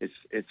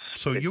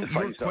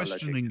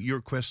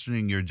 You're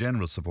questioning your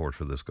general support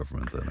for this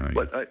government, then, are you?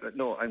 Well,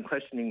 no, I'm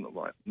questioning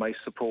my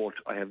support.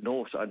 I'm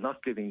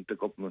not giving the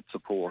government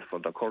support for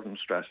the current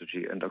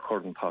strategy and the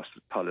current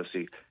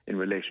policy in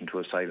relation to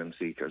asylum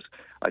seekers.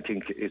 I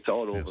think it's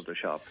all over the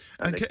shop.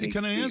 And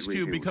can I ask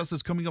you, because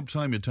it's coming up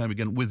time and time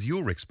again, with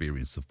your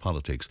experience of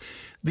politics,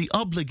 the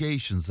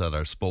obligations that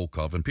are spoke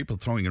of, and people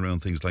throwing around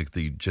things like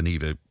the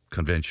Geneva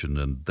Convention,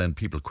 and then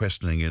people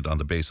questioning it on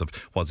the basis of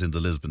what's in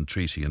the Lisbon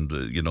Treaty and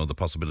the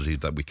possibility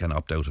that we can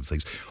opt out of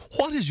things.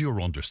 What is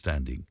your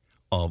understanding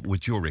of,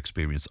 with your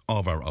experience,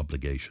 of our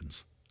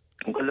obligations?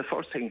 Well, the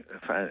first thing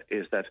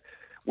is that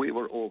we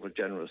were over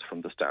generous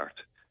from the start.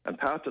 And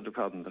part of the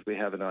problem that we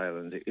have in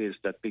Ireland is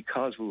that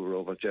because we were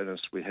over generous,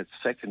 we had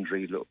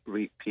secondary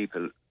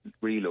people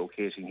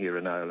relocating here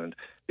in Ireland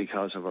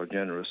because of our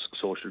generous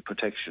social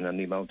protection and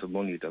the amount of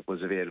money that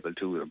was available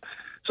to them.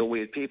 So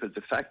we had people,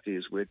 the fact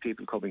is, we had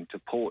people coming to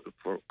Poland,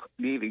 for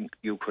leaving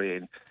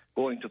Ukraine,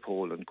 going to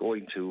Poland,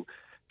 going to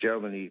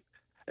Germany,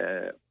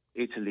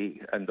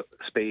 Italy and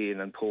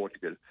Spain and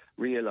Portugal,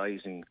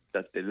 realising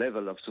that the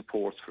level of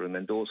support for them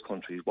in those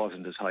countries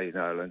wasn't as high in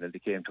Ireland, and they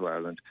came to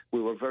Ireland.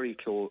 We were very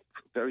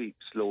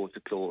slow to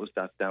close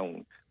that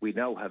down. We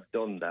now have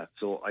done that,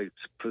 so I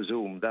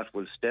presume that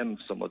will stem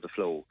some of the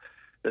flow.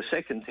 The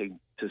second thing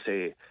to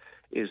say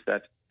is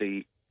that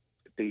the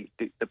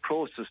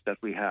process that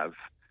we have,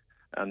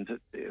 and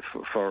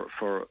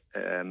for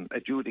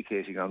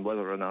adjudicating on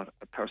whether or not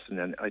a person,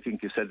 and I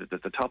think you said it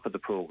at the top of the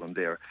programme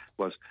there,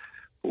 was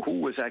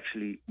who was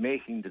actually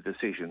making the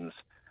decisions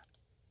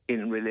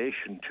in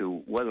relation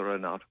to whether or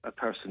not a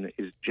person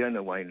is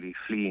genuinely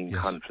fleeing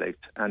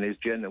conflict and is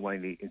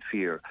genuinely in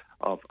fear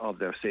of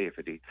their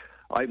safety.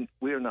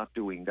 We're not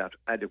doing that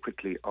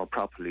adequately or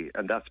properly,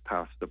 and that's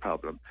part of the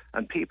problem.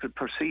 And people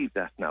perceive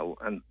that now,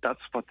 and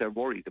that's what they're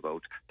worried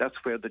about. That's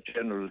where the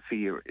general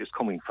fear is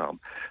coming from.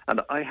 And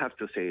I have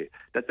to say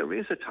that there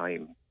is a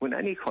time when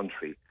any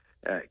country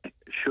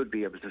should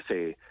be able to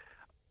say,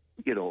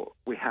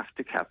 we have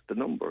to cap the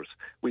numbers.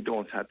 We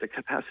don't have the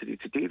capacity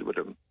to deal with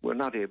them. We're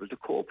not able to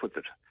cope with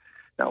it.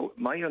 Now,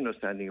 my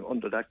understanding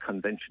under that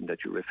convention that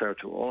you refer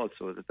to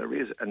also, that there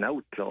is an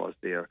out clause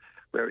there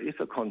where if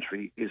a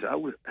country is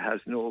out,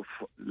 has no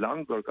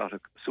longer got a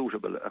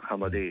suitable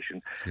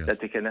accommodation, that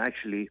they can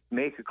actually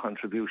make a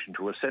contribution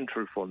to a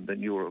central fund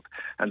in Europe,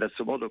 and that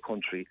some other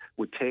country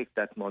would take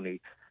that money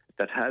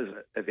that has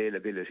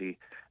availability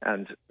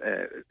and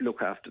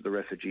look after the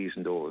refugees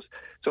and those.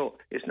 So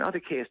it's not a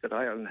case that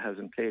Ireland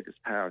hasn't played its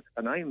part,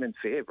 and I'm in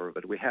favour of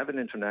it. We have an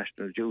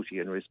international duty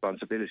and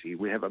responsibility.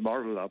 We have a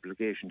moral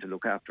obligation to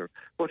look after,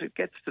 but it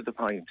gets to the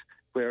point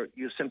where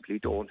you simply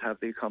don't have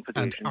the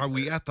accommodation. And are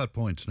we at that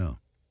point now?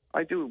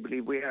 I do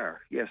believe we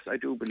are. Yes, I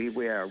do believe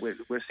we are.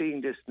 We're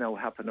seeing this now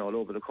happen all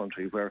over the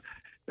country, where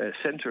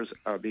centres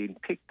are being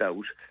picked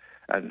out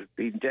and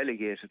being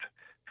delegated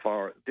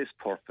for this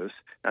purpose,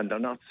 and they're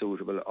not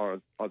suitable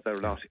or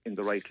they're not in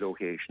the right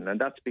location. And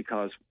that's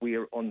because we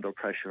are under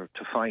pressure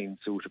to find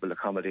suitable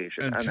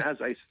accommodation. And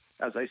as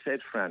I said,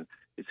 Fran,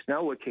 it's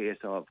now a case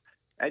of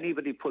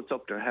anybody puts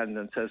up their hand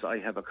and says, I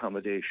have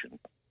accommodation,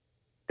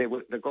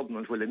 the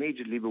government will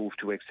immediately move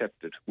to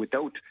accept it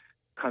without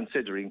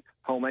considering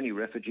how many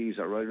refugees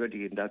are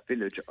already in that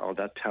village or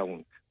that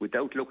town,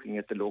 without looking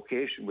at the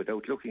location,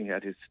 without looking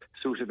at its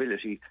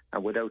suitability,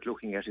 and without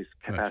looking at its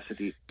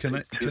capacity. Can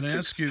I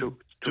ask you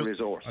to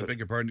resort. I beg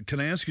your pardon. Can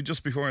I ask you,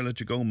 just before I let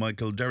you go,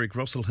 Michael, Derek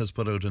Russell has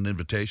put out an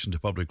invitation to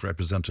public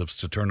representatives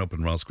to turn up in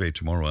Roscrea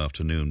tomorrow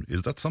afternoon.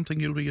 Is that something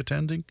you'll be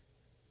attending?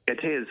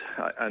 It is,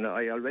 and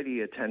I already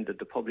attended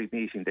the public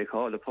meeting. They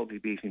called a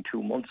public meeting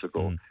 2 months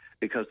ago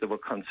because they were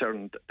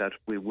concerned that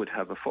we would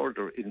have a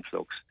further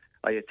influx.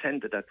 I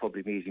attended that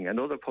public meeting, and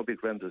other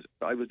public representatives.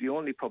 I was the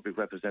only public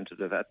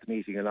representative at the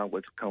meeting, along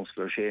with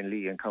Councillor Shane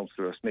Lee and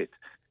Councillor Smith.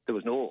 There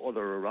was no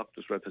other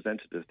Oireachtas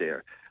representative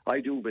there.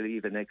 I do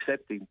believe in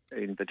accepting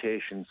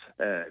invitations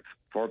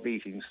for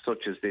meetings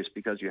such as this,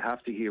 because you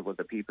have to hear what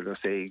the people are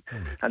saying,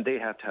 and they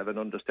have to have an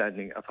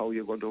understanding of how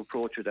you're going to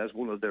approach it as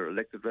one of their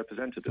elected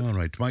representatives. All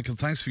right, Michael,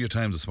 thanks for your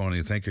time this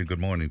morning. Thank you. Good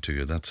morning to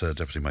you. That's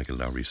Deputy Michael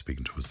Lowry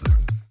speaking to us there.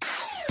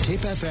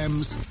 Tipp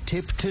FM's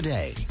Tip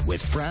Today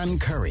with Fran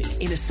Curry.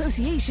 In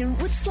association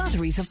with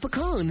Slattery's of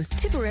Pecan,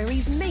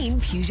 Tipperary's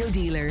main Peugeot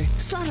dealer.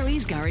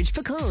 Slattery's Garage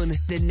Pecan,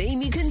 the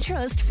name you can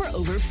trust for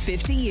over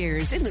 50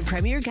 years in the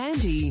Premier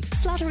County.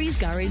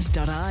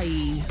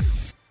 Slattery'sGarage.ie.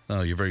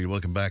 Oh, you're very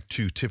welcome back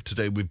to Tip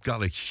Today. We've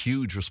got a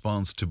huge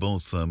response to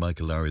both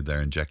Michael Lowry there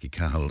and Jackie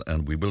Cahill,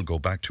 and we will go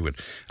back to it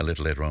a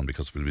little later on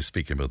because we'll be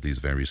speaking about these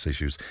various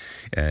issues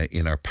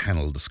in our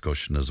panel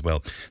discussion as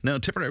well. Now,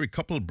 Tipperary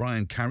couple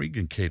Brian Carrig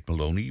and Kate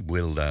Maloney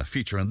will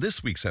feature on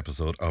this week's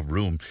episode of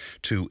Room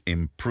to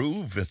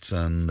Improve. It's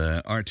on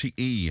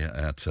RTE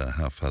at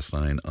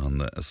 9:30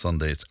 on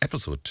Sunday. It's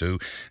episode 2,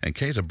 and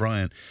Kate and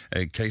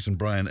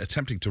Brian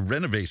attempting to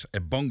renovate a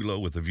bungalow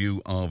with a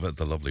view of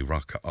the lovely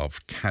Rock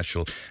of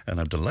Cashel. And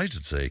I'm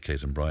delighted to say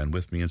Kate and Brian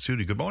with me in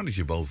studio. Good morning to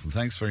you both, and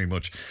thanks very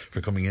much for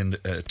coming in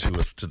to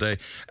us today.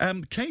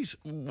 Kate,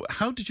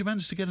 how did you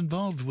manage to get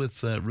involved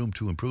with Room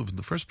to Improve in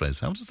the first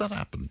place? How does that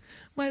happen?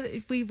 Well,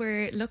 we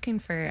were looking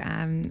for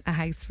a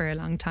house for a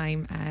long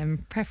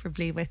time,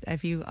 preferably with a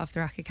view of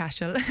the Racket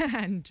Hall,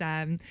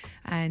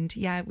 and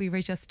yeah, we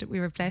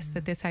were blessed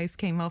that this house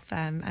came up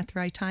at the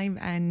right time,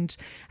 and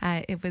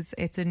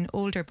it's an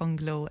older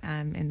bungalow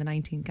in the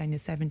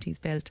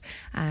 1970s built,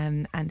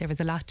 and there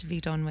was a lot to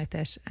be done with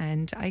it.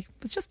 And I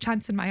was just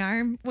chancing my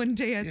arm one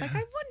day. I was like,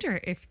 I wonder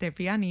if there'd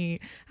be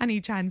any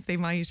chance they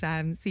might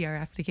see our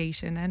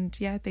application. And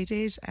yeah, they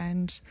did.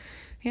 And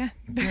yeah.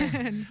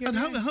 And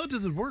how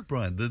did it work,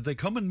 Brian? Did they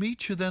come and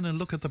meet you then and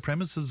look at the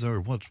premises, or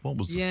what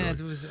was the story? Yeah,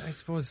 there was, I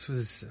suppose, it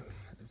was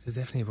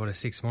definitely about a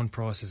 6-month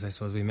process. I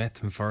suppose we met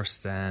them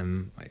first. We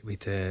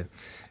had to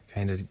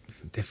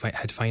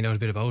find out a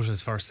bit about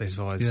us first, I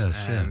suppose.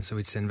 Yes, so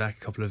we'd send back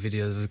a couple of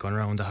videos of us going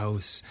around the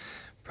house,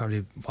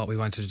 probably what we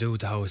wanted to do with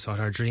the house, what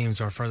our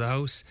dreams were for the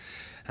house,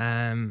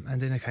 and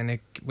then it kind of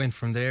went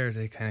from there.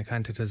 They kind of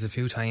contacted us a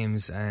few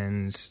times,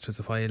 and it was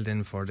a while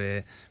then for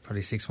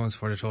probably 6 months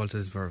before they told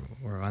us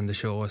we're on the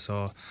show.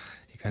 So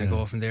you kind of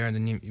go from there, and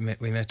then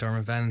we met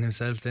Dermot Bannon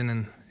himself then,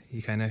 and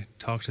he kind of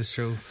talked us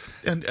through.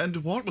 And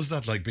what was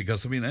that like?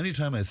 Because, I mean,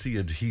 anytime I see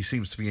it, he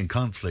seems to be in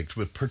conflict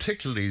with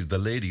particularly the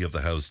lady of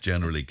the house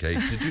generally, Kate.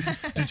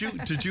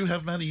 Did you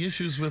have many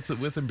issues with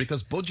him?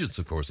 Because budgets,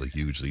 of course, are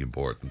hugely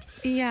important.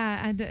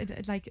 Yeah, and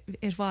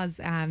it was,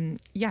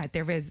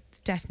 there was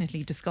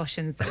definitely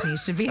discussions that need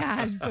to be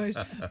had, but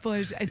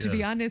to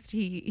be honest,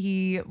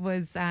 he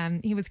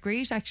was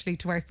great actually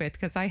to work with,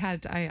 because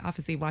I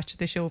obviously watched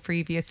the show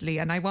previously,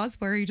 and I was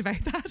worried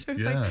about that. I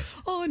was like,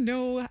 oh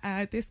no,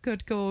 this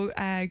could go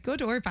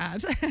good or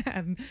bad.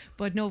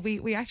 But no,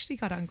 we actually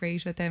got on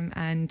great with him,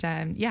 and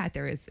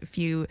there is a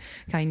few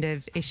kind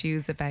of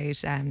issues about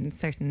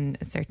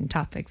certain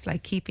topics,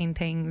 like keeping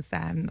things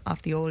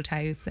off the old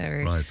house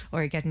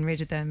or getting rid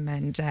of them,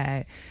 and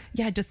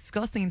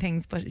discussing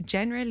things. But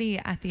generally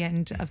at the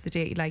end of the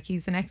day, like,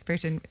 he's an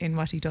expert in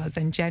what he does,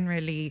 and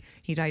generally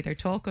he'd either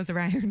talk us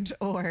around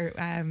or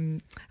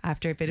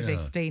after a bit of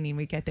explaining,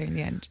 we get there in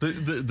the end.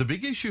 The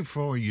big issue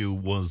for you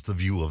was the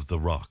view of the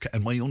rock,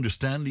 and my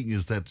understanding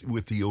is that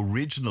with the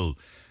original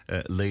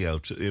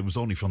layout, it was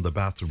only from the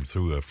bathroom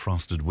through a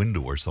frosted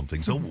window or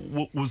something. So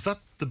was that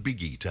the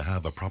biggie, to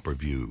have a proper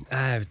view?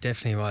 It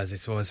definitely was. I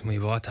suppose when we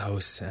bought the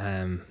house,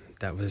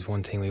 that was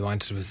one thing we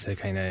wanted, was to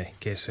kind of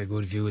get a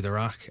good view of the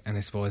rock. And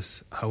I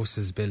suppose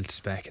houses built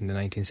back in the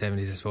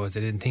 1970s, I suppose they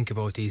didn't think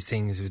about these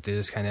things. They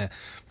just kind of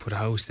put a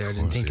house there,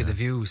 didn't think of the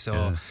view.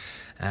 So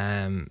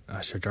I'm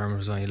sure Dermot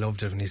was on. He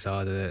loved it when he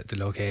saw the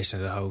location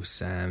of the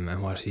house,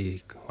 and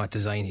what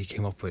design he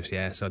came up with.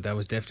 Yeah, so that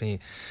was definitely,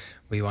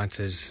 we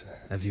wanted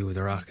a view of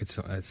the rock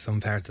at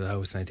some part of the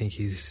house, and I think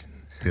he's...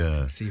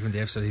 See, from the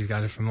episode, he's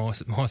got it from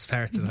most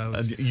parts of the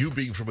house. And you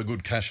being from a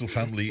good Cashel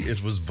family,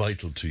 it was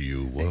vital to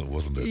you,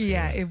 wasn't it?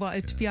 Yeah, it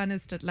was. To be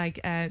honest,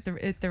 like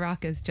the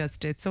rock is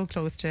it's so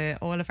close to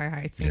all of our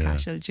hearts in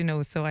Cashel, you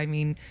know. So I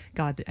mean,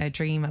 God, a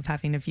dream of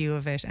having a view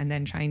of it, and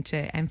then trying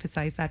to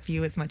emphasise that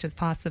view as much as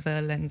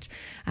possible. And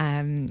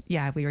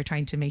we were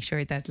trying to make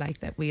sure that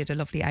we had a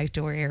lovely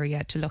outdoor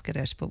area to look at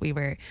it, but we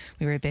were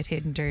a bit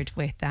hindered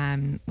with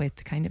kind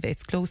of,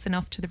 it's close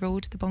enough to the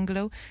road, the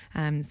bungalow,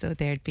 so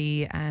there'd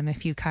be a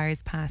few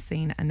cars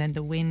passing, and then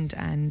the wind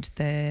and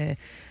the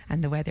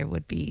weather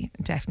would be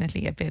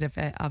definitely a bit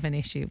of an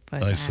issue.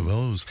 But I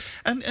suppose.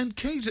 And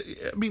Kate,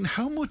 I mean,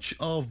 how much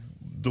of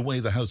the way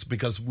the house,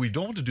 because we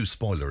don't want to do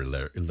spoiler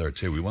alert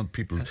here. We want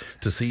people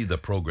to see the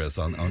progress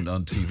on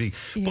TV.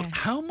 Yeah. But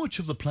how much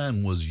of the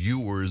plan was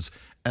yours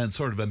and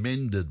sort of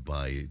amended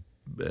by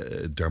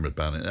Dermot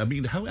Bannon? I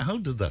mean, how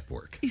did that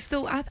work?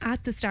 So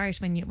at the start,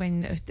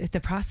 when the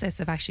process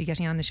of actually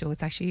getting on the show,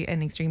 it's actually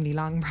an extremely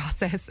long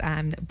process.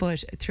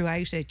 But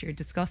throughout it, you're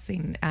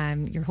discussing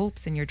your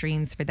hopes and your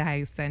dreams for the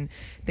house, and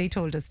they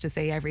told us to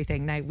say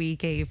everything. Now we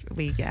gave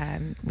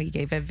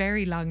a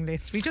very long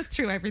list. We just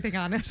threw everything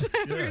on it.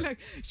 We were like,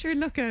 sure,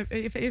 look,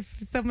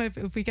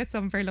 if we get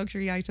some of our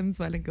luxury items,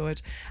 well and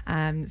good.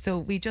 So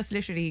we just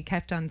literally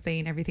kept on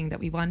saying everything that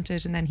we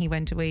wanted, and then he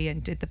went away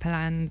and did the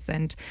plans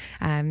and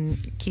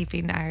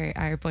keeping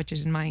our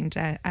budget in mind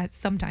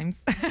sometimes.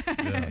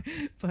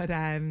 But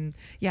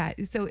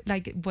so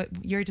like what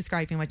you're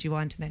describing what you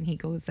want, and then he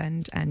goes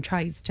and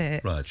tries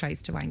to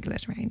wangle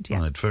it around.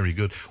 Right, very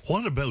good.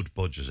 What about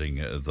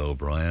budgeting though,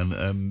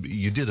 Brian?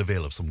 You did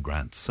avail of some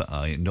grants,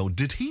 I know.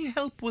 Did he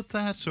help with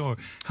that, or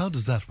how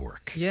does that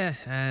work? Yeah,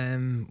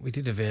 we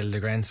did avail the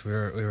grants. We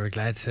were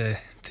glad to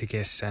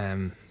get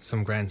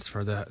some grants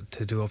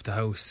to do up the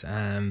house.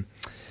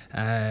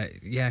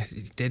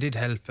 They did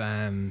help.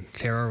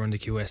 Claire Irwin, the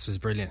QS, was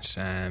brilliant.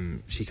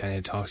 She kind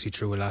of talks you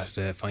through a lot of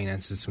the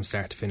finances from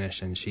start to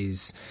finish, and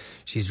she's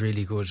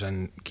really good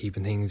on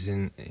keeping things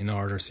in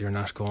order, so you're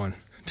not going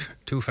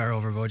too far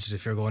over budget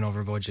if you're going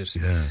over budget.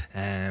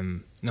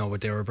 No,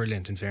 but they were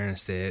brilliant. In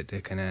fairness, they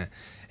kind of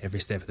every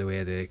step of the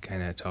way they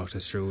kind of talked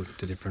us through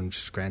the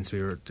different grants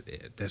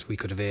that we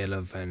could avail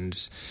of,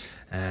 and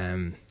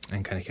kind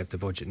of kept the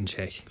budget in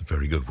check.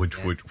 Very good,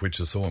 which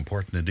is so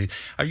important indeed.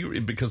 Are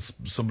you, because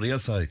somebody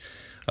else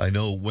I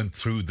know went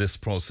through this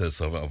process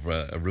of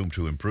a room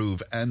to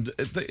improve, and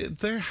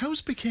their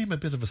house became a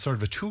bit of a sort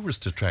of a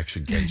tourist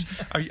attraction, Kate.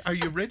 Are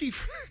you ready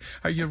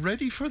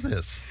for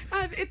this?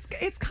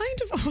 It's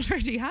kind of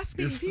already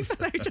happening.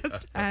 People are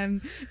just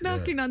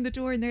knocking on the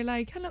door, and they're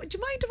like, "Hello, do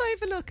you mind if I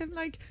have a look?" I'm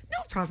like, "No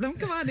problem,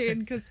 come on in,"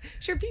 because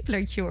sure, people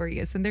are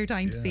curious and they're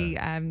dying to see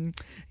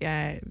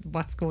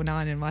what's going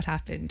on and what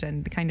happened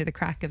and the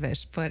crack of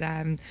it. But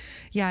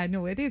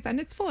no, it is, and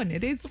it's fun.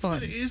 It is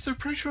fun. Is there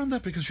pressure on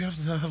that, because you have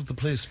to have the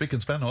place spick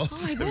and span off?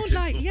 I won't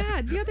lie.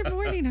 Yeah, the other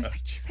morning I was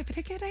like, "Geez, I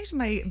better get out of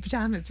my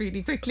pajamas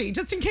really quickly,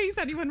 just in case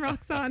anyone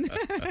rocks on."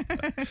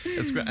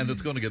 It's great, and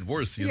it's going to get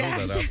worse. You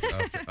know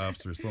that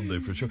after Sunday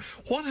for sure.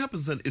 What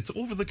happens then? It's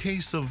over the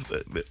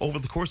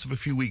course of a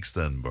few weeks.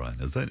 Then, Brian,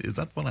 is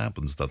that what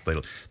happens? That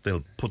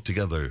they'll put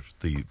together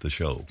the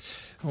show?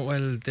 Oh,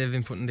 well, they've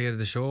been putting together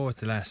the show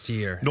the last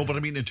year. No, but I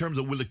mean, in terms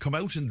of, will it come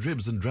out in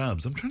dribs and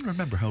drabs? I'm trying to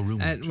remember how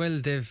rumored. Well,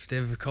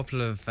 they've a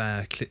couple of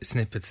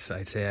snippets,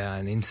 I'd say,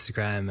 on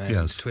Instagram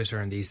and Twitter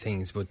and these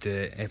things. But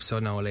the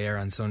episode now will air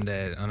on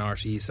Sunday on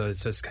RTE, so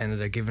it's just kind of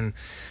they're giving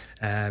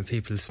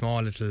people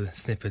small little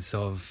snippets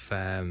of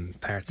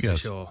parts of the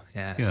show.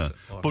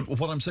 But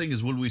what I'm saying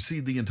is, will we see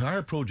the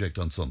entire project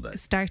on Sunday?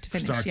 Start to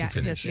finish,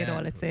 you'll see it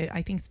all.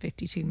 I think it's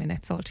 52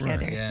 minutes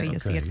altogether, so you'll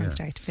see it from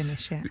start to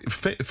finish.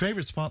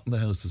 Favourite spot in the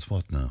house is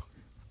what now?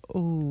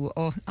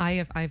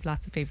 I have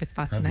lots of favourite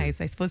spots in the house.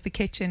 I suppose the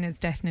kitchen is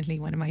definitely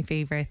one of my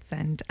favourites,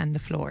 and the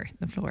floor,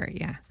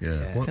 yeah.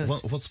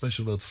 What's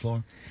special about the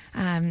floor?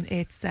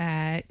 It's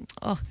can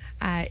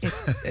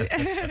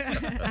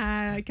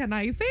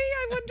I say?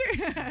 I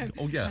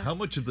wonder. How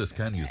much of this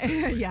can you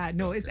say?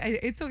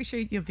 It's so sure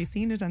you'll be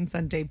seeing it on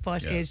Sunday,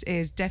 but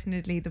it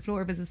definitely, the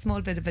floor was a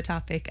small bit of a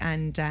topic,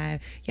 and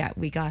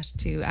we got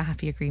to a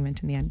happy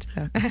agreement in the end.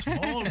 So a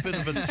small bit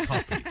of a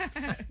topic.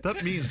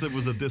 That means there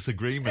was a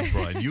disagreement,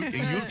 Brian.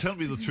 You'll tell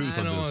me the truth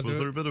on this. Was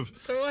there a bit of...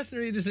 There wasn't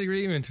really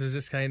disagreement. It was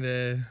just kind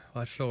of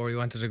what floor we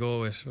wanted to go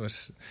with.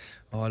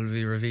 All will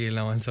be revealed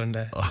now on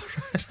Sunday.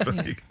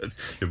 Very good.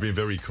 You've been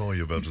very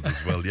coy about it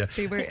as well, yeah.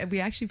 We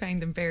actually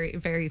found them very,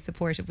 very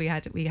supportive. We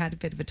had a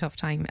bit of a tough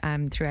time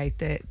throughout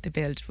the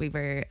build. We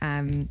were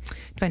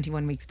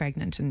 21 weeks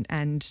pregnant,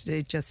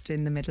 and just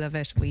in the middle of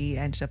it, we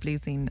ended up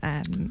losing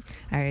our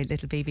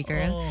little baby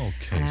girl. Oh,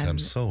 Kate, I'm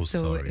so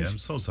sorry. I'm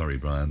so sorry,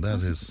 Brian.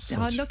 That is. Do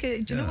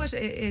you know what?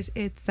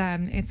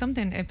 It's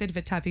something, a bit of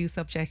a taboo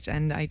subject,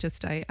 and I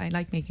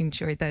like making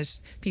sure that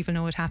people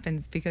know what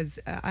happens, because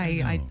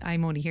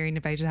I'm only hearing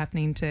about it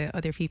happening to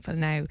other people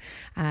now,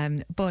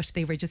 but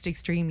they were just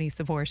extremely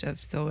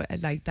supportive, so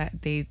like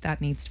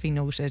that needs to be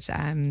noted.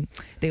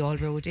 They all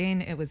rode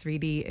in. It was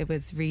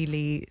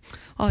really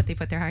they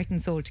put their heart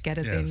and soul to get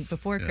us in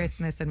before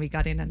Christmas, and we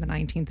got in on the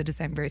 19th of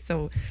December,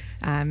 so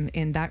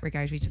in that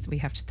regard we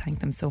have to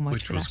thank them so much,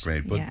 which was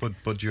great.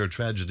 But your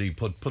tragedy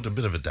put a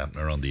bit of a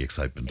dampener on the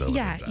excitement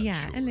element.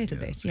 A little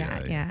bit.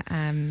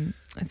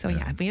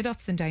 We had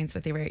ups and downs,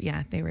 but they were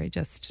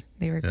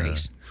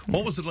great.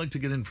 What was it like to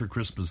get in for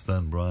Christmas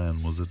then,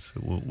 Brian? Was that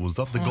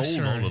the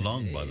goal all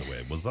along, by the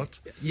way? Was that?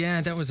 Yeah,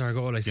 that was our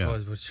goal, I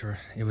suppose. But sure,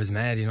 it was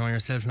mad. You know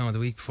yourself now, the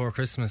week before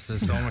Christmas,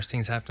 there's so much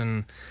things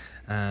happening.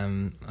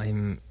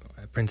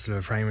 principal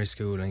of a primary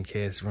school, and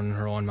Kate's running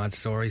her own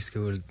Montessori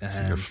school.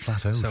 So you're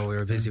flat out. So we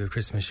were busy with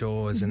Christmas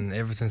shows and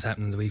everything's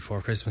happening the week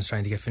before Christmas,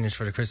 trying to get finished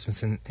for the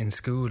Christmas in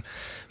school.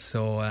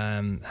 So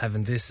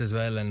having this as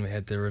well, and we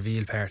had the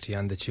reveal party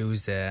on the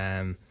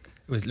Tuesday.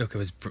 It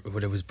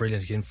was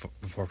brilliant again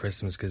before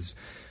Christmas, because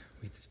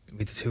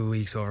we the 2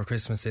 weeks over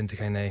Christmas then to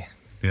kind of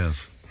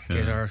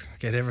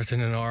get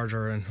everything in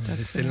order, and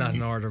it's still not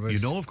in order. But you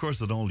know, of course,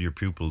 that all your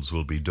pupils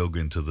will be dug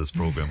into this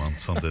programme on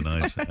Sunday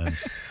night. And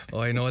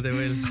I know they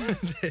will.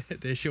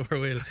 they sure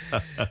will.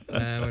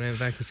 When I went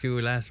back to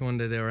school last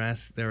Monday, they were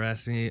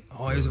asking me.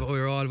 We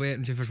were all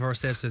waiting for the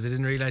first episode. They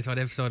didn't realise what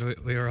episode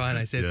we were on.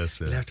 I said,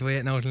 "You'll have to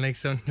wait now till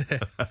next Sunday."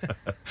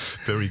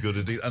 Very good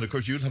indeed. And of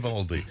course, you'd have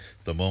all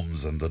the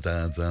mums and the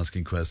dads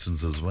asking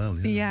questions as well.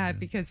 Yeah,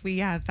 because we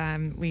have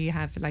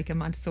like a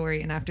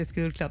Montessori and after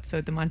school club.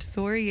 So the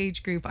Montessori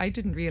age group, I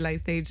didn't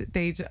realise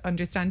they'd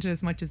understand it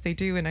as much as they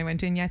do. And I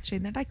went in yesterday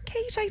and they're like,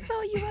 "Kate, I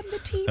saw you on the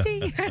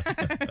TV."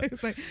 It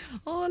was like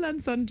all on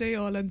Sunday.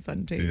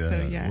 Yeah.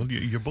 So yeah. Well,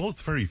 you're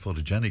both very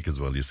photogenic as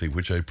well, you see,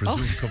 which I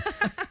presume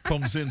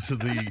comes into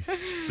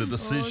the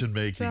decision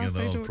making and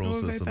all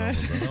process and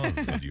all of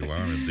that. Well, you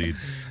are indeed.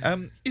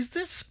 Is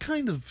this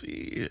kind of?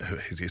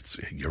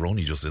 You're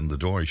only just in the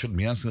door. I shouldn't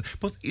be asking.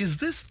 But is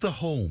this the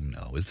home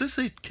now? Is this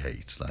it,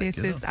 Kate? This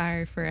is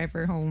our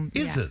forever home.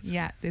 Is it?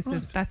 Yeah.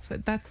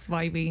 That's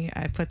why we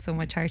put so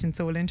much heart and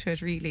soul into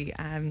it. Really.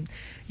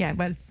 Yeah.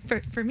 Well,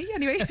 for me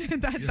anyway.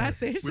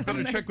 That's it. We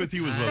better check with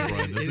you as well,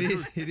 Brian.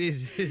 It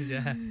is.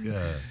 Yeah.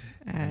 Yeah.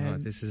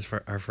 This is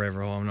our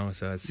forever home now,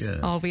 so it's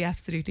we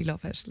absolutely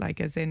love it.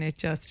 Like, as in, it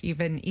just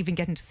even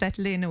getting to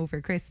settle in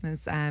over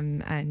Christmas,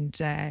 and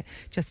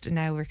just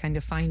now we're kind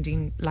of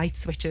finding light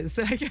switches,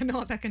 like, and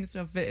all that kind of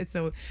stuff.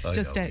 So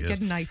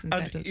getting nice and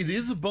settled. It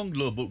is a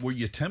bungalow, but were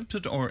you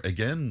tempted, or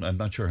again, I'm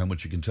not sure how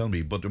much you can tell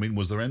me, but I mean,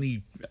 was there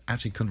any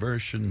attic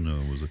conversion,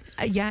 or was it?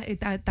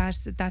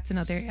 That's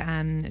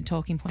another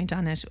talking point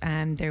on it.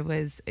 There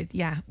was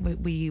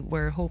we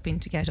were hoping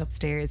to get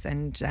upstairs,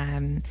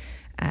 and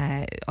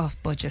off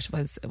budget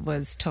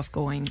was tough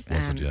going.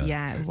 Was it?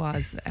 Yeah, it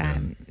was.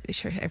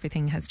 Sure,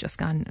 everything has just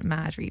gone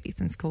mad really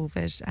since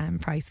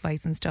COVID, price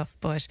wise and stuff.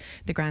 But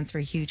the grants were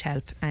a huge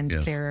help, and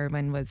Claire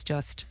Irwin was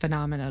just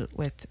phenomenal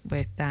with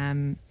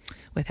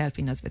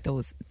helping us with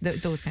those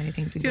kind of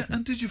things.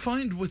 And did you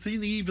find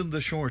within even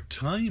the short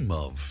time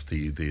of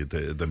the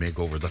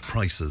makeover that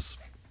prices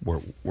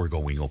were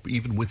going up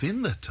even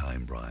within that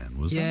time, Brian?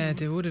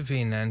 They would have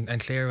been,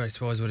 and Claire, I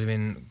suppose, would have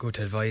been good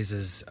to advise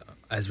us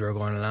as we were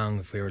going along.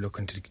 If we were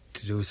looking to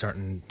do a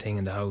certain thing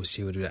in the house,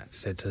 she would have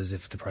said to us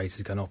if the price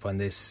has gone up on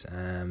this.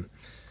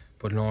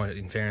 But no,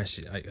 in fairness,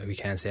 we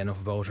can't say enough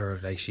about her.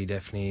 Like, she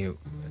definitely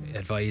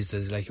advised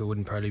us. Like, it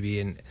wouldn't probably be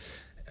in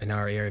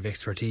our area of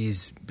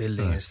expertise,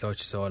 building as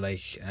such. So,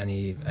 like,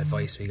 any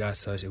advice we got,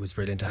 so it was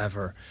brilliant to have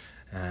her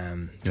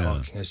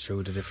talking us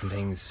through the different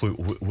things,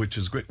 which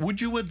is great. Would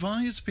you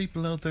advise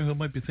people out there who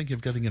might be thinking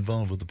of getting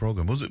involved with the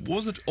programme? Was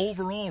it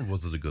overall?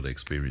 Was it a good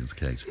experience,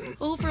 Kate?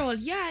 Overall,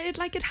 yeah. It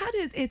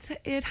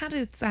had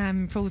its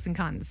pros and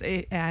cons.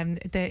 It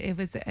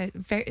was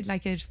very,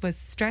 like, it was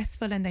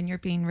stressful, and then you're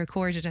being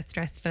recorded at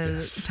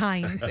stressful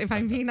times, if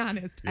I'm being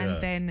honest.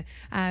 And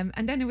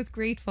then it was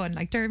great fun.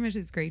 Like, Dermot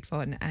is great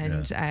fun,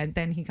 and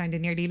then he kind of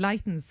nearly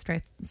lightens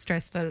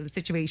stressful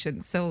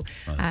situations. So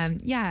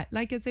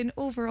like, as in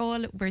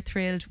overall, we're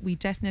thrilled. We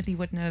definitely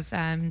wouldn't have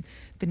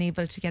been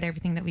able to get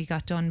everything that we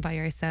got done by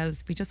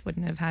ourselves. We just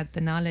wouldn't have had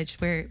the knowledge.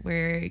 Where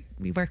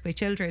we work with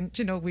children,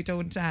 we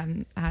don't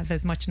have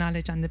as much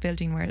knowledge on the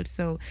building world.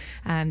 So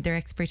their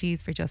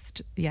expertise were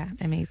just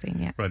amazing.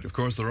 Yeah. Right. Of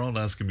course, they're all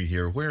asking me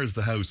here, where is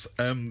the house?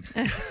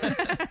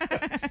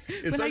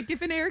 Will I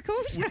give an air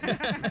code?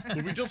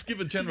 Will we just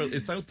give a general?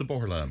 It's out the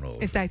Borland Road.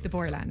 It's out the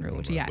Borland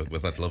Road. Yeah.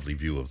 With that lovely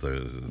view of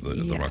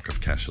the Rock of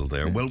Cashel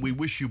there. Well, we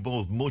wish you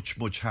both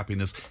much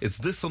happiness. It's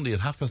this Sunday at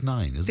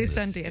 9:30, isn't it? This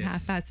Sunday at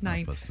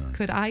 9:30.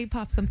 Could I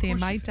pop something in?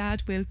 My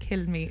dad will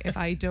kill me if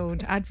I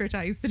don't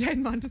advertise the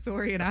Den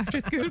Montessori and After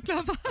School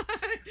Club.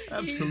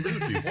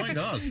 Absolutely, why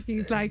not?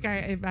 He's like,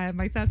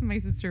 myself and my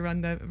sister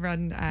run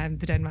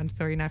the Den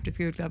Montessori and After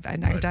School Club,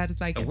 and our dad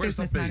is like a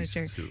business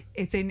manager.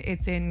 It's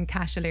in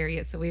Cashel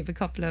area, so we have a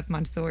couple of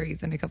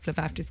Montessoris and a couple of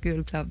After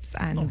School Clubs,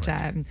 and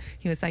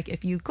he was like,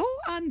 if you go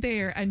on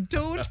there and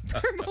don't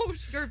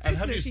promote your business, and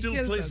have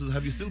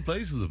you still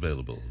places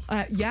available?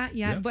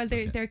 Well,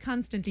 they're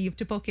constantly, you have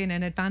to book in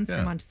advance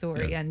for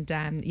Montessori, and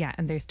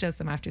there's still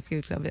some After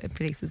School Club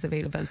places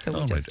available. So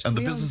and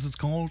the business is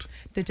called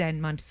the Den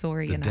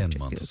Montessori and After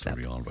School Club.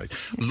 All right,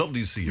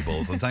 lovely to see you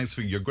both, and thanks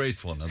for your great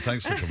fun, and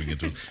thanks for coming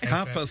into us.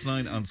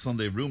 9:30 on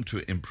Sunday, Room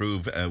to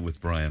Improve with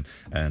Brian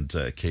and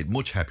Kate.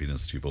 Much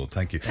happiness to you both.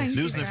 Thank you.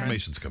 News and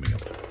information's coming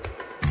up.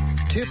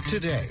 Tip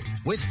Today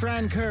with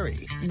Fran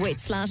Curry. With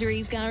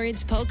Slattery's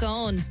Garage,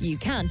 Puckane. You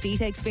can't beat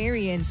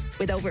experience.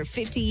 With over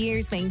 50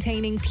 years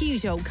maintaining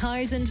Peugeot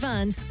cars and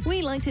vans,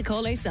 we like to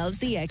call ourselves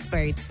the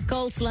experts.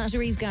 Call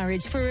Slattery's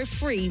Garage for a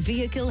free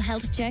vehicle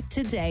health check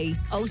today.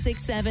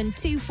 067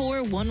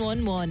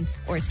 24111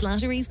 or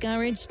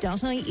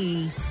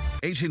slatterysgarage.ie.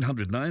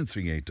 1800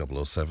 938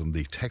 007.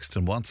 The text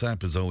and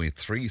WhatsApp is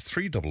 083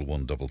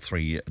 311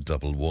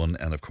 3311.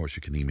 And of course,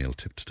 you can email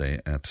Tipp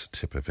today at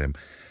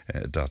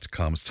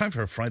tippfm.com. It's time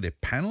for a Friday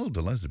panel.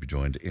 Delighted to be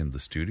joined in the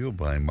studio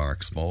by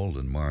Mark Small.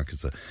 And Mark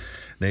is a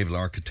naval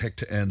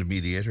architect and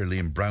mediator.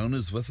 Liam Brown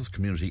is with us,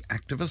 community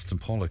activist. And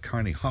Paula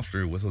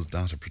Carney-Hoffler with us,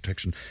 data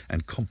protection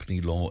and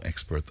company law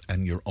expert.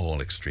 And you're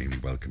all extremely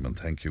welcome, and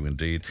thank you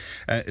indeed.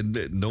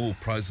 No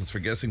prizes for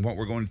guessing what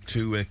we're going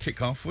to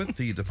kick off with.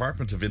 The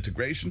Department of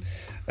Integration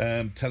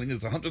telling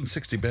us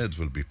 160 beds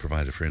will be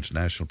provided for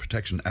international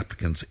protection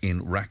applicants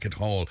in Racket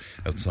Hall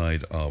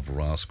outside of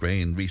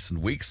Roscrea. In recent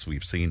weeks,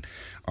 we've seen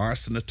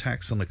arson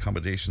attacks on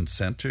accommodation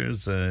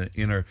centres,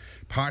 inner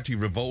party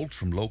revolt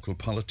from local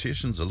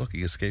politicians, a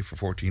lucky escape for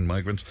 14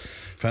 migrants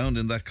found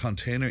in that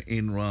container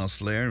in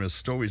Roscrea. As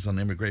stories on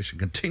immigration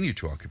continue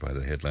to occupy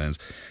the headlines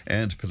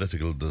and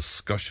political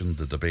discussion,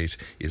 the debate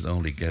is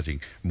only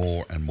getting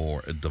more and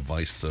more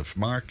divisive.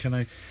 Mark, can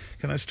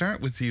I start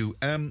with you?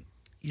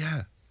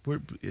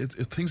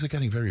 Things are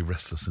getting very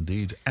restless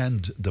indeed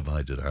and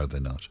divided, are they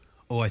not?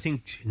 Oh, I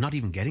think not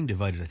even getting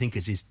divided. I think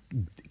it is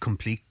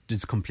complete.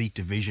 There's complete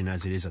division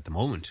as it is at the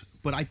moment.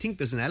 But I think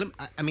there's an element.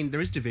 I mean, there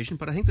is division,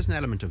 but I think there's an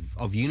element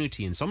of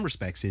unity in some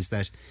respects. Is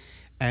that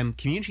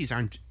communities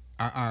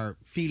are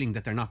feeling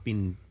that they're not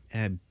being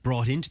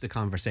brought into the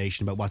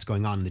conversation about what's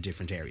going on in the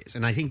different areas.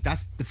 And I think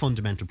that's the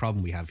fundamental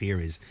problem we have here.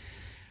 Is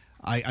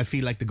I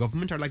feel like the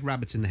government are like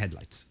rabbits in the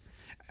headlights.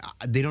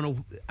 They don't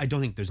know. I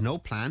don't think there's no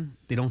plan.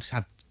 They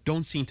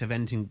don't seem to have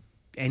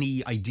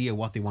any idea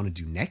what they want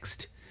to do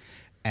next.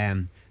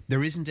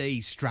 There isn't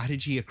a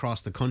strategy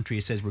across the country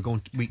that says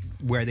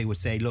where they would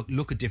say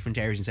look at different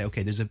areas and say,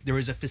 okay, there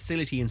is a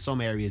facility in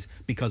some areas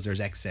because there's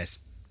excess.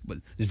 Well,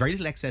 there's very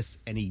little excess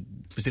any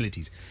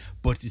facilities,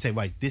 but you say,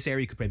 right, this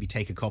area could maybe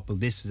take a couple.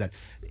 This is that.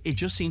 It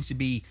just seems to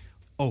be,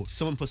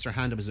 someone puts their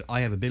hand up and says,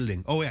 I have a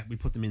building. Oh yeah, we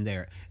put them in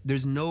there.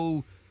 There's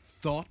no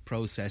thought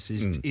process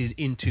is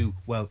into,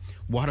 well,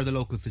 what are the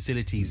local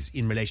facilities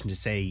in relation to,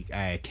 say,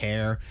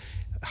 care,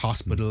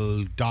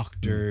 hospital,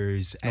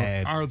 doctors.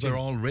 Are there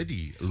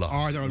already lots?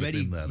 Are there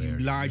already that area?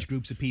 Large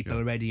groups of people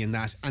already in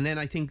that? And then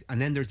I think,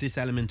 then there's this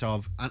element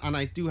of, and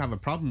I do have a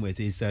problem with,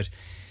 is that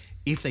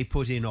if they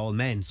put in all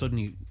men,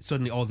 suddenly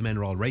all the men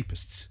are all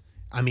rapists.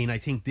 I mean, I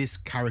think this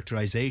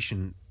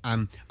characterization,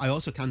 I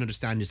also can't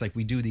understand, is like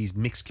we do these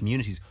mixed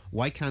communities.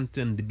 Why can't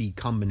there be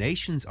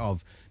combinations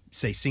of,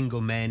 say,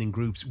 single men in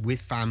groups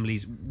with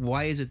families?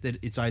 Why is it that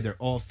it's either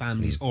all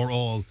families or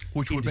all,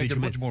 which would make it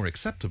much more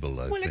acceptable?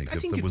 I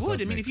think it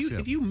would. I mean, if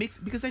you mix,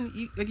 because then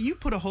you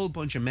put a whole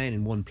bunch of men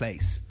in one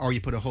place, or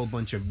you put a whole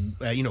bunch of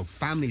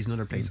families in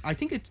another place. I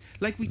think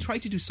we try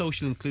to do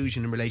social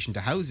inclusion in relation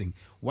to housing.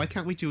 Why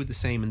can't we do it the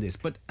same in this?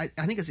 But I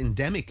think it's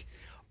endemic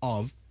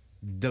of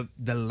the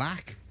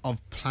lack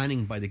of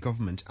planning by the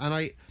government. And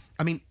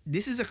I mean,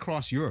 this is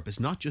across Europe. It's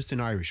not just an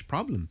Irish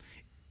problem.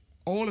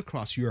 All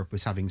across Europe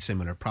was having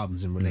similar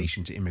problems in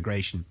relation to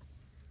immigration.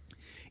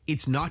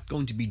 It's not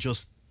going to be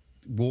just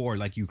war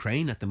like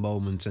Ukraine at the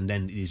moment and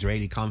then the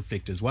Israeli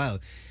conflict as well.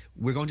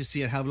 We're going to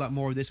see a hell of a lot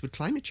more of this with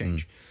climate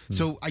change.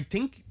 So I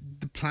think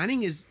the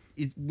planning is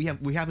we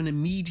have an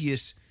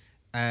immediate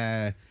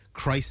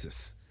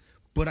crisis,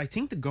 but I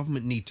think the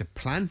government need to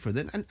plan for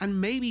that, and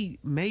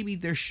maybe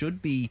there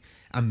should be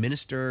a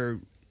minister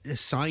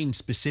assigned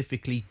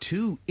specifically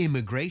to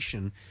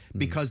immigration,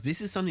 because this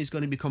is something that's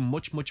going to become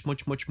much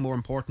more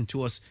important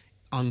to us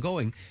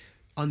ongoing.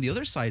 On the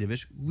other side of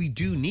it, we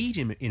do need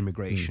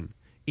immigration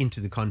into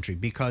the country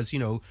because,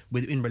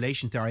 in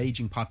relation to our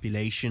ageing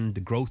population,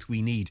 the growth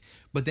we need.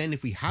 But then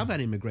if we have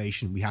that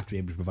immigration, we have to be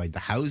able to provide the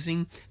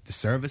housing, the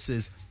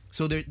services.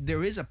 So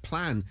there is a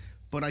plan,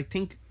 but I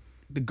think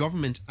the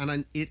government,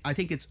 and I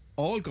think it's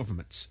all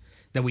governments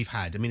that we've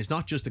had. I mean, it's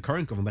not just the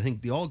current government, but I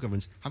think all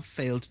governments have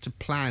failed to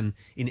plan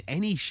in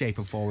any shape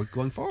or form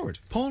going forward.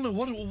 Paula,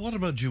 what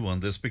about you on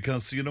this?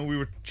 Because, we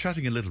were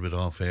chatting a little bit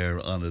off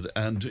air on it,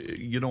 and,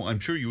 I'm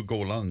sure you would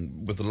go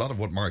along with a lot of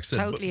what Mark said.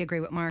 Totally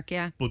agree with Mark,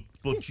 yeah.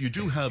 But you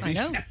do have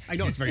issues. I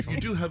know it's very funny.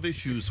 You do have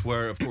issues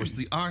where, of course,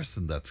 the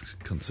arson that's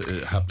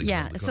happening.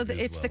 Yeah, so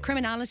it's the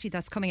criminality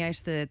that's coming out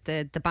of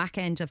the back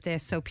end of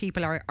this. So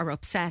people are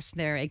upset,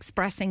 they're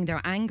expressing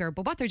their anger,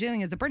 but what they're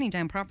doing is they're burning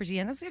down property,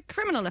 and that's a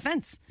criminal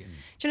offence.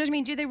 Do you know what I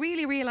mean? Do they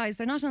really realise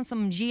they're not on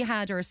some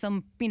jihad or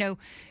some,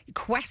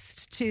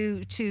 quest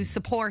to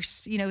support,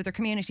 their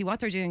community? What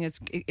they're doing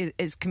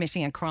is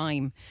committing a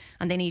crime,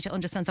 and they need to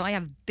understand. So I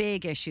have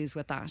big issues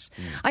with that.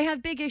 I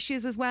have big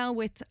issues as well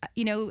with,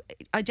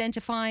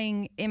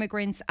 identifying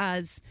immigrants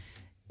as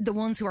the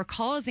ones who are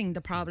causing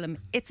the problem.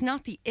 It's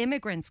not the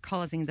immigrants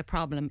causing the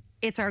problem.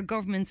 It's our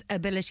government's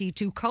ability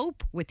to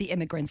cope with the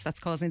immigrants that's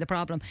causing the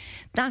problem.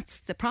 That's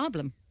the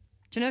problem.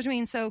 Do you know what I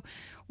mean? So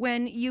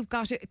when you've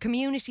got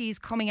communities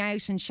coming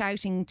out and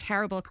shouting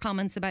terrible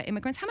comments about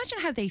immigrants, imagine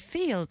how they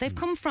feel. They've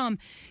come from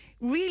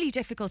really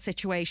difficult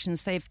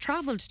situations. They've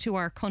travelled to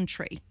our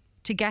country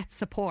to get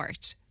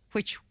support,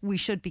 which we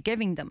should be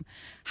giving them.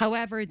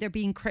 However, they are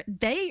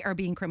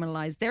being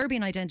criminalised. They're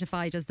being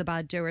identified as the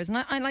bad doers. And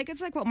I like,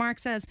 it's like what Mark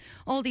says,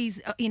 all these,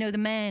 the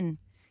men,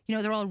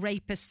 they're all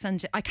rapists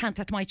and I can't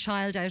let my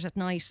child out at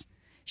night.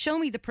 Show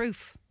me the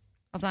proof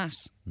of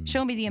that.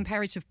 Show me the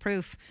imperative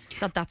proof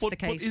that that's the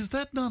case. But is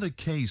that not a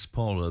case,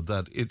 Paula,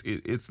 that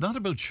it's not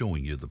about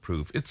showing you the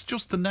proof? It's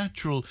just the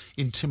natural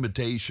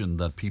intimidation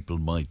that people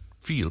might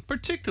feel,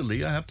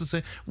 particularly, I have to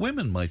say,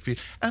 women might feel.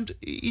 And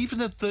even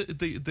that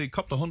the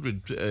couple of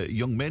hundred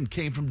young men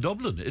came from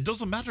Dublin, it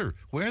doesn't matter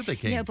where they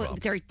came from.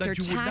 They're that you would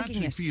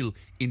tagging naturally it. feel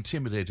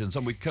intimidated in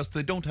some way because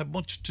they don't have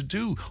much to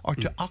do or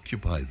to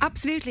occupy them.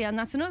 Absolutely, and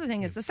that's another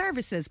thing is the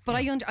services. But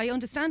I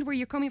understand where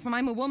you're coming from.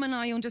 I'm a woman.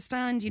 I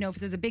understand. If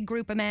there's a big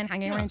group of men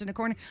hanging around in a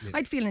corner,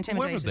 I'd feel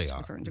intimidated they to are.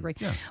 a certain degree.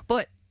 Yeah.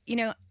 But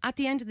at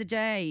the end of the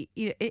day,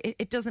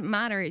 it doesn't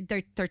matter.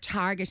 They're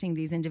targeting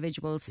these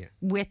individuals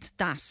with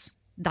that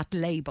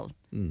label.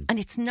 And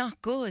it's not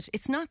good.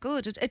 It's not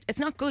good. It's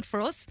not good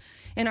for us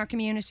in our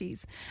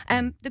communities.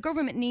 The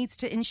government needs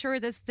to ensure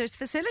there's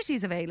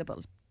facilities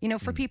available,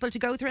 for people to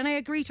go through. And I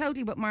agree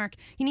totally with Mark.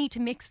 You need to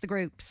mix the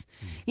groups.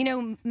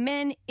 Single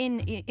men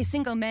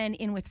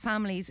in with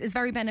families is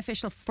very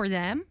beneficial for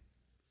them.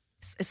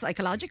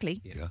 Psychologically,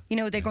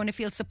 they're going to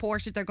feel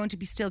supported. They're going to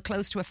be still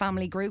close to a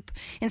family group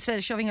instead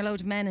of shoving a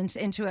load of men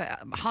into a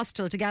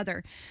hostel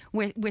together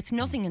with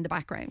nothing in the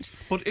background.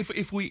 But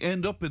if we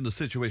end up in the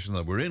situation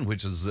that we're in,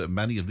 which is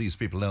many of these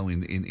people now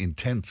in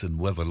tents and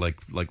weather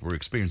like we're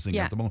experiencing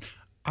at the moment,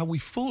 are we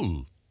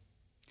full?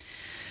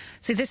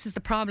 See, this is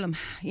the problem.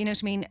 You know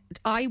what I mean?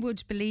 I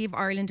would believe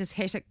Ireland has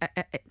hit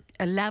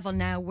a level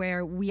now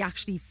where we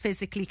actually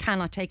physically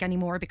cannot take any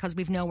more because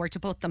we've nowhere to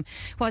put them.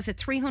 Was it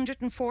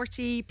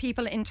 340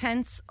 people in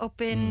tents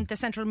up in the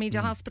Central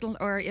Media Hospital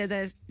or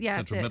the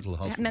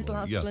Mental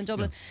Hospital in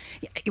Dublin,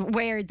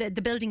 where the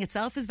building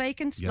itself is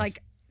vacant? Yes.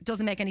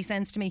 Doesn't make any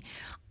sense to me.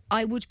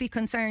 I would be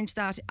concerned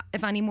that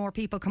if any more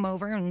people come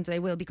over, and they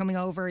will be coming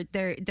over,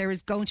 there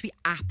is going to be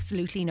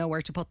absolutely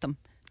nowhere to put them.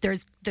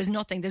 There's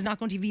nothing. There's not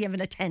going to be even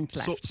a tent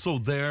left. So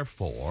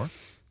therefore,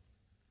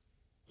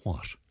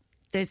 what?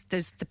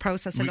 There's the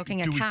process of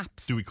looking at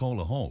caps. Do we call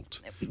a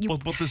halt?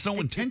 But there's no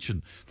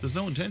intention. There's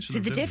no intention. So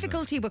of the doing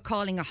difficulty with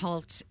calling a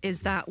halt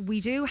is that we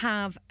do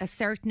have a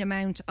certain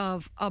amount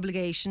of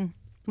obligation,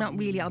 not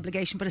really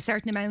obligation, but a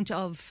certain amount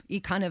of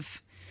kind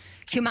of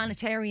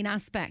humanitarian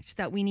aspect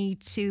that we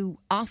need to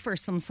offer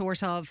some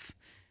sort of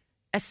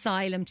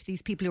asylum to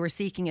these people who are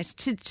seeking it,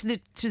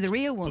 to the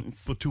real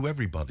ones. But to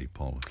everybody,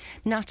 Paula.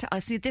 Not to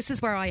us. See, this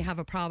is where I have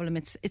a problem.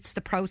 It's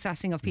the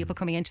processing of people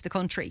coming into the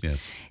country.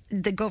 Yes.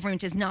 The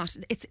government is not.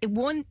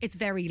 It's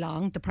very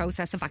long, the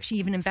process of actually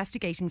even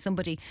investigating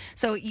somebody.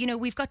 So,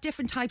 we've got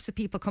different types of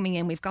people coming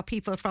in. We've got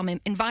people from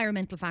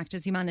environmental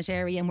factors,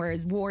 humanitarian, where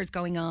there's wars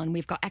going on.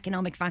 We've got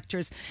economic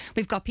factors.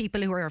 We've got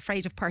people who are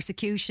afraid of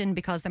persecution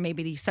because they're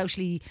maybe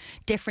socially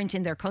different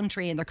in their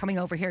country and they're coming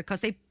over here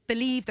because they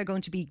believe they're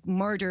going to be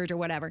murdered or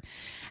whatever.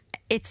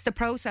 It's the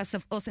process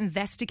of us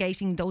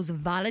investigating those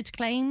valid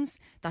claims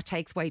that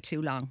takes way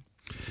too long.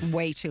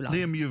 Way too long.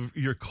 Liam,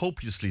 you're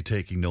copiously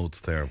taking notes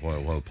there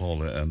while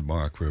Paula and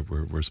Mark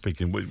were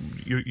speaking.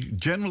 Your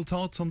general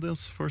thoughts on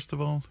this, first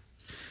of all?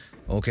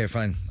 Okay,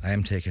 fine. I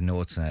am taking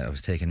notes. I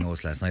was taking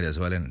notes last night as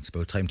well, and it's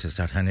about time to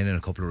start handing in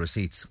a couple of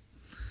receipts.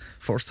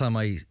 First time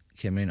I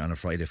came in on a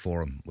Friday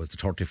forum was the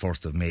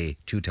 31st of May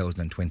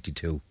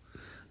 2022.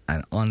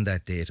 And on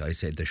that date, I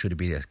said there should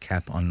be a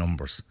cap on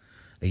numbers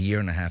a year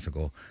and a half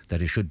ago,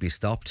 that it should be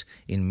stopped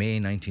in May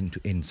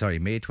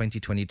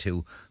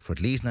 2022 for at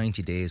least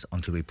 90 days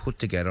until we put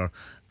together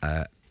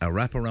a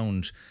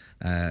wraparound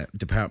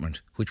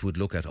department which would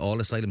look at all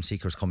asylum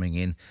seekers coming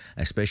in,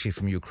 especially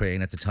from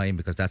Ukraine at the time,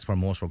 because that's where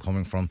most were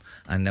coming from.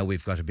 And now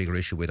we've got a bigger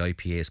issue with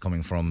IPAs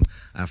coming from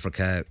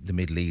Africa, the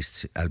Middle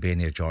East,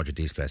 Albania, Georgia,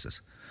 these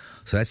places.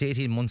 So that's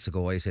 18 months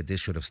ago. I said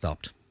this should have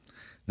stopped.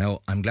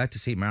 Now, I'm glad to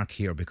see Mark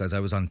here, because I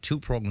was on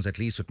 2 programmes at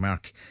least with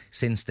Mark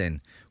since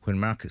then, when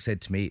Mark said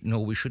to me, no,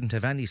 we shouldn't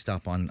have any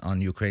stop on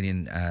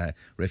Ukrainian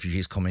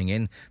refugees coming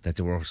in, that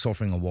they were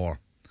suffering a war.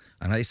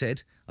 And I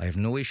said, I have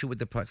no issue with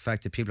the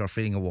fact that people are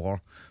fleeing a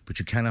war, but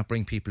you cannot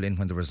bring people in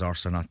when the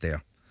resources are not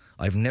there.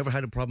 I've never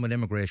had a problem with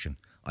immigration.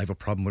 I have a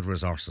problem with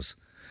resources.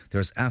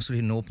 There's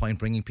absolutely no point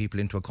bringing people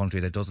into a country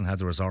that doesn't have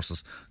the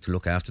resources to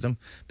look after them,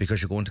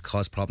 because you're going to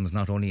cause problems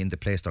not only in the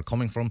place they're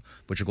coming from,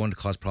 but you're going to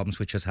cause problems,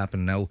 which has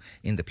happened now,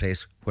 in the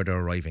place where they're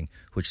arriving,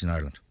 which is in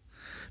Ireland.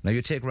 Now,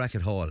 you take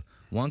Racket Hall.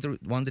 One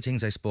of the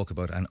things I spoke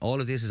about, and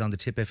all of this is on the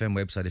Tipp FM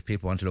website if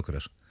people want to look at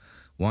it.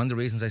 One of the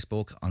reasons I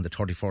spoke on the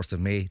 31st of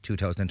May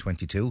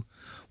 2022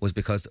 was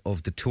because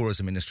of the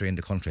tourism industry in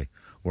the country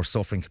were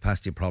suffering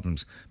capacity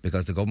problems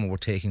because the government were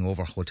taking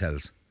over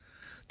hotels.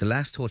 The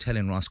last hotel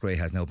in Roscrea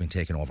has now been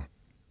taken over.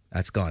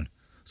 That's gone.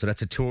 So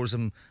that's a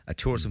tourism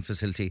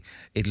facility.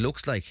 It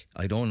looks like,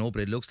 I don't know,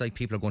 but it looks like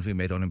people are going to be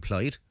made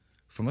unemployed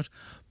from it.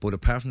 But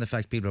apart from the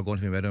fact people are going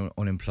to be made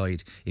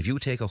unemployed, if you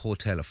take a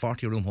hotel, a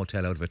 40-room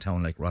hotel out of a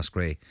town like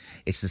Roscrea,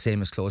 it's the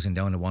same as closing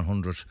down a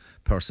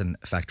 100-person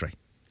factory.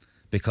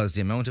 Because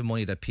the amount of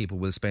money that people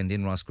will spend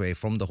in Roscrea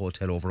from the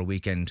hotel over a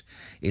weekend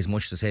is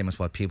much the same as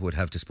what people would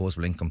have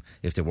disposable income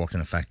if they worked in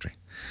a factory.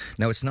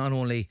 Now, it's not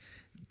only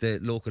the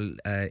local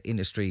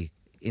industry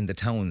in the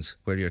towns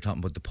where you're talking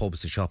about the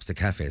pubs, the shops, the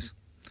cafes.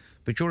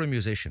 But you're a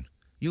musician.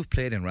 You've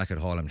played in Racket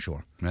Hall, I'm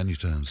sure. Many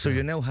times. So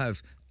you now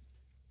have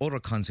other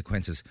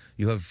consequences.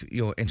 You have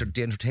the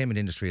entertainment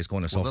industry is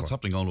going to suffer. Well, that's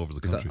happening all over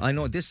the country. I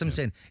know this. I'm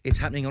saying it's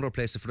happening in other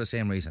places for the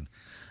same reason.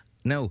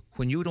 Now,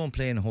 when you don't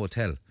play in a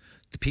hotel,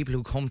 the people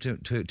who come to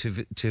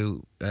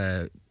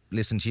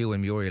listen to you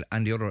and Muriel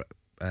and the other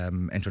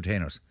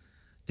entertainers,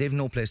 they have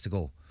no place to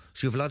go.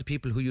 So you have a lot of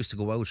people who used to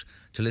go out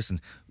to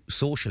listen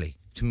socially,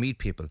 to meet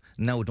people,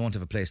 now don't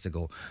have a place to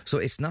go. So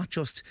it's not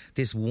just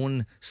this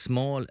one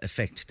small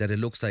effect that it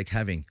looks like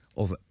having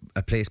of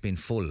a place being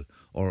full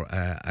or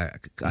a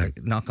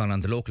knock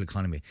on the local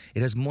economy.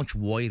 It has much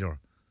wider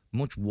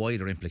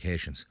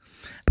implications.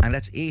 And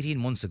that's 18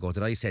 months ago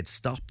that I said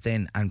stop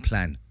then and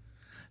plan.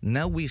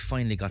 Now we've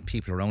finally got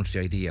people around to the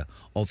idea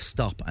of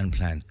stop and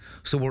plan.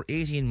 So we're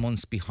 18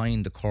 months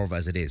behind the curve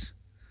as it is.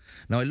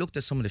 Now, I looked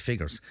at some of the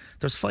figures.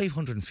 There's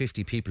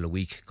 550 people a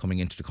week coming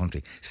into the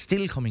country,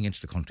 still coming into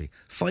the country.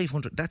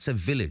 500, that's a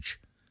village.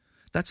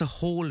 That's a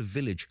whole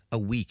village a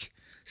week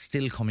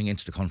still coming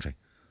into the country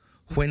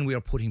when we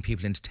are putting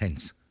people into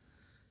tents.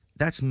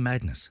 That's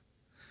madness.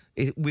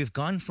 We've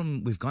gone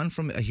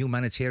from a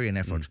humanitarian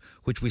effort,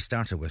 which we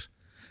started with,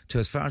 to,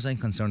 as far as I'm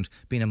concerned,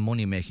 being a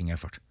money-making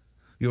effort.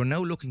 You're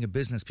now looking at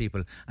business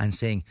people and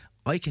saying,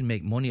 I can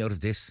make money out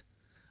of this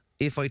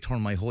if I turn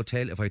my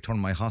hotel, if I turn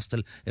my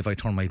hostel, if I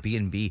turn my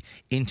B&B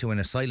into an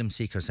asylum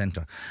seeker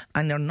centre.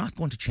 And they're not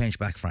going to change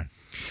back, Fran.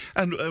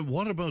 And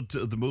what about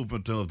the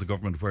movement of the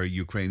government where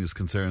Ukraine is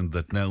concerned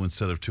that now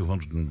instead of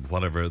 200 and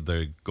whatever,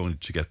 they're going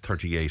to get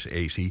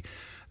 3880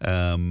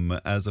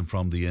 as and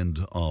from the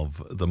end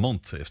of the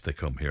month if they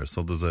come here.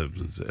 So there's a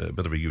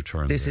bit of a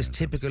U-turn. This is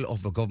typical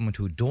of a government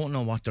who don't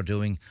know what they're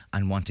doing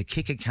and want to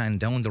kick a can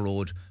down the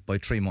road by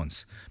 3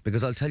 months.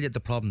 Because I'll tell you the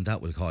problem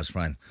that will cause,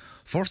 Fran.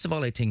 First of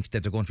all, I think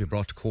that they're going to be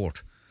brought to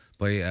court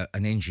by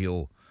an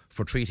NGO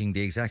for treating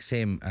the exact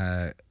same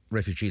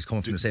refugees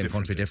coming from the same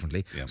country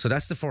differently. Yeah. So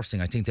that's the first thing.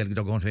 I think they're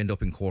going to end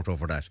up in court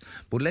over that.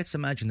 But let's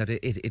imagine that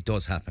it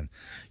does happen.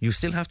 You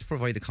still have to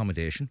provide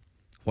accommodation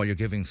while you're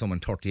giving someone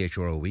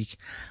 €38 a week.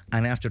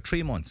 And after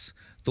 3 months,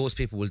 those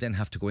people will then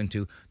have to go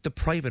into the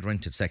private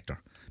rented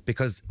sector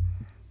because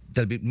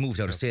they'll be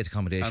moved out of state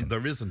accommodation. And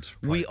there isn't.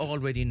 We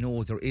already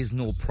know there is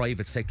no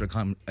private sector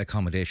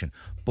accommodation.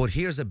 But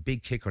here's a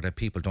big kicker that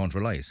people don't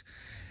realise.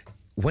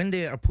 When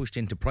they are pushed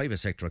into private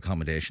sector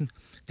accommodation,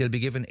 they'll be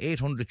given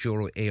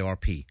 €800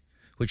 ARP,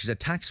 which is a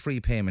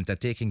tax-free payment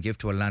that they can give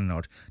to a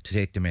landlord to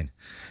take them in.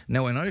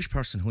 Now, an Irish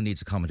person who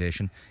needs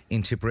accommodation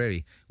in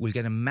Tipperary will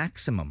get a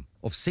maximum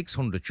of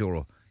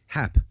 €600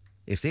 HAP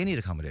if they need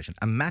accommodation,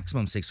 a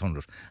maximum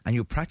 600, and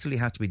you practically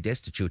have to be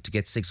destitute to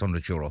get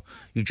 €600.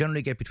 You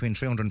generally get between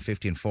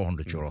 €350 and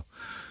 €400.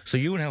 So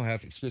you now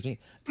have,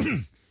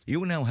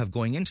 you now have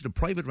going into the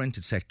private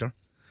rented sector,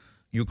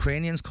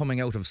 Ukrainians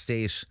coming out of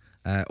state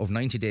of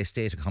 90-day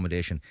state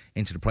accommodation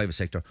into the private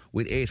sector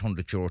with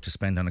 €800 to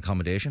spend on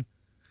accommodation,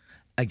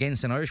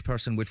 against an Irish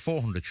person with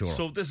 €400.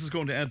 So this is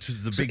going to add to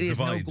the big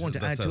divide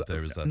that's out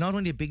there, is that? Not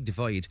only a big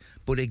divide,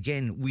 but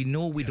again, we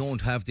know we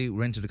don't have the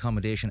rented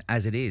accommodation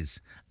as it is,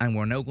 and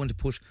we're now going to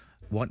put,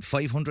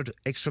 500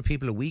 extra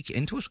people a week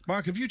into it?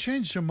 Mark, have you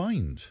changed your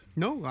mind?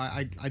 No,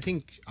 I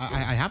think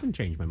I haven't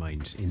changed my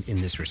mind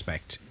in this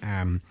respect.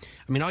 I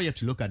mean, all you have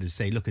to look at is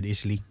say, look at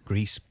Italy,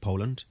 Greece,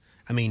 Poland.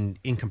 I mean,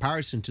 in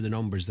comparison to the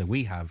numbers that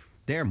we have,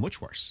 they're much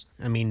worse.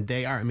 I mean,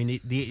 they are. I mean,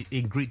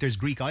 there's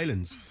Greek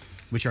islands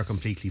which are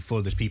completely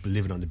full. There's people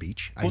living on the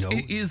beach. I know.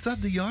 Is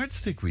that the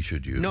yardstick we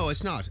should use? No,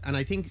 it's not. And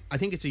I think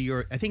it's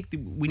I think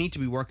we need to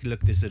be working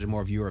look at this at a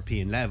more of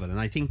European level. And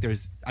I think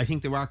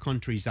there are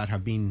countries that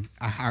have been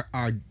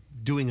are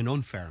doing an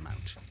unfair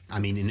amount. I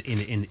mean,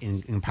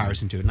 in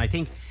comparison to it. And I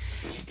think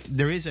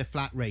there is a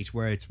flat rate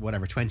where it's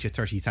 20 or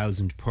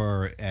 30,000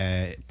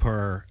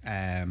 per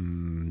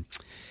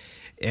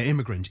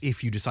immigrant.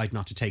 If you decide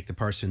not to take the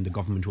person, the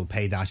government will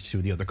pay that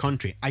to the other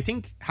country. I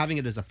think having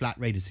it as a flat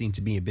rate is seen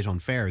to be a bit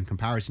unfair in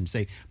comparison.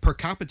 Say per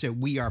capita,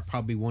 we are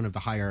probably one of the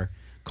higher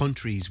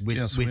countries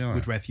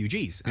with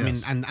refugees. I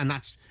mean, and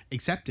that's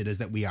accepted as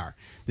that we are.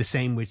 The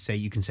same with, say,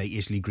 you can say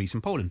Italy, Greece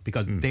and Poland,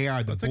 because they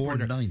are the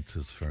border. We're ninth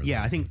as far as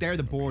I think they're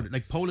the border.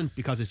 Like Poland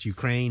because it's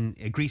Ukraine,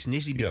 Greece and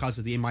Italy because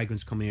of the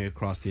immigrants coming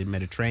across the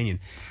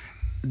Mediterranean.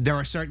 There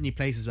are certainly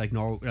places like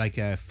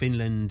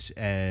Finland,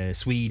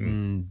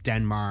 Sweden,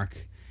 Denmark,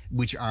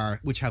 which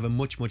have a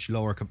much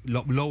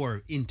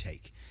lower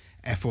intake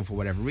for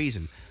whatever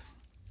reason.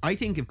 I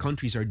think if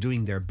countries are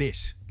doing their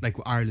bit, like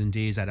Ireland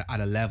is at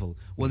a level,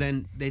 well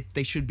then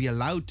they should be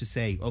allowed to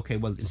say, okay,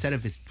 well instead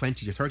of it's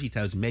 20 to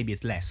 30,000, maybe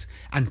it's less.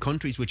 And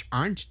countries which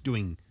aren't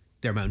doing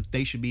their amount,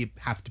 they should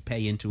have to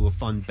pay into a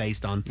fund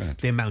based on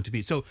the amount of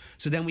people.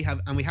 So then we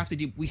have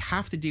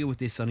to deal with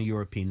this on a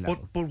European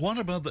level. But what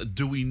about that?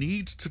 Do we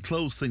need to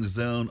close things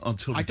down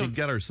until we can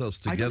get ourselves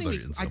together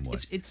in some way?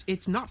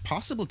 It's not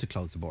possible to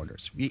close the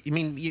borders.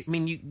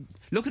 You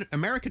look at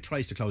America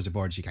tries to close the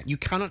borders. You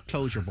cannot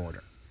close your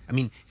border. I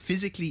mean,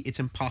 physically, it's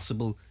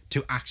impossible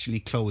to actually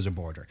close a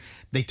border.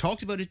 They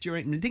talked about it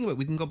during. And think about it,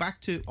 we can go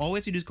back to. All we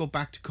have to do is go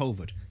back to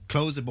COVID.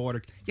 Close the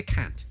border. You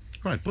can't.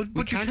 Right, but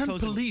you can't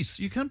police.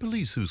 You can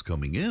police who's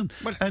coming in,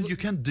 and you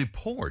can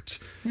deport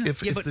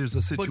if there's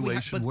a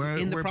situation where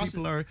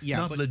people are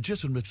not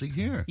legitimately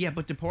here. Yeah,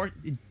 but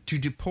to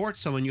deport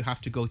someone, you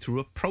have to go through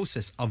a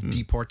process of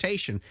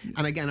deportation.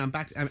 And again, I'm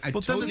back.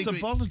 But then it's a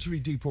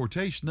voluntary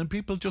deportation, and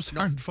people just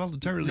aren't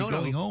voluntarily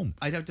going home.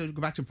 I'd have to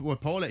go back to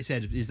what Paula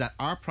said: is that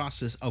our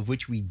process of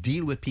which we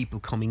deal with people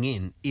coming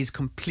in is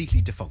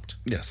completely defunct.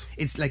 Yes,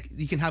 it's like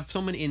you can have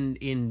someone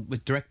in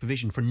with direct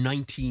provision for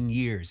 19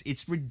 years.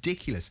 It's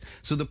ridiculous.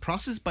 So the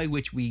process by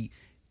which we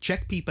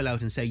check people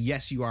out and say,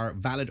 yes, you are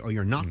valid or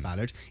you're not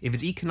valid.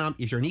 If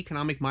you're an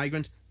economic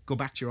migrant, go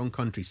back to your own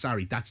country.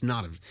 Sorry, that's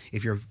not it.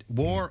 If you're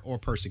war or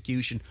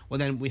persecution, well,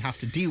 then we have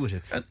to deal with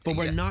it. But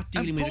we're not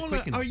dealing with it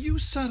quick enough. Are you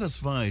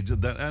satisfied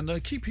that, and I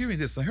keep hearing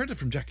this, I heard it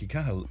from Jackie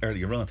Cahill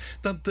earlier on,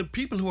 that the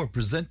people who are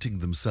presenting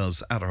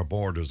themselves at our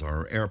borders or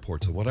our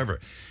airports or whatever,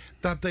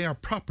 that they are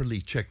properly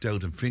checked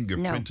out and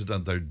fingerprinted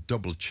and they're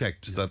double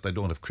checked, that they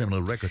don't have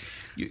criminal record.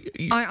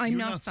 I'm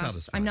not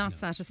satisfied. I'm not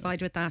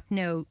satisfied with that.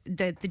 No,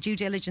 the due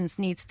diligence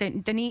needs.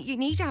 You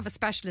need to have a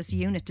specialist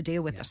unit to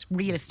deal with it.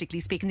 Realistically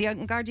speaking, the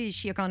Gardaí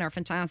Síochána are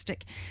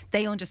fantastic.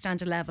 They understand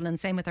the level, and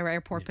same with our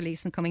airport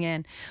police and coming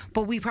in.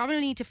 But we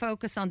probably need to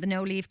focus on the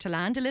no leave to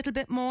land a little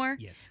bit more.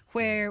 Yes.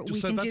 Where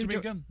Just we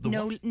can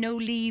do no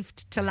leave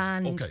to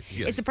land. Okay,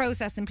 yes. It's a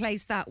process in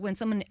place that when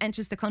someone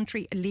enters the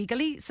country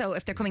illegally, so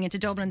if they're coming into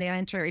Dublin, they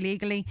enter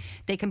illegally,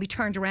 they can be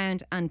turned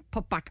around and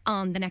put back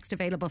on the next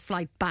available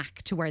flight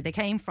back to where they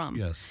came from.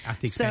 Yes, at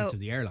the expense of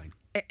the airline.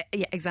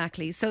 Yeah,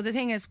 exactly. So the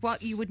thing is,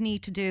 what you would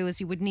need to do is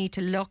you would need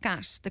to look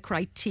at the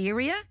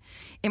criteria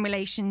in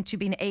relation to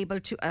being able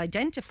to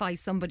identify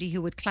somebody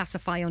who would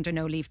classify under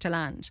no leave to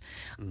land.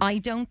 I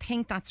don't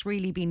think that's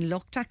really been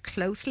looked at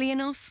closely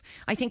enough.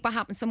 I think what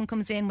happens, someone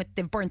comes in with,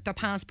 they've burnt their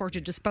passport or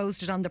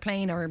disposed it on the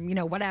plane or,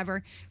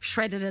 whatever,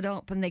 shredded it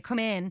up, and they come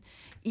in,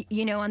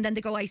 and then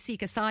they go, I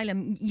seek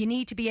asylum. You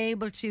need to be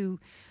able to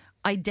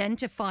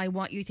identify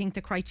what you think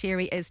the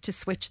criteria is to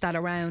switch that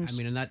around. I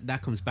mean, and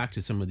that comes back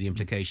to some of the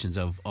implications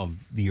of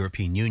the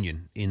European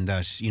Union in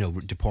that,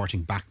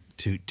 deporting back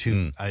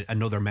to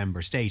another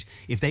member state.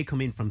 If they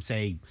come in from,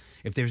 say,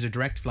 if there's a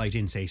direct flight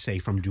in, say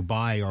from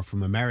Dubai or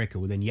from America,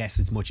 well then yes,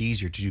 it's much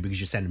easier to do because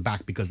you send them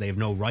back because they have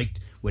no right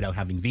without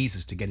having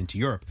visas to get into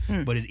Europe.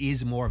 But it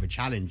is more of a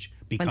challenge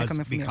because of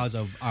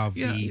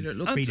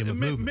the freedom of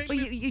movement. Well,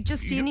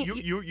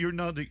 you're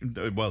not.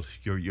 Well,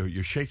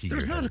 you're shaking.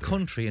 There's not a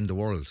country in the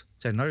world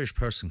that an Irish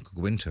person could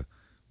go into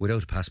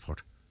without a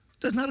passport.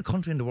 There's not a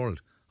country in the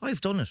world.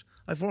 I've done it.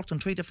 I've worked on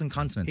 3 different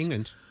continents.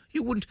 England.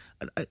 You wouldn't,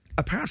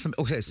 apart from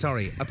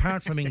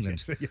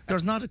England,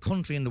 there's not a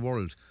country in the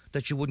world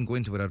that you wouldn't go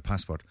into without a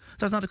passport.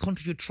 There's not a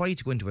country you'd try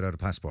to go into without a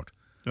passport.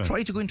 Right.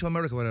 Try to go into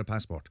America without a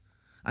passport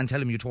and tell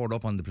them you tore it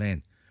up on the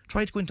plane.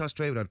 Try to go into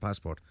Australia without a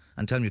passport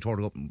and tell them you tore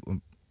it up.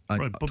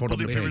 Right, but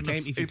if you're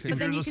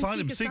an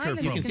asylum seeker,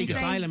 you can seek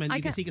asylum, and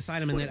you can seek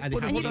asylum, and you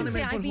can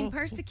say I've been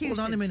persecuted.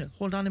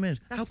 Hold on a minute.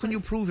 How can you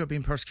prove you're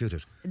being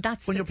persecuted?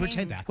 That's when you're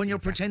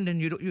pretending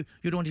you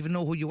don't even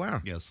know who you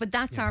are. Yes, but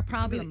that's our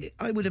problem.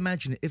 I would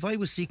imagine if I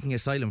was seeking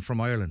asylum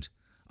from Ireland,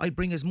 I'd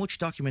bring as much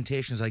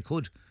documentation as I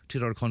could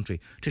to our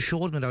country to show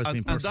them that I was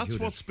being persecuted. And that's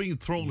what's being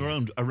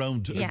thrown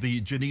around the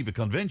Geneva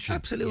Convention.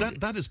 Absolutely.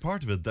 That is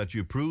part of it, that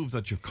you prove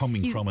that you're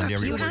coming from an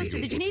area.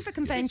 The Geneva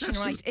Convention,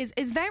 right,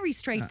 is very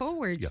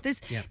straightforward. There's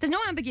no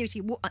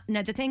ambiguity.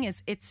 Now the thing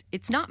is,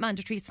 it's not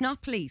mandatory. It's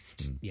not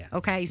policed.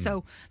 Okay,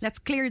 so let's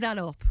clear that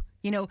up.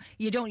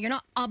 You're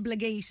not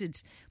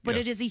obligated, but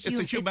it is a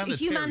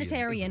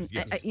humanitarian.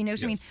 What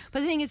I mean.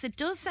 But the thing is, it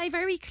does say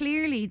very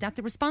clearly that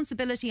the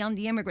responsibility on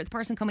the immigrant, the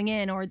person coming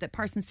in, or the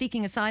person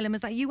seeking asylum,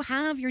 is that you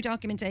have your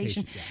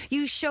documentation.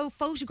 You show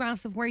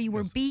photographs of where you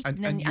were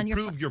beaten, and you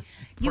prove your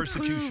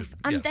persecution,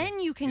 and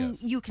then you can.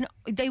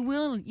 They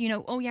will.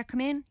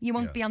 Come in. You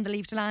won't be on the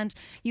leave to land.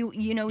 You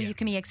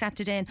can be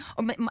accepted in.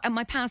 Or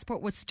my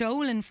passport was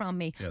stolen from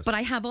me, but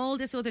I have all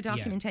this other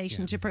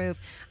documentation to prove.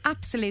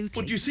 Absolutely.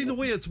 But you see the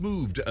way it's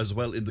moved as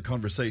well in the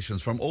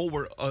conversations from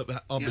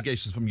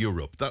obligations from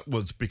Europe. That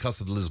was because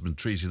of the Lisbon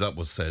Treaty. That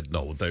was said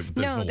no, there's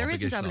no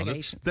obligation isn't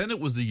obligation. Then it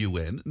was the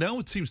UN. Now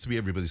it seems to be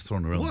everybody's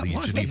thrown around the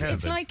Geneva.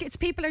 It's like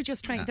people are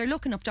just trying. They're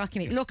looking up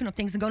looking up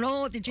things and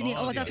going, the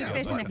Geneva. That would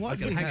fit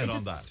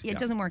in there. It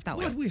doesn't work that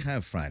way. What we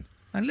have, Fran,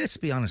 and let's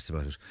be honest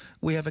about it,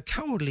 we have a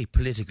cowardly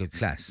political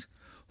class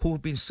who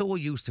have been so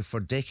used to,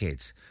 for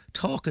decades,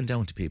 talking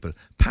down to people,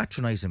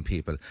 patronising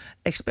people,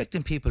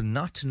 expecting people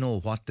not to know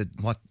what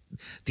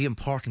the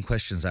important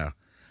questions are,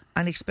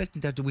 and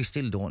expecting that we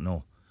still don't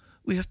know.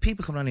 We have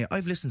people coming on here.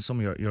 I've listened to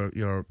some of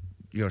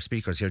your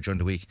speakers here during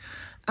the week.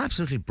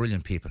 Absolutely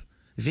brilliant people.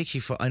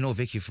 I know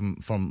Vicky from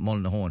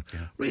Mullinahone,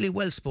 really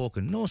well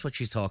spoken, knows what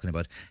she's talking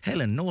about.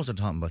 Helen knows what they're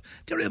talking about.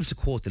 They're able to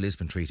quote the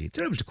Lisbon Treaty.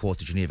 They're able to quote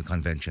the Geneva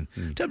Convention.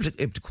 They're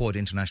able to quote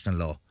international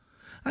law.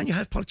 And you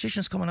have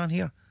politicians coming on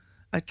here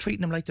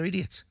treating them like they're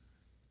idiots.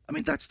 I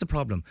mean, that's the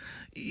problem.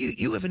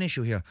 You have an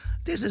issue here.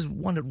 This is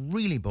one that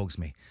really bugs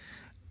me.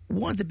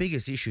 one of the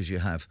biggest issues you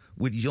have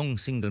with young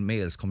single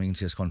males coming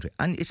into this country,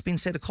 and it's been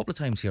said a couple of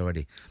times here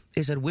already,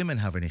 is that women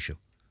have an issue.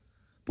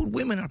 But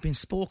women are being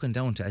spoken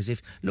down to as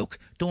if, look,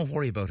 don't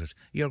worry about it.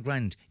 You're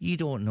grand. You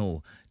don't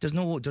know. There's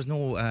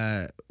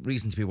no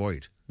reason to be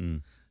worried.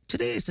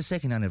 Today is the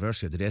second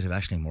anniversary of the death of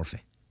Aisling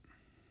Murphy.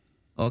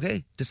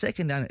 Okay? The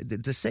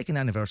second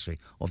anniversary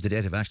of the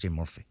death of Aisling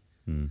Murphy.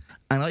 And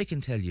I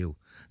can tell you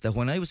that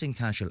when I was in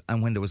Cashel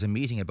and when there was a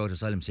meeting about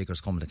asylum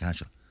seekers coming to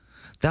Cashel,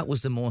 that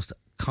was the most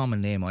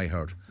common name I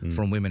heard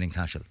from women in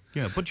Cashel.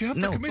 Yeah, but you have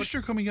the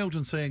Commissioner coming out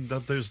and saying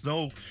that there's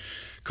no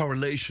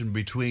correlation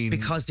between...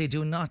 Because they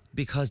do not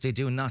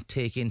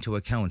take into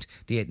account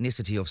the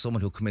ethnicity of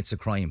someone who commits a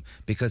crime,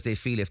 because they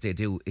feel if they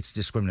do, it's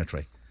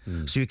discriminatory.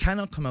 So you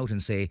cannot come out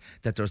and say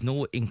that there's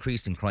no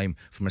increase in crime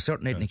from a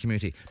certain ethnic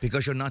community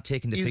because you're not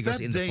taking the figures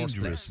in the first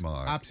place.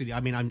 Mark? Absolutely. I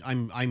mean,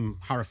 I'm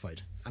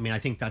horrified. I mean, I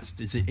think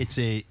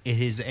it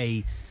is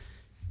a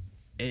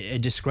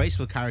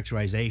disgraceful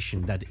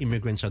characterisation that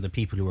immigrants are the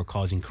people who are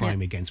causing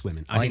crime against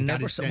women. I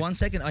never said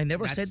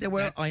they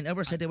were.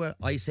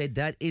 I said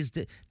that is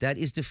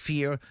the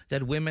fear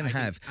that women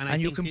have,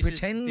 and you can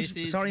pretend.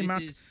 Sorry,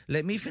 Mark.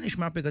 Let me finish,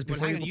 Mark, because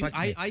before you go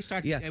back,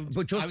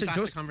 but just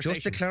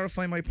to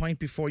clarify my point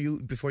before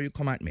you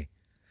come at me,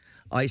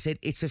 I said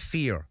it's a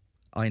fear.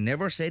 I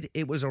never said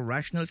it was a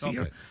rational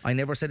fear. Okay. I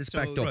never said it's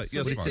backed up. Right,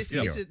 yes,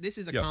 this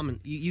is a common.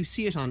 You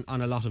see it on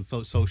a lot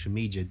of social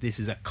media. This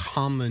is a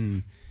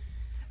common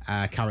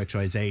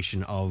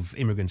characterisation of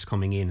immigrants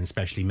coming in,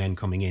 especially men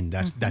coming in,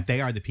 that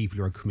they are the people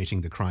who are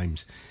committing the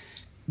crimes.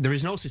 There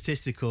is no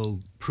statistical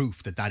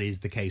proof that is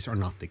the case or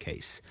not the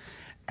case.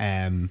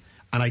 And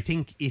I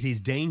think it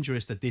is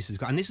dangerous that this is...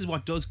 And this is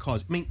what does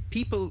cause... I mean,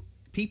 people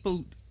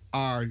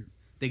are...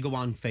 They go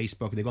on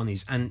Facebook, they go on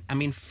these... And, I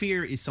mean,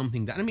 fear is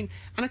something that... and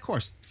of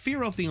course,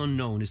 fear of the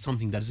unknown is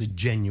something that is a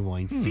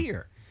genuine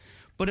fear.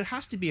 But it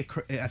has to be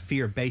a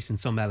fear based on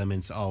some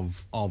elements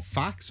of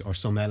facts or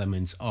some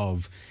elements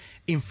of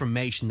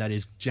information that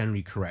is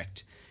generally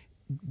correct.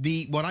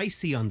 What I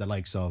see on the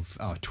likes of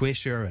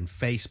Twitter and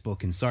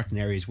Facebook in certain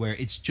areas where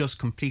it's just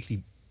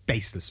completely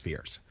baseless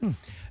fears.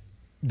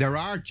 There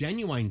are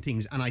genuine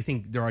things, and I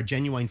think there are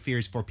genuine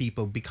fears for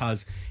people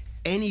because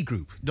any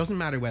group, doesn't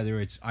matter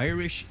whether it's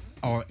Irish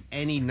or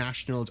any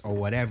nationals or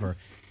whatever,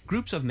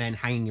 groups of men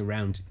hanging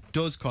around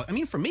does cause... I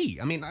mean, for me,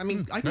 I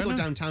can go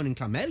downtown in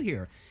Clonmel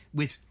here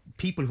with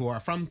people who are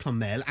from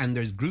Clonmel, and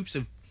there's groups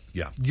of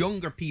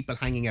younger people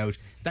hanging out.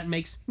 That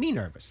makes me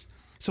nervous.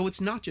 So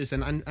it's not just...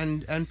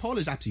 And Paul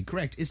is absolutely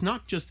correct. It's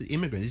not just the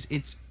immigrants.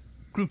 It's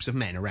groups of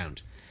men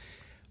around.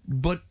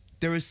 But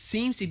there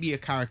seems to be a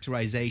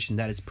characterisation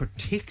that it's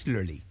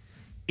particularly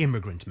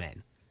immigrant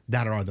men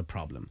that are the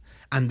problem.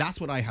 And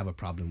that's what I have a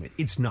problem with.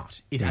 It's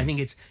not. I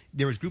think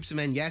there is groups of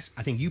men, yes.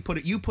 I think you put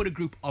a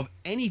group of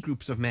any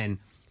groups of men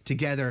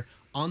together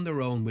on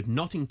their own with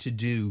nothing to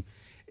do,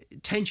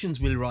 tensions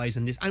will rise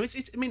in this. And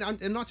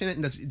I'm not saying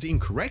anything that's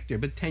incorrect there,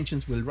 but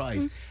tensions will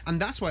rise. And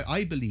that's why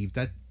I believe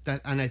that,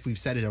 and if we've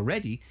said it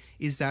already,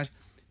 is that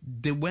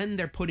when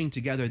they're putting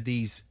together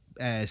these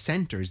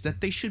centres,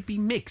 that they should be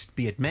mixed,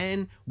 be it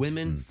men,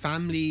 women,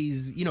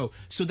 families,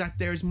 so that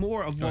there's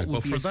more of what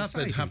would be a society. But for that,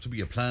 there'd have to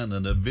be a plan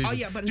and a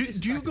vision.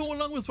 Do you go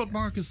along with what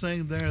Mark is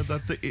saying there,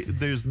 that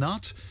there's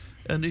not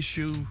an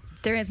issue?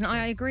 There isn't.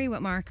 I agree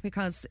with Mark,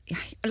 because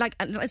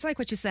it's like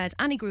what you said,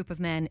 any group of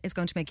men is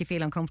going to make you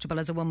feel uncomfortable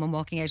as a woman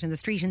walking out in the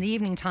street in the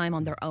evening time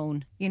on their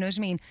own. You know what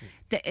I mean?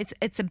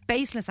 It's a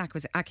baseless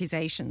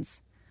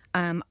accusations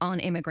on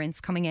immigrants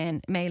coming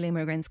in, male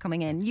immigrants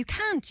coming in. You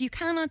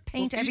cannot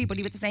paint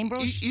everybody with the same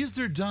brush. Is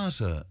there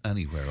data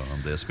anywhere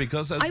on this?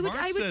 Because as Mark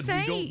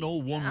said, we don't know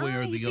one way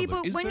or the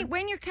other. But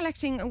when you're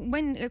collecting,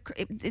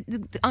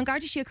 An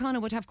Garda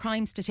Síochána would have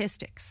crime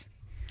statistics.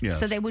 Yes.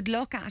 So they would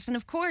look at, and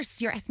of course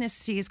your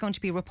ethnicity is going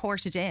to be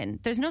reported in.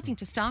 There's nothing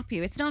to stop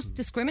you. It's not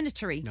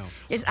discriminatory. No.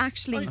 It's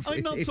actually...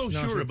 I'm not so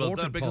sure about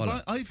that,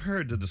 because I've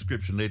heard a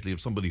description lately of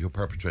somebody who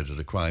perpetrated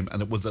a crime,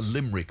 and it was a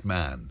Limerick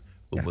man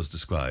who was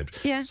described.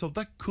 Yeah. So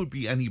that could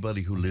be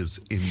anybody who lives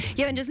in...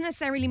 Yeah, it doesn't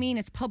necessarily mean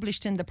it's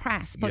published in the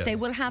press, but they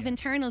will have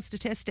internal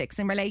statistics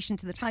in relation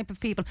to the type of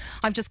people.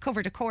 I've just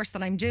covered a course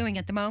that I'm doing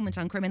at the moment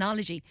on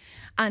criminology,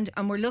 and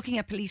we're looking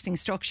at policing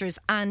structures,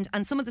 and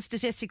some of the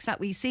statistics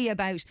that we see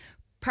about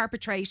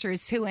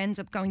perpetrators who end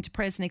up going to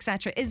prison,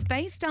 etc., is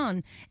based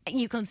on,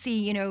 you can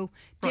see,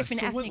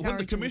 different ethnic origins. When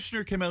the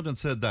Commissioner came out and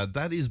said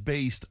that is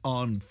based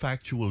on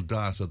factual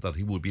data that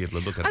he would be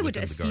able to look at. I would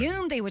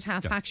assume they would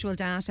have factual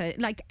data.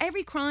 Like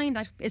every crime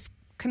that is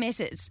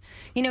committed,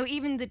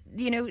 even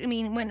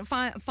when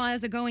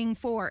files are going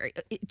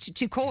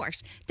to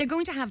court, they're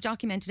going to have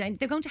documented,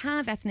 they're going to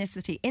have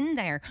ethnicity in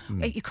there,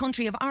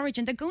 country of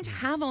origin, they're going to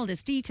have all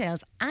these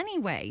details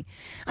anyway.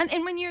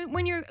 And when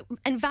you're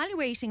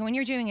evaluating, when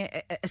you're doing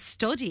a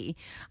study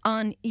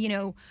on,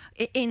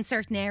 in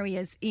certain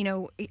areas,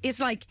 it's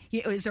like,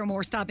 is there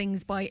more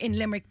stabbings in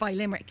Limerick by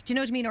Limerick? Do you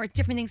know what I mean? Or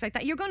different things like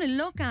that. You're going to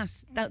look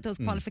at those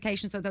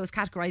qualifications or those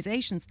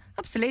categorisations.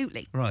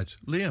 Absolutely. Right.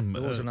 Liam.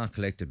 Those are not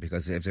collected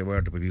because if they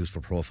were, they would be used for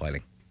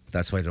profiling.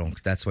 That's why they don't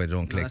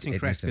click. That's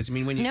incorrect. Because I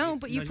mean, when you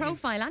but you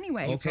profile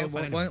anyway.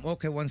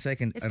 Okay, one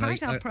second. It's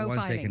part of profiling.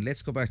 1 second.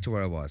 Let's go back to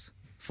where I was.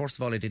 First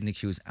of all, I didn't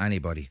accuse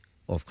anybody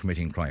of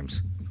committing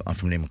crimes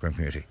from the immigrant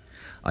community.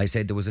 I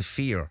said there was a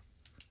fear,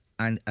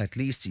 and at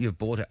least you've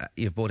both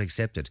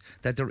accepted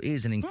that there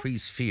is an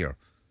increased fear.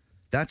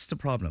 That's the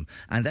problem,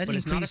 and that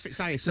it's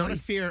not a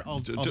fear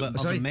of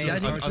a male.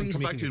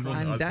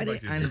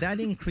 That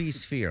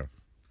increased fear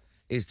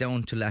is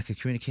down to lack of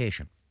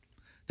communication.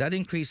 That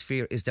increased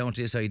fear is down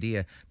to this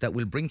idea that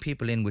we'll bring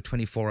people in with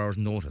 24 hours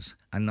notice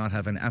and not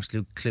have an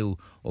absolute clue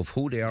of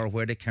who they are,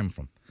 where they came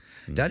from.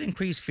 That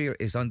increased fear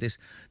is on this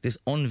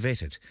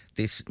unvetted,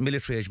 this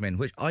military-age men,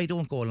 which I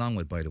don't go along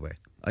with, by the way.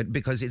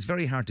 Because it's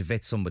very hard to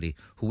vet somebody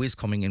who is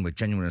coming in with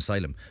genuine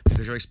asylum,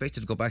 because you're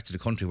expected to go back to the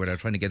country where they're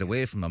trying to get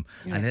away from them.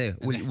 Yeah. And hey,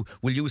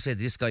 will you say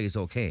this guy is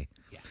okay?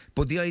 Yeah.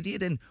 But the idea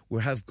then,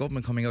 we'll have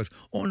government coming out,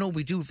 oh no,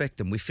 we do vet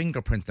them, we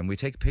fingerprint them, we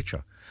take a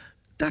picture.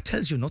 That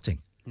tells you nothing.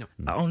 No.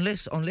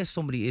 Unless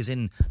somebody is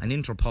in an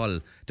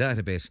Interpol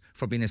database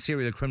for being a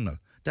serial criminal.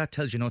 That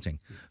tells you nothing.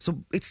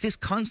 So it's this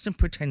constant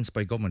pretense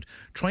by government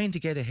trying to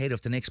get ahead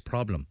of the next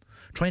problem,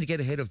 trying to get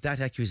ahead of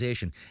that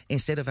accusation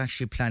instead of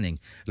actually planning.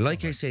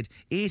 Like I said,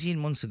 18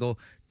 months ago,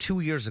 2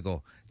 years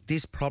ago,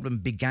 this problem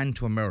began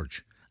to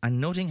emerge. And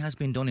nothing has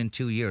been done in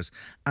 2 years.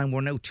 And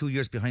we're now 2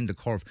 years behind the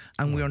curve.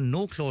 And we are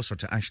no closer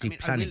to actually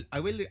planning. I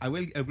will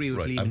agree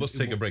with Liam. I must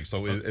take a break.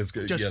 So it's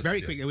good. Just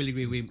very quick, I will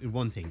agree with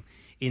one thing.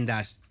 In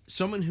that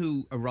someone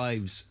who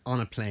arrives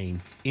on a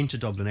plane into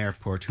Dublin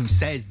Airport who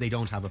says they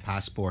don't have a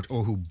passport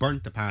or who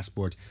burnt the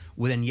passport,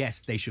 well then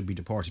yes, they should be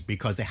deported,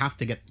 because they had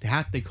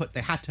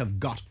to have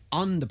got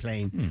on the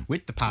plane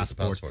with the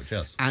passport,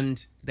 yes.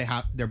 And they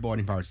have their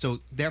boarding pass. So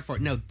therefore,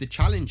 now the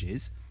challenge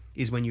is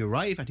when you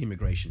arrive at the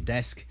immigration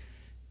desk,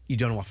 you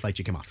don't know what flight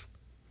you came off.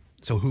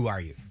 So who are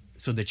you?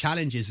 So the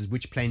challenge is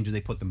which plane do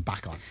they put them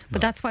back on? But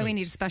that's why we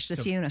need a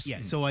specialist unit. Yeah.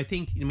 So I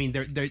think, I mean,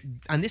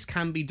 and this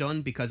can be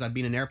done because I've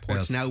been in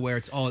airports now where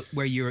it's all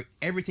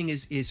everything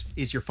is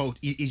your photo.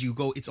 As you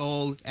go, it's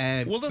all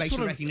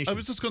facial recognition. I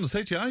was just going to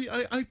say to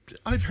you,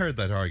 I've heard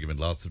that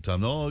argument lots of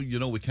times. Oh,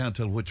 we can't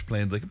tell which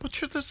plane they. But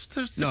sure, there's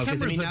no,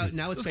 cameras. I mean,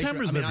 now it's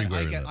cameras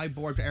everywhere. I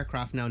board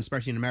aircraft now, and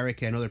especially in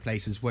America and other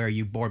places where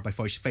you board by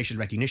facial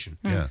recognition.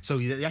 Yeah. So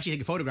they actually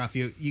take a photograph.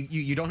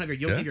 You don't have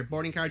your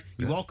boarding card.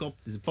 You walk up.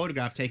 There's a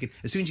photograph taken.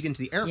 As soon as you get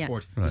into the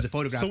airport, there's a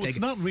photograph taken. So it's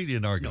not really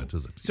an argument,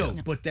 is it? So,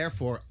 but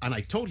therefore, and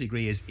I totally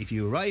agree, is if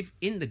you arrive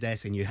in the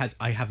desk and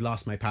I have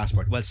lost my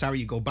passport, well, sorry,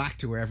 you go back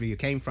to wherever you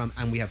came from,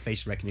 and we have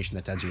facial recognition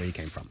that tells you where you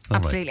came from.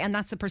 Absolutely, and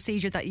that's a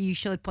procedure that you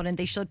should put in.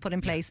 They should put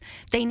in place.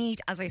 They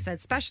need, as I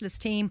said, specialist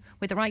team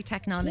with the right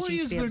technology. Why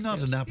is there not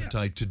an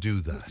appetite to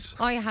do that?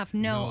 I have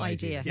no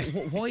idea.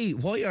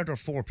 Why are there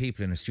 4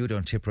 people in a studio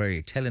in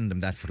Tipperary telling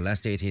them that for the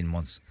last 18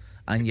 months?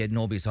 And yet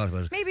nobody's thought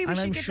about it. Maybe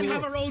we should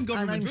have our own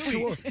government. And I'm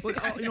sure, but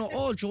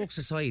all jokes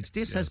aside,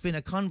 this has been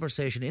a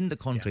conversation in the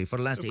country for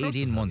the last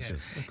 18 months.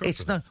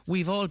 It's not.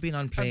 We've all been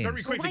on planes.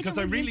 Very quickly, because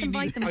I really need.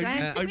 invite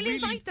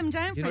them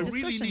down for a discussion. I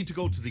really need to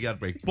go to the ad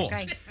break. But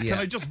can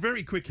I just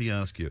very quickly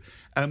ask you?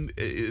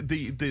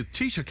 The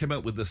Taoiseach came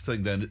out with this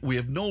thing. Then we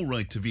have no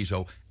right to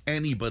veto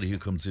anybody who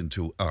comes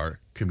into our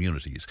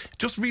communities.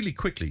 Just really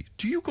quickly,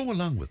 do you go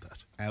along with that?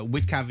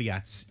 With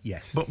caveats,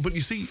 yes. But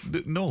you see,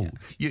 no,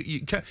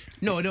 you can't.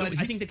 No. I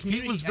think the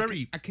community. He was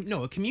very. A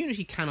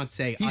community cannot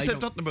say. He said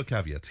nothing about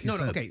caveats. No.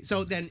 Okay.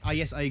 So then,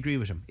 yes, I agree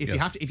with him. If you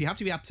have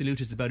to be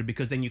absolutist about it,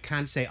 because then you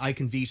can't say I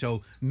can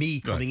veto me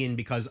coming in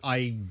because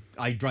I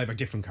drive a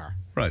different car.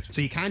 Right.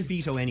 So you can't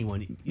veto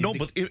anyone. No,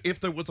 but if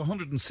there was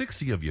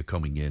 160 of you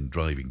coming in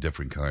driving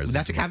different cars, well,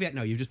 that's a caveat.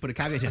 No, you've just put a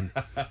caveat in.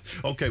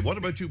 Okay. What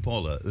about you,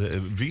 Paula?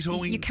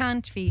 Vetoing? You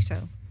can't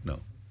veto. No.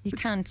 You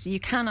can't. You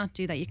cannot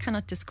do that. You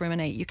cannot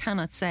discriminate. You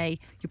cannot say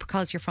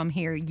because you're from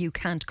here, you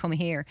can't come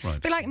here.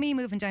 Right. But like me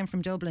moving down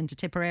from Dublin to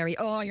Tipperary.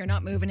 Oh, you're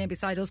not moving in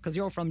beside us because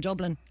you're from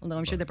Dublin. Although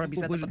I'm sure they probably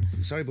said that.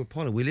 Sorry, but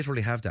Paula, we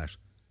literally have that.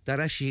 That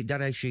actually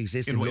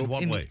exists in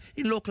what way?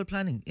 In local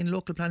planning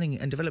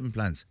and development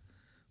plans.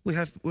 We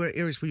have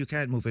areas where you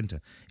can't move into,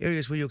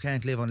 areas where you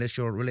can't live unless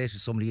you're related to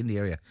somebody in the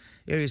area.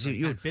 Areas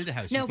you can't build a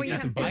house. No, but you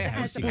can buy a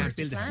house. You can't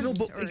build a house. No,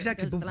 but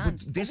exactly. But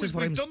this is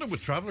what I'm. Done it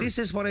with travellers. This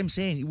is what I'm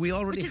saying. We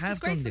already have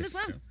done this. As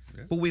well.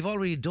 Yeah. But we've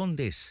already done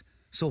this.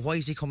 So why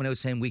is he coming out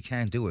saying we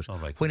can't do it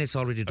when it's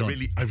already done?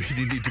 I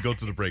really need to go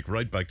to the break.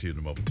 Right back to you in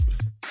a moment.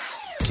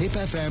 Tipp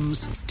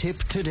FM's Tipp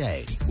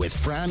Today with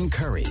Fran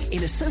Curry.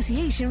 In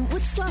association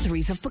with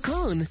Slattery's of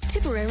Pecan,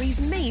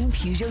 Tipperary's main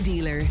Peugeot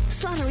dealer.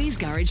 Slattery's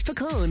Garage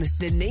Pecan,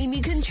 the name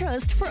you can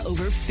trust for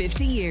over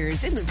 50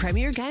 years in the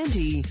Premier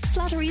County.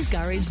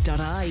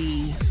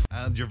 Slattery'sGarage.ie.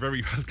 And you're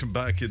very welcome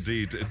back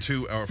indeed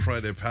to our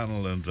Friday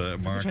panel, and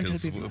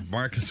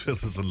Marcus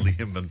with us and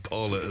Liam and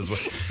Paula as well.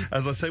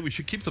 As I say, we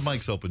should keep the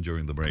mics open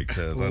during the break.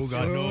 No,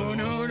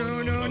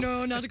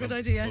 not a good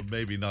idea. Well,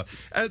 maybe not.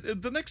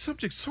 The next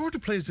subject sort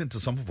of plays into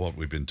some of what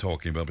we've been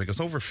talking about, because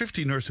over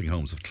 50 nursing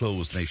homes have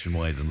closed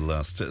nationwide in the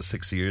last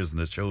 6 years, and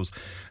it shows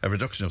a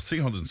reduction of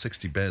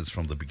 360 beds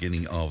from the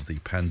beginning of the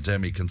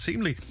pandemic. And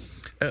seemingly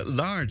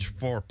large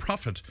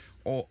for-profit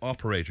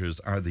operators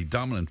are the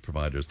dominant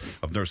providers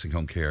of nursing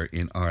home care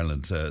in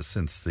Ireland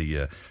since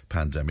the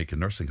pandemic.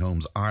 And Nursing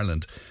Homes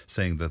Ireland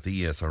saying that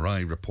the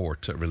ESRI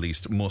report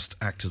released must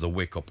act as a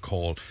wake-up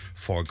call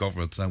for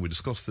government. Now, we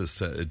discussed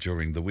this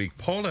during the week.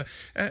 Paula,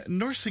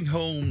 nursing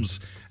homes,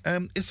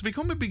 it's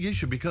become a big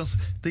issue because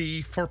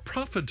the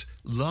for-profit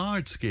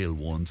large-scale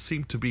ones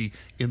seem to be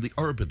in the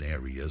urban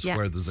areas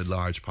where there's a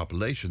large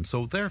population.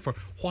 So therefore,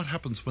 what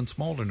happens when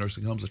smaller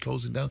nursing homes are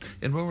closing down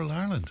in rural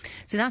Ireland?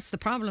 So that's the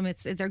problem.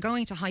 They're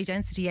going to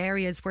high-density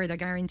areas where they're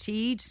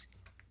guaranteed,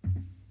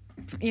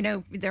 you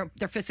know, their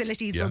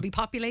facilities will be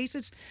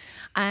populated,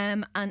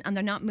 and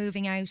they're not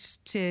moving out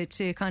to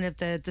kind of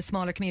the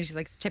smaller communities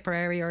like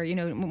Tipperary or, you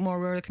know, more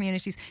rural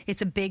communities.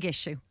 It's a big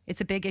issue.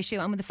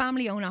 And when the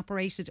family-owned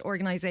operated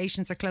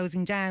organisations are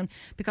closing down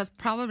because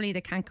probably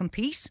they can't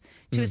compete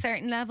to a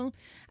certain level,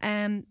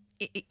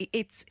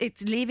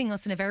 it's leaving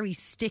us in a very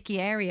sticky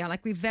area.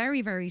 Like, we've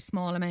very, very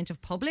small amount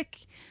of public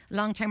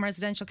long-term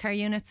residential care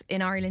units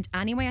in Ireland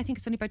anyway. I think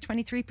it's only about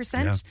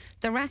 23%. Yeah.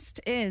 The rest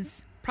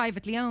is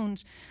privately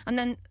owned. And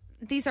then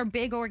these are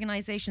big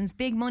organisations,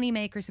 big money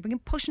makers who've been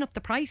pushing up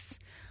the price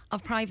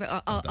of private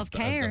of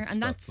care,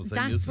 and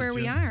that's where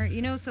we are,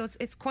 you know. So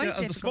it's quite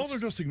difficult. And the smaller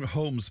nursing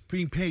homes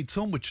being paid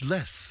so much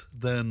less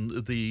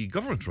than the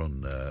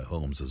government-run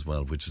homes as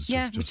well, which is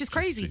which is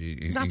crazy.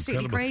 It's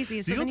absolutely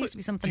crazy. So there needs to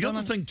be something done. The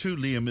other thing too,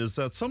 Liam, is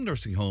that some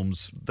nursing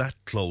homes that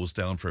closed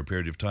down for a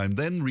period of time,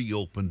 then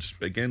reopened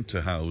again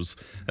to house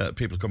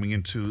people coming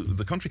into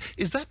the country.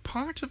 Is that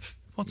part of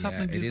what's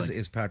happening? It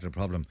is part of the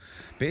problem.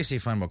 Basically,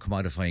 Fran, we're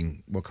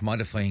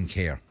commodifying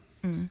care.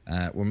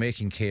 We're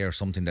making care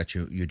something that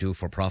you do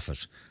for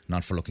profit,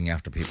 not for looking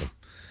after people.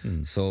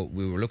 So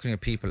we were looking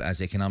at people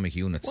as economic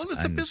units. Well,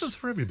 it's a business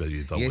for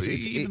everybody, though. Yes,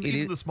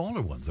 even the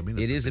smaller ones. I mean,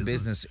 it is a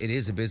business. It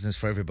is a business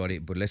for everybody.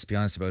 But let's be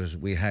honest about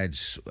it. We had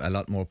a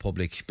lot more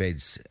public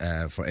beds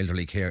for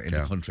elderly care in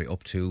the country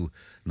up to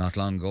not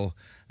long ago.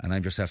 And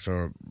I'm just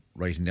after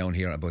writing down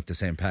here about the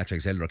St.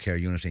 Patrick's Elder Care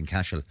Unit in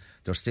Cashel.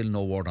 There's still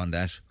no word on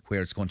that,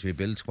 where it's going to be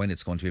built, when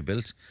it's going to be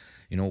built.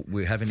 You know,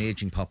 we have an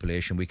ageing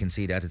population. We can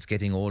see that it's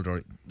getting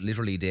older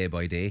literally day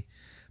by day.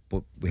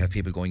 But we have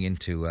people going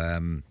into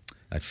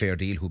at fair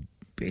deal who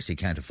basically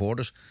can't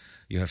afford it.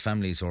 You have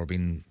families who are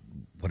being,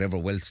 whatever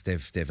wealth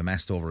they've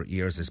amassed over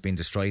years has been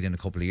destroyed in a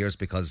couple of years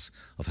because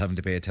of having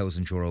to pay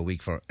 €1,000 a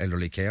week for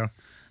elderly care.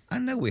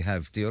 And now we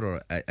have the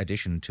other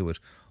addition to it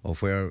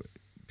of where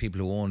people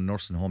who own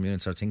nursing home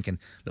units are thinking,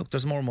 look,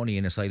 there's more money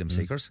in asylum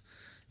seekers.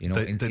 You know,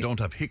 they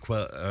don't have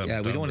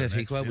HIQA. We don't have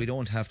HIQA. We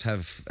don't have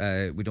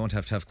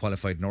to have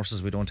qualified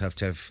nurses. We don't have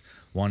to have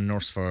one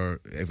nurse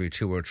for every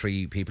 2 or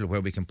 3 people,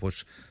 where we can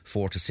put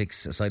 4 to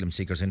 6 asylum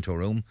seekers into a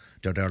room.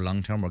 They're there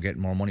long term. We're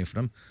getting more money for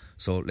them.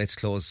 So let's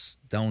close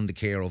down the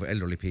care of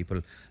elderly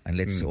people and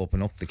let's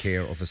open up the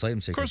care of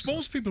asylum seekers. Of course,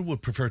 most people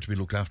would prefer to be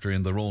looked after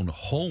in their own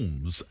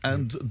homes,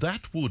 and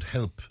that would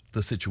help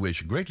the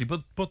situation greatly.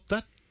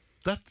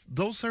 But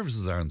those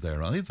services aren't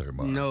there either,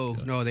 Mark.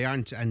 No, they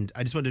aren't. And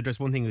I just want to address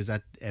one thing: is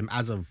that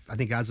as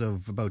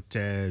of about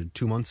 2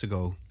 months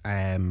ago,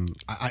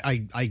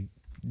 I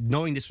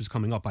knowing this was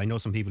coming up, I know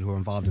some people who are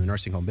involved in the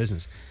nursing home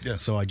business.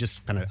 Yes. So I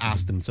just kind of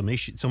asked them some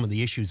of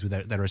the issues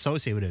that are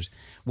associated with it.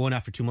 One,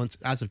 after 2 months,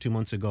 as of 2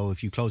 months ago,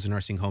 if you close a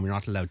nursing home, you're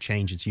not allowed to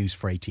change its use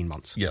for 18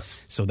 months. Yes.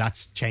 So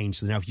that's changed.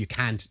 So now if you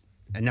can't.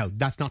 No,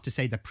 that's not to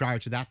say that prior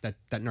to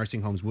that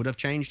nursing homes would have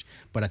changed,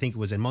 but I think it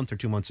was a month or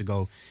 2 months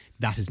ago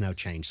that has now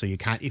changed. So you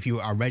can't, if you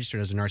are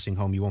registered as a nursing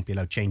home, you won't be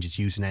allowed to change its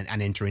use and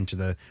enter into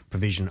the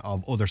provision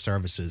of other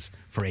services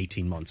for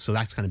 18 months. So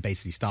that's kind of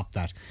basically stopped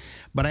that.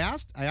 But I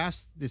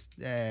asked this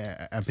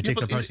a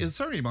particular person.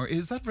 Sorry, Mark,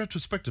 is that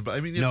retrospective? I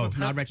mean,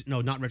 not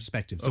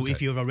retrospective. So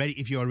if you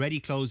already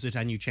closed it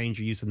and you change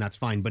your use, then that's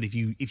fine. But if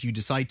you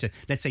decide to,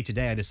 let's say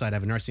today I decide I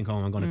have a nursing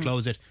home, I'm going to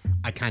close it,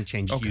 I can't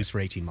change its use for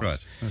 18 months.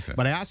 Right. Okay.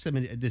 But I asked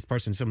this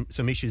person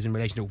some issues in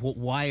relation to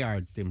why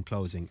are them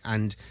closing,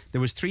 and there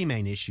was 3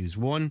 main issues.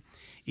 One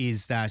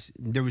is that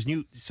there was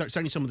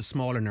certainly some of the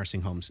smaller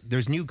nursing homes,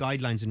 there's new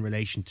guidelines in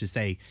relation to,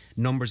 say,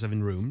 numbers of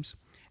in rooms,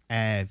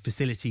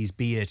 facilities,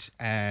 be it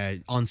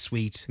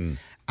ensuite,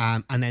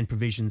 and then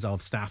provisions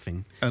of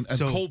staffing. And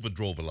COVID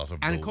drove a lot of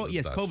that.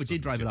 Yes, COVID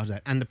did drive a lot of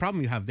that. And the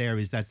problem you have there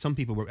is that some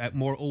people were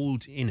more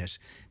old in it.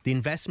 The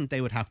investment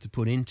they would have to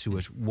put into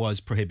it was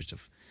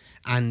prohibitive.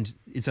 And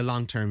it's a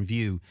long-term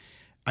view.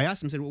 I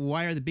asked him, said, well,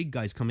 why are the big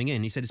guys coming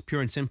in? He said, it's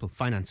pure and simple,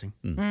 financing.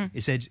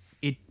 He said,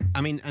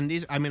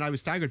 I was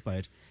staggered by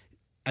it.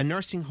 A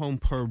nursing home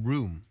per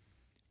room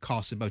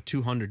costs about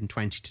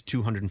 220 to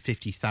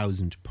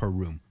 250,000 per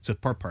room, so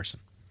per person,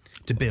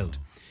 to build.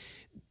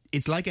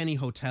 It's like any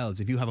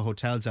hotels. If you have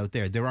hotels out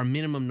there are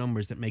minimum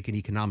numbers that make it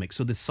economic.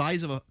 So the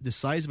size of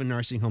a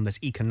nursing home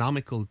that's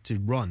economical to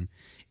run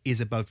is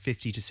about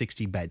 50 to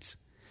 60 beds.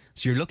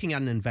 So you're looking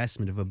at an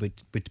investment of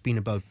between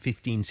about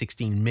 15,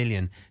 16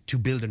 million to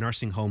build a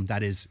nursing home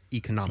that is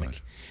economic.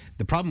 Right.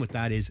 The problem with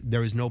that is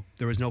there is no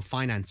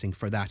financing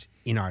for that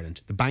in Ireland.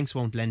 The banks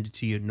won't lend it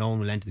to you. No one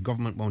will lend it. The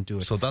government won't do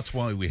it. So that's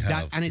why we have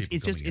that, and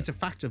it's a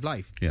fact of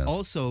life. Yes.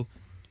 Also,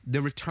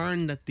 the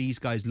return that these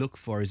guys look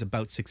for is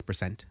about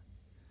 6%.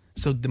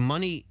 So the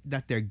money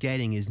that they're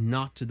getting is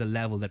not to the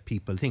level that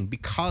people think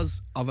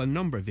because of a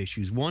number of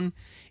issues. One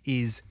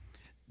is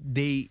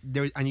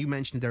and you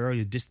mentioned there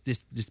earlier, this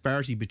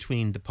disparity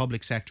between the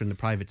public sector and the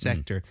private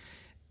sector.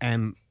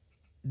 A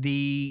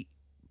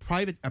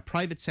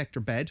private sector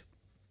bed,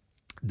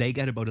 they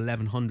get about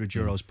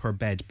 €1,100 per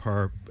bed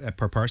per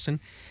person.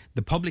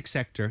 The public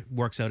sector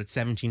works out at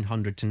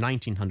 €1,700 to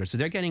 €1,900, so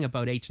they're getting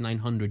about €800 to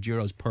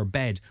 €900 per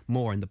bed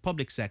more in the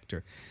public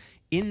sector.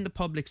 In the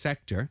public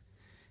sector,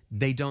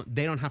 they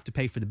don't have to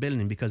pay for the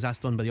building because that's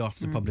done by the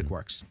Office of Public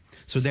Works.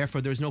 So therefore,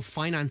 there's no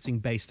financing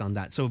based on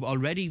that. So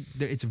already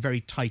it's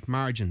very tight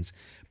margins.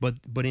 But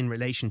in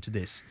relation to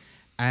this,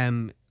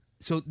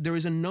 so there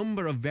is a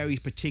number of very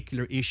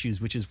particular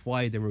issues, which is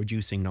why they're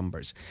reducing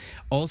numbers.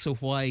 Also,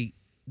 why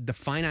the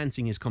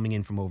financing is coming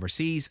in from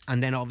overseas,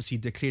 and then obviously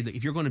they're clear that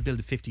if you're going to build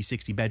a 50,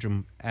 60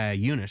 bedroom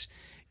unit,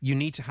 you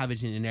need to have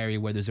it in an area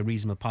where there's a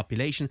reasonable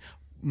population.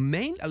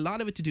 A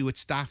lot of it to do with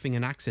staffing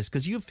and access,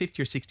 because you have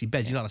 50 or 60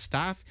 beds, you have a lot of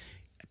staff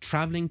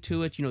travelling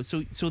to it,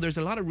 so there's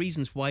a lot of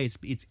reasons why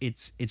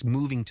it's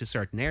moving to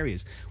certain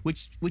areas,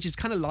 which is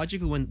kind of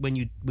logical when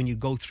you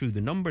go through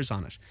the numbers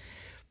on it.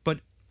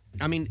 But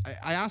I mean,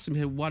 I asked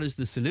him, what is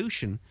the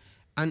solution?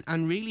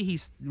 And really,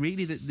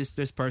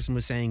 this person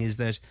was saying is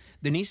that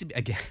there needs to be,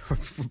 again,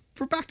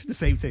 we're back to the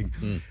same thing.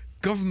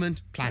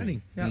 Government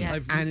planning.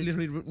 I've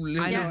literally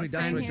that's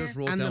what I just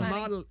wrote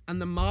down.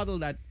 The model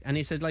that, and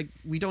he said, like,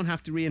 we don't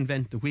have to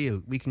reinvent the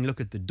wheel. We can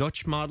look at the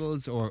Dutch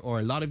models or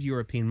a lot of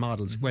European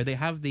models where they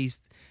have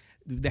this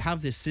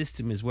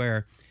system is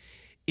where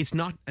it's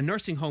not a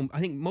nursing home.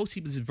 I think most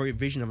people's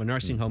vision of a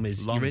nursing home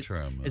is long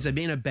term. Is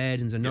in a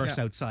bed and a nurse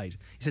outside.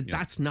 He said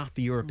that's not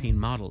the European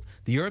model.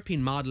 The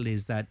European model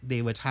is that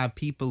they would have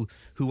people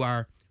who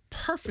are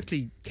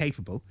perfectly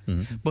capable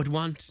but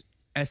want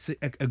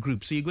a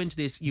group. So you go into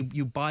this,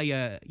 you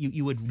buy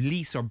you would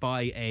lease or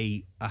buy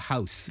a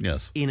house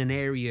in an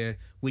area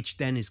which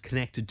then is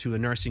connected to a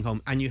nursing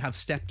home, and you have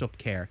stepped up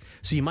care.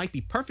 So you might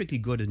be perfectly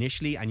good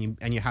initially, and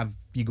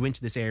you go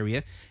into this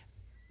area.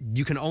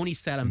 You can only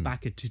sell them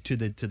back to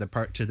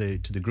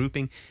the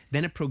grouping.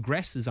 Then it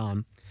progresses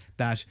on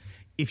that.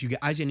 If you get,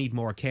 as you need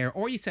more care,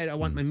 or you said, I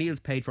want my meals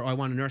paid for, or I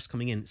want a nurse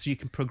coming in, so you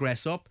can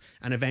progress up,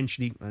 and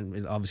eventually,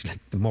 and obviously, like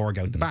the morgue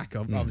out the back,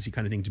 obviously,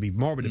 kind of thing, to be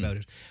morbid about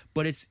it.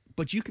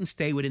 But you can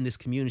stay within this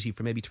community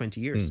for maybe 20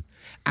 years,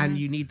 and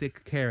you need the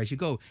care as you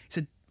go. He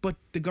said, but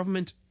the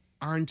government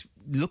aren't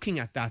looking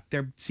at that.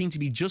 They seem to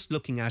be just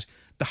looking at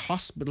the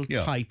hospital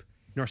type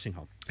nursing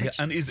home. Yeah,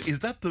 and is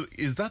that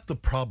the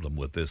problem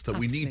with this, that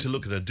we need to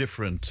look at a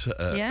different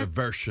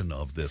version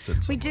of this?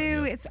 We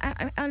do. It's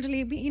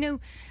elderly.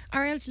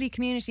 Our elderly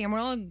community, and we're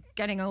all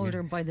getting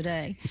older by the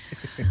day.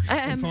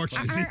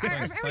 Unfortunately,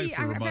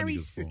 are very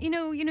you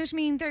know what I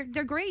mean.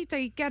 They're great.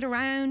 They get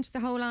around the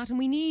whole lot, and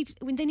they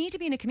need to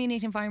be in a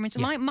community environment.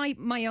 And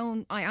my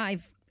own,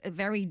 I've a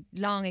very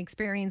long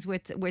experience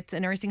with a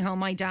nursing home.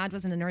 My dad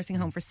was in a nursing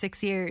home for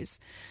 6 years,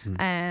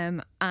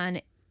 and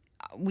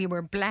we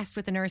were blessed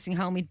with a nursing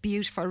home. We had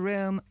beautiful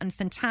room and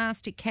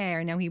fantastic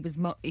care. Now he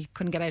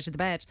couldn't get out of the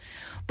bed,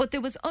 but there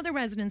was other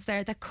residents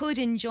there that could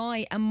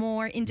enjoy a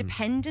more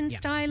independent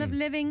style of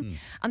living,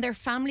 and their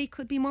family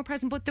could be more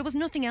present. But there was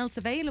nothing else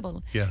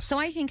available. Yes. So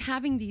I think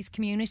having these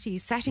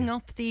communities, setting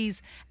up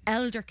these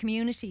elder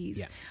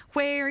communities,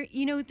 where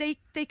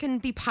they can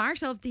be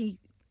part of the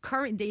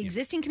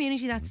existing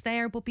community that's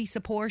there, but be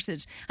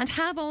supported and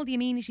have all the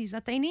amenities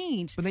that they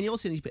need. But then you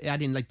also need to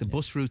add in like the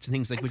bus routes and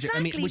things like which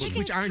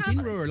aren't in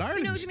rural Ireland.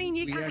 You know what I mean?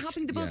 You're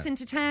hopping the bus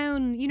into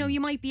town. You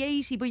might be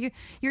 80, but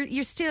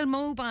you're still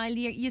mobile.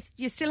 You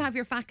still have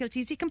your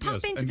faculties. You can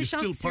pop into the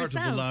shops yourself. You're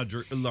still part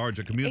of the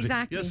larger community.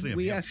 Exactly. Yes, Liam,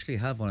 we actually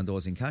have one of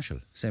those in Cashel,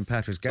 St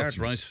Patrick's Gardens.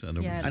 That's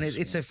right. And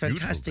it's a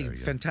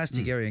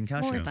fantastic area in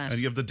Cashel. And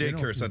you have the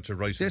daycare centre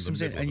right in the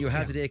middle. And you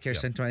have the daycare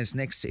centre, and it's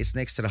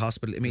next to the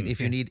hospital. I mean,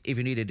 if you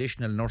need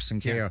additional nursing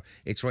care,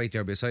 it's right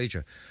there beside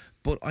you.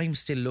 But I'm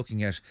still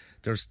looking at,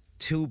 there's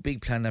 2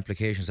 big planning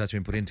applications that's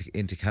been put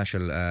into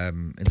Cashel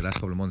in the last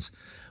couple of months.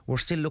 We're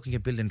still looking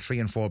at building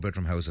 3 and 4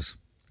 bedroom houses.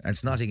 And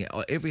it's not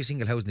every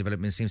single housing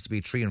development seems to be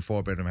 3 and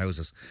 4 bedroom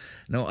houses.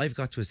 Now, I've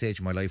got to a stage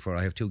in my life where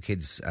I have 2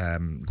 kids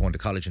going to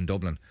college in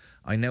Dublin.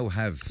 I now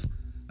have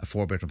a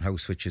 4 bedroom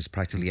house which is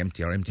practically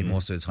empty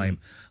most of the time.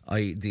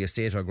 The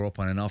estate I grew up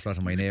on, an awful lot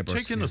of my neighbours.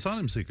 Check in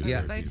asylum seekers.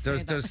 How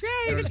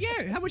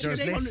much you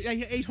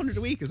get? 800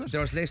 a week, is it?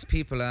 There's less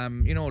people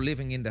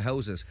living in the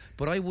houses,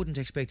 but I wouldn't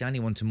expect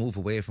anyone to move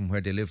away from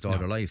where they lived all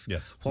their life.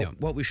 Yes.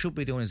 What we should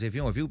be doing is if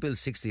you build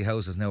 60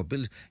 houses now,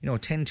 build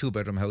 10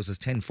 2-bedroom houses,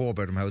 10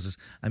 4-bedroom houses,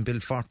 and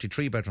build 40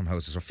 3-bedroom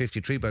houses or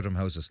 50 3-bedroom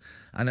houses,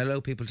 and allow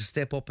people to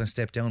step up and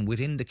step down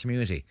within the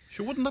community.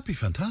 Sure, wouldn't that be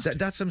fantastic?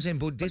 That's what I'm saying.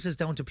 But this is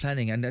down to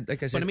planning, and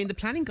like I said, but I mean the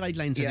planning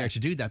guidelines are there to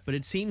do that. But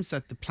it seems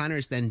that the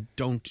planners then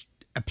don't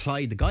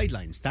apply the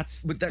guidelines. That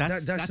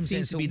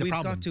seems to be the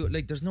problem.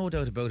 There's no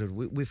doubt about it.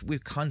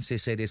 We've constantly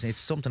said this, and it's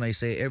something I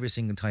say every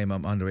single time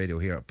I'm on the radio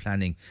here.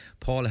 Planning.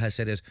 Paul has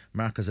said it.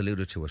 Mark has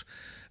alluded to it.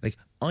 Like,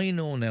 I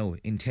know now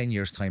in 10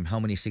 years' time how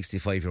many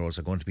 65-year-olds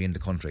are going to be in the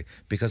country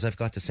because I've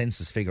got the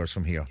census figures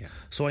from here.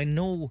 So I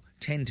know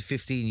 10 to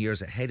 15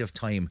 years ahead of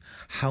time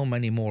how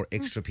many more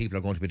extra people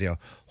are going to be there.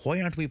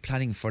 Why aren't we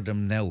planning for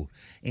them now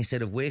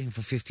instead of waiting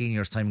for 15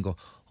 years' time and go,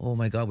 oh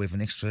my God, we have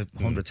an extra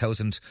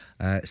 100,000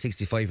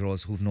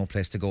 65-year-olds who've no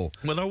place to go.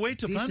 Well, our way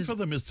to plan for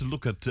them is to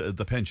look at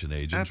the pension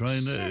age and try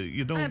and,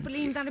 I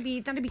believe that'd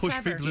be push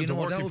clever. people into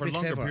working for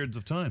longer periods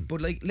of time.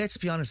 But like, let's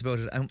be honest about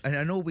it. And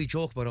I know we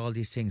joke about all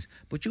these things,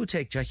 but you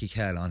take Jackie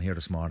Cale on here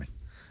this morning.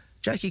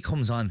 Jackie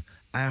comes on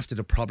after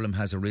the problem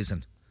has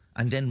arisen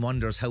and then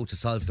wonders how to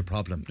solve the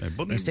problem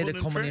instead of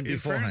coming in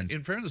beforehand.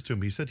 In fairness to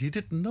him, he said he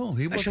didn't know.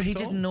 He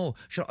didn't know.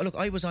 Sure, look,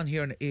 I was on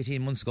here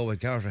 18 months ago with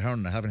Garrett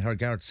Ahern. I haven't heard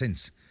Garrett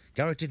since.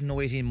 Garrett didn't know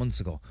 18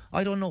 months ago.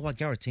 I don't know what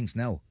Garrett thinks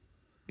now.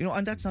 You know,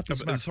 and that's not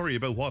smart. Sorry,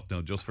 about what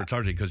now? Just for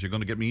clarity, because you're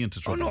going to get me into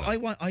trouble. Oh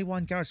no, I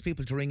want Garrett's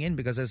people to ring in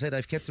because I said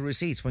I've kept the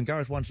receipts. When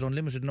Garrett wanted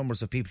unlimited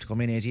numbers of people to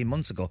come in 18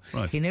 months ago,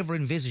 he never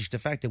envisaged the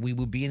fact that we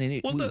would be in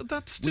it. Well,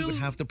 we would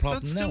have the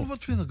problem that's now. Still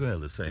what Fine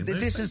Gael is saying.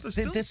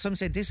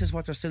 This is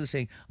what they're still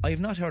saying. I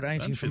have not heard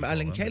anything from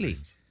Alan Kelly.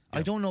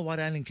 I don't know what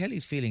Alan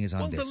Kelly's feeling is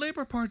on this. Well, the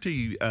Labour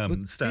Party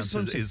stance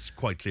is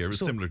quite clear. It's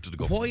similar to the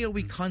government. Why are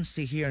we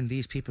constantly hearing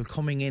these people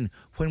coming in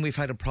when we've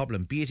had a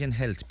problem, be it in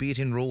health, be it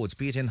in roads,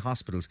 be it in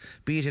hospitals,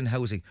 be it in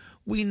housing?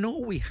 We know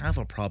we have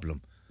a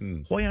problem.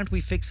 Why aren't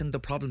we fixing the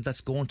problem that's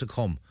going to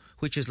come?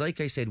 Which is,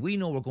 like I said, we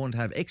know we're going to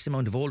have X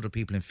amount of older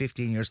people in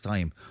 15 years'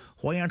 time.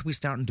 Why aren't we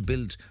starting to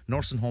build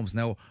nursing homes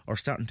now or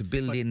starting to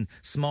build in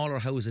smaller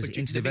houses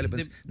into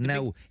developments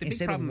now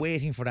instead of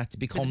waiting for that to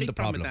become the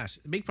problem?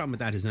 The big problem with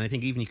that is, and I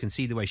think even you can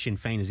see the way Sinn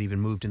Féin has even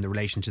moved in the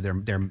relation to their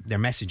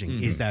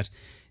messaging, is that,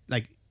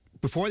 like,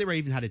 before they were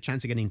even had a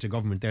chance of getting into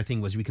government, their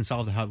thing was we can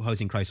solve the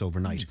housing crisis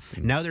overnight.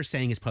 Now they're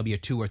saying it's probably a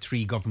 2 or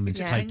 3 government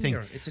type thing.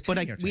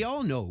 But we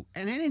all know,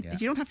 and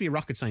you don't have to be a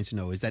rocket science to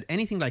know, is that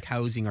anything like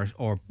housing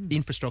or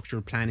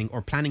infrastructure planning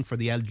or planning for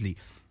the elderly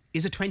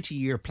is a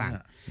 20-year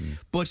plan.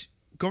 But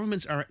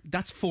governments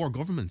that's 4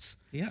 governments.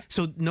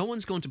 So no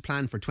one's going to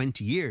plan for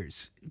 20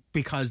 years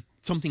because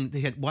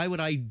why would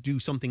I do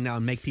something now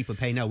and make people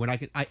pay now when I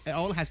can?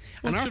 All has.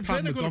 Well, and our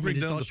problem with government bring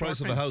is down the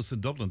price of a house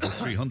in Dublin to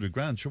 300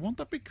 grand. Sure, won't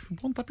that be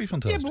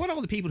fantastic? Yeah, but what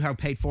all the people who have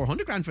paid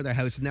 400 grand for their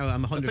house now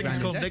I'm 100 grand. I think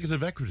it's called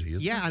negative equity.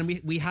 Isn't it?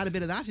 And we had a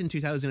bit of that in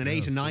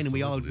 2008 and 9, and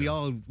we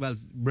all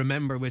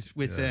remember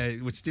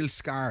with still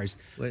scars.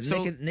 Well,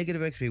 so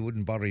negative equity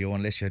wouldn't bother you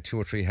unless you had 2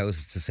 or 3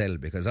 houses to sell,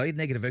 because I had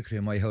negative equity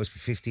in my house for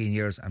 15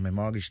 years and my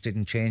mortgage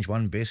didn't change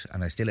one bit,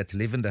 and I still had to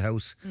live in the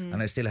house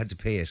and I still had to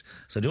pay it.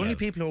 So the only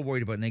people who are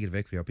worried about negative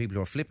equity are people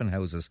who are flipping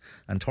houses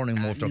and turning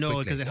them over quickly. No,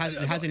 because it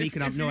has an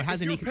economic.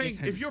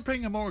 If you're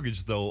paying a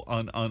mortgage though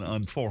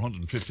on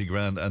 450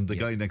 grand and the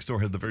guy next door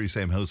has the very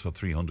same house for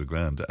 300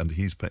 grand and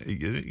he's paying,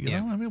 you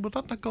know, I mean, would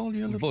that not gall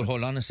you a little? But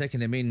hold on a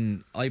second. I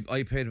mean, I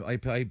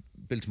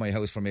built my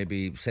house for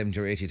maybe 70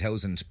 or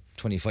 80,000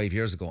 25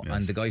 years ago,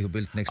 and the guy who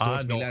built next door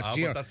to me last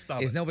year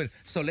is now built.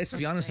 So let's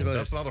be honest about it.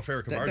 That's not a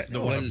fair comparison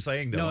to what I'm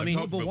saying. No, I mean,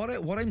 but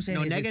what I'm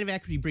saying is negative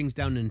equity brings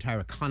down an entire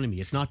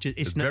economy. It's not just.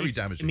 It's very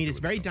damaging. I mean, it's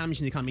very damaging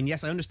to the economy. And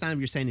yes, I understand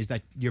what you're saying is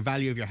that your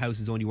value of your house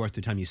is only worth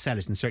the time you sell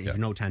it, and certainly for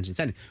no tangent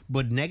incentive.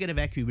 But negative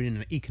equity within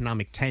an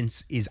economic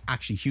tense is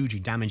actually hugely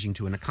damaging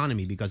to an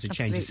economy because it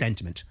changes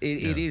sentiment.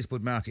 It is,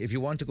 but Mark, if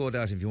you want to go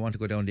down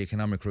the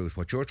economic route,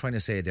 what you're trying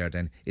to say there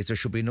then is there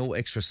should be no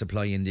extra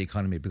supply in the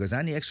economy, because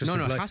any extra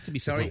supply. No, it has to be.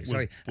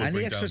 Sorry,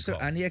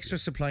 any extra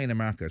supply in a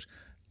market,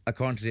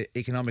 according to the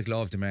economic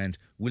law of demand,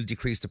 will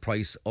decrease the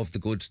price of the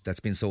good that's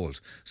been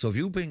sold. So if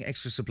you bring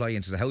extra supply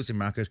into the housing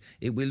market,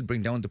 it will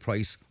bring down the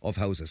price of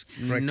houses.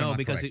 Correct? No,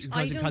 because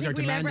I don't think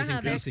we'll ever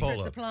have extra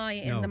supply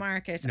in the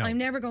market. I'm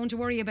never going to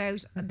worry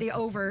about the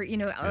over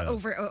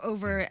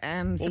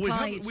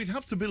supply. We'd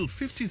have to build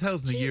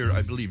 50,000 a year,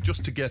 I believe,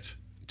 just to get.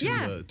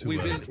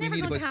 That's never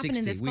going to happen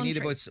in this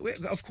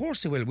country. Of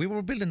course it will. We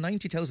were building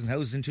 90,000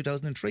 houses in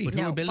 2003. But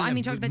we were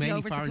building talking about the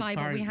oversupply,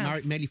 but we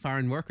have mainly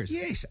foreign workers.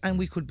 Yes, and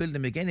we could build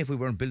them again if we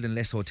weren't building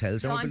less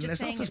hotels and building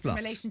less office blocks.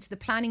 In relation to the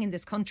planning in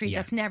this country,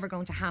 that's never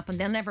going to happen.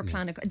 They'll never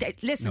plan.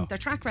 Their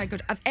track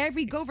record of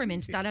every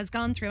government that has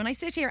gone through, and I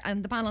sit here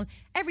and the panel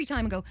every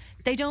time and go,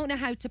 they don't know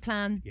how to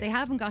plan. They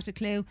haven't got a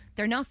clue.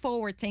 They're not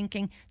forward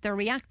thinking. They're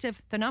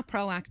reactive. They're not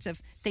proactive.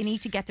 They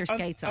need to get their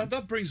skates on. And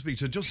that brings me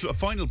to just a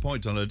final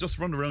point on it. Just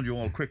run around you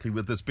all quickly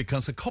with this,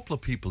 because a couple of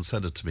people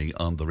said it to me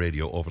on the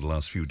radio over the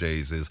last few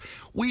days, is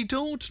we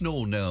don't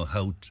know now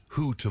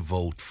who to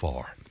vote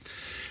for,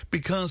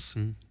 because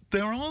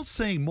they're all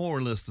saying more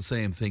or less the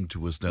same thing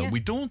to us now. We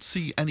don't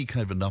see any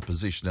kind of an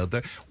opposition out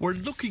there. We're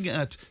looking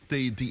at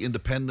the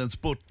independents,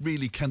 but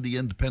really, can the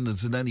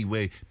independents in any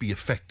way be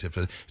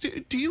effective?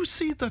 Do you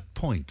see that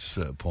point,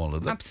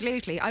 Paula?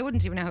 Absolutely. I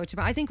wouldn't even know how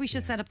to. I think we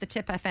should set up the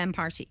Tipp FM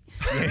party.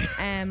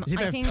 I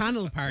think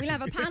panel party. We'll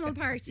have a panel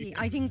party.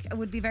 I think it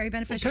would be very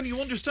beneficial. Well, can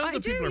you understand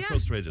that people are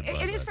frustrated by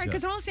it? It is fair,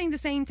 because they're all saying the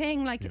same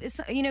thing. Like,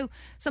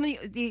 some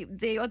of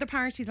the other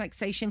parties, like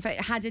say Sinn Féin,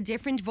 had a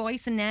different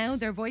voice, and now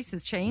their voice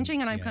is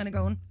changing, and I'm kind kind of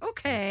going,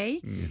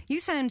 okay, you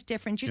sound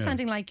different. You're Yeah.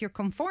 sounding like you're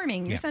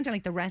conforming. You're sounding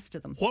like the rest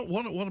of them.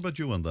 What about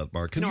you on that,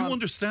 Mark? Can you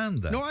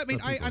understand that? No, I mean,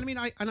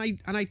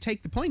 I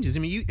take the point. Is, I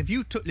mean, if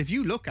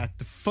you look at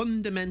the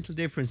fundamental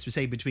difference,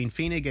 say, between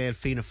Fine Gael,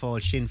 Fianna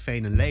Fáil, Sinn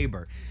Féin, and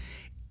Labour,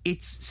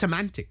 it's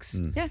semantics.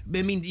 Yeah.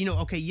 I mean,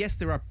 okay, yes,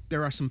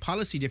 there are some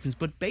policy differences,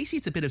 but basically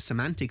it's a bit of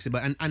semantics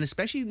about, and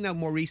especially now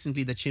more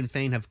recently that Sinn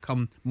Féin have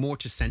come more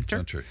to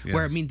centre,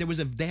 where I mean they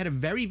had a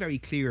very, very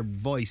clear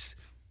voice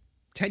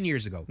 10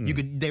 years ago.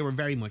 They were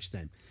very much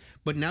them,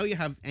 but now you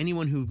have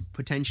anyone who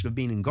potential of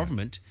being in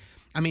government.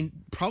 I mean,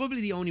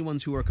 probably the only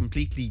ones who are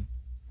completely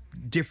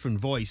different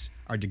voice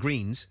are the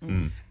Greens,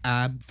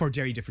 for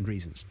very different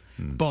reasons,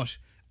 but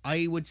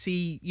I would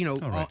see,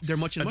 they're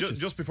much in much.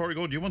 Just before we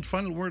go, do you want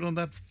final word on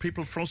that?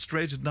 People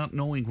frustrated not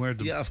knowing where to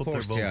put their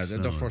votes? Yeah, of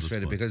course, they're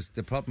frustrated because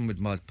the problem with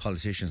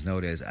politicians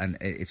nowadays, and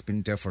it's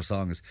been there for so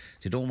long, is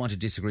they don't want to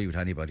disagree with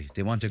anybody.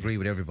 They want to agree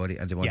with everybody,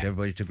 and they want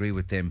everybody to agree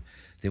with them.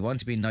 They want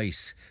to be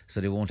nice, so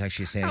they won't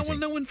actually say anything. Well,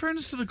 no, in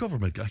fairness to the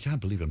government, I can't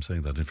believe I'm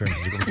saying that, in fairness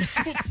to the government,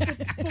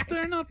 but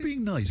they're not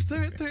being nice.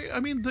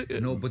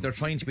 No, but they're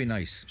trying to be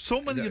nice. So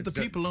many of the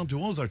people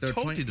onto us are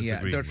totally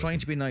disagreeing. They're trying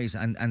to be nice,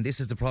 and this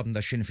is the problem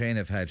that Sinn Féin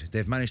have had.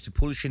 They've managed to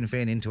pull Sinn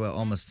Féin into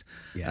almost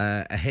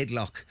a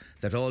headlock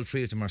that all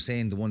three of them are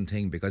saying the one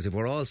thing, because if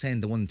we're all saying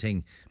the one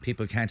thing,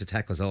 people can't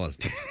attack us all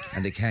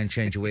and they can't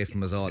change away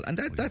from us all, and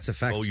that's a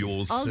fact.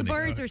 All the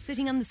birds are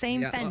sitting on the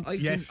same fence.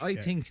 I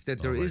think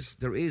that there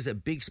is a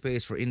big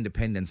space for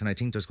independence, and I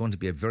think there's going to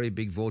be a very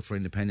big vote for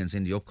independence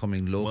in the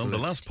upcoming local. Well, the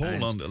last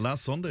poll on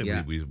last Sunday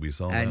we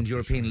saw and that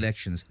European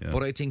elections.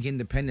 But I think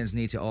independents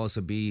need to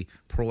also be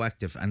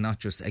proactive and not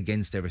just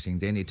against everything.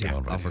 They need to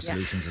offer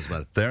solutions as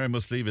well. There I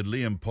must leave it.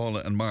 Liam,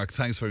 Paula and Mark,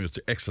 thanks very much.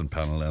 Excellent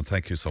panel, and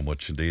thank you so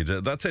much indeed.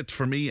 That's it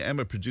for me.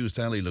 Emma produced,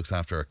 Ali looks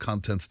after our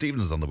content, Stephen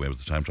is on the way with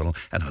the time tunnel,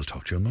 and I'll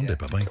talk to you on Monday.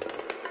 Bye-bye.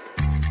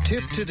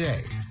 Tip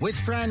today with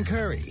Fran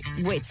Curry.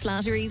 With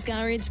Slattery's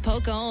Garage,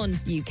 Puckane.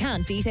 You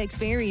can't beat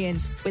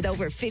experience. With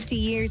over 50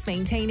 years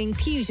maintaining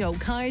Peugeot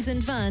cars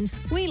and vans,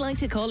 we like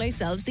to call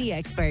ourselves the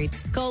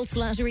experts. Call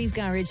Slattery's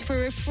Garage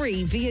for a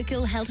free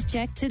vehicle health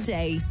check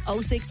today.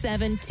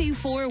 067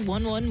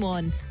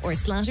 24111 or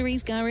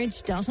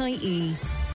slatterysgarage.ie.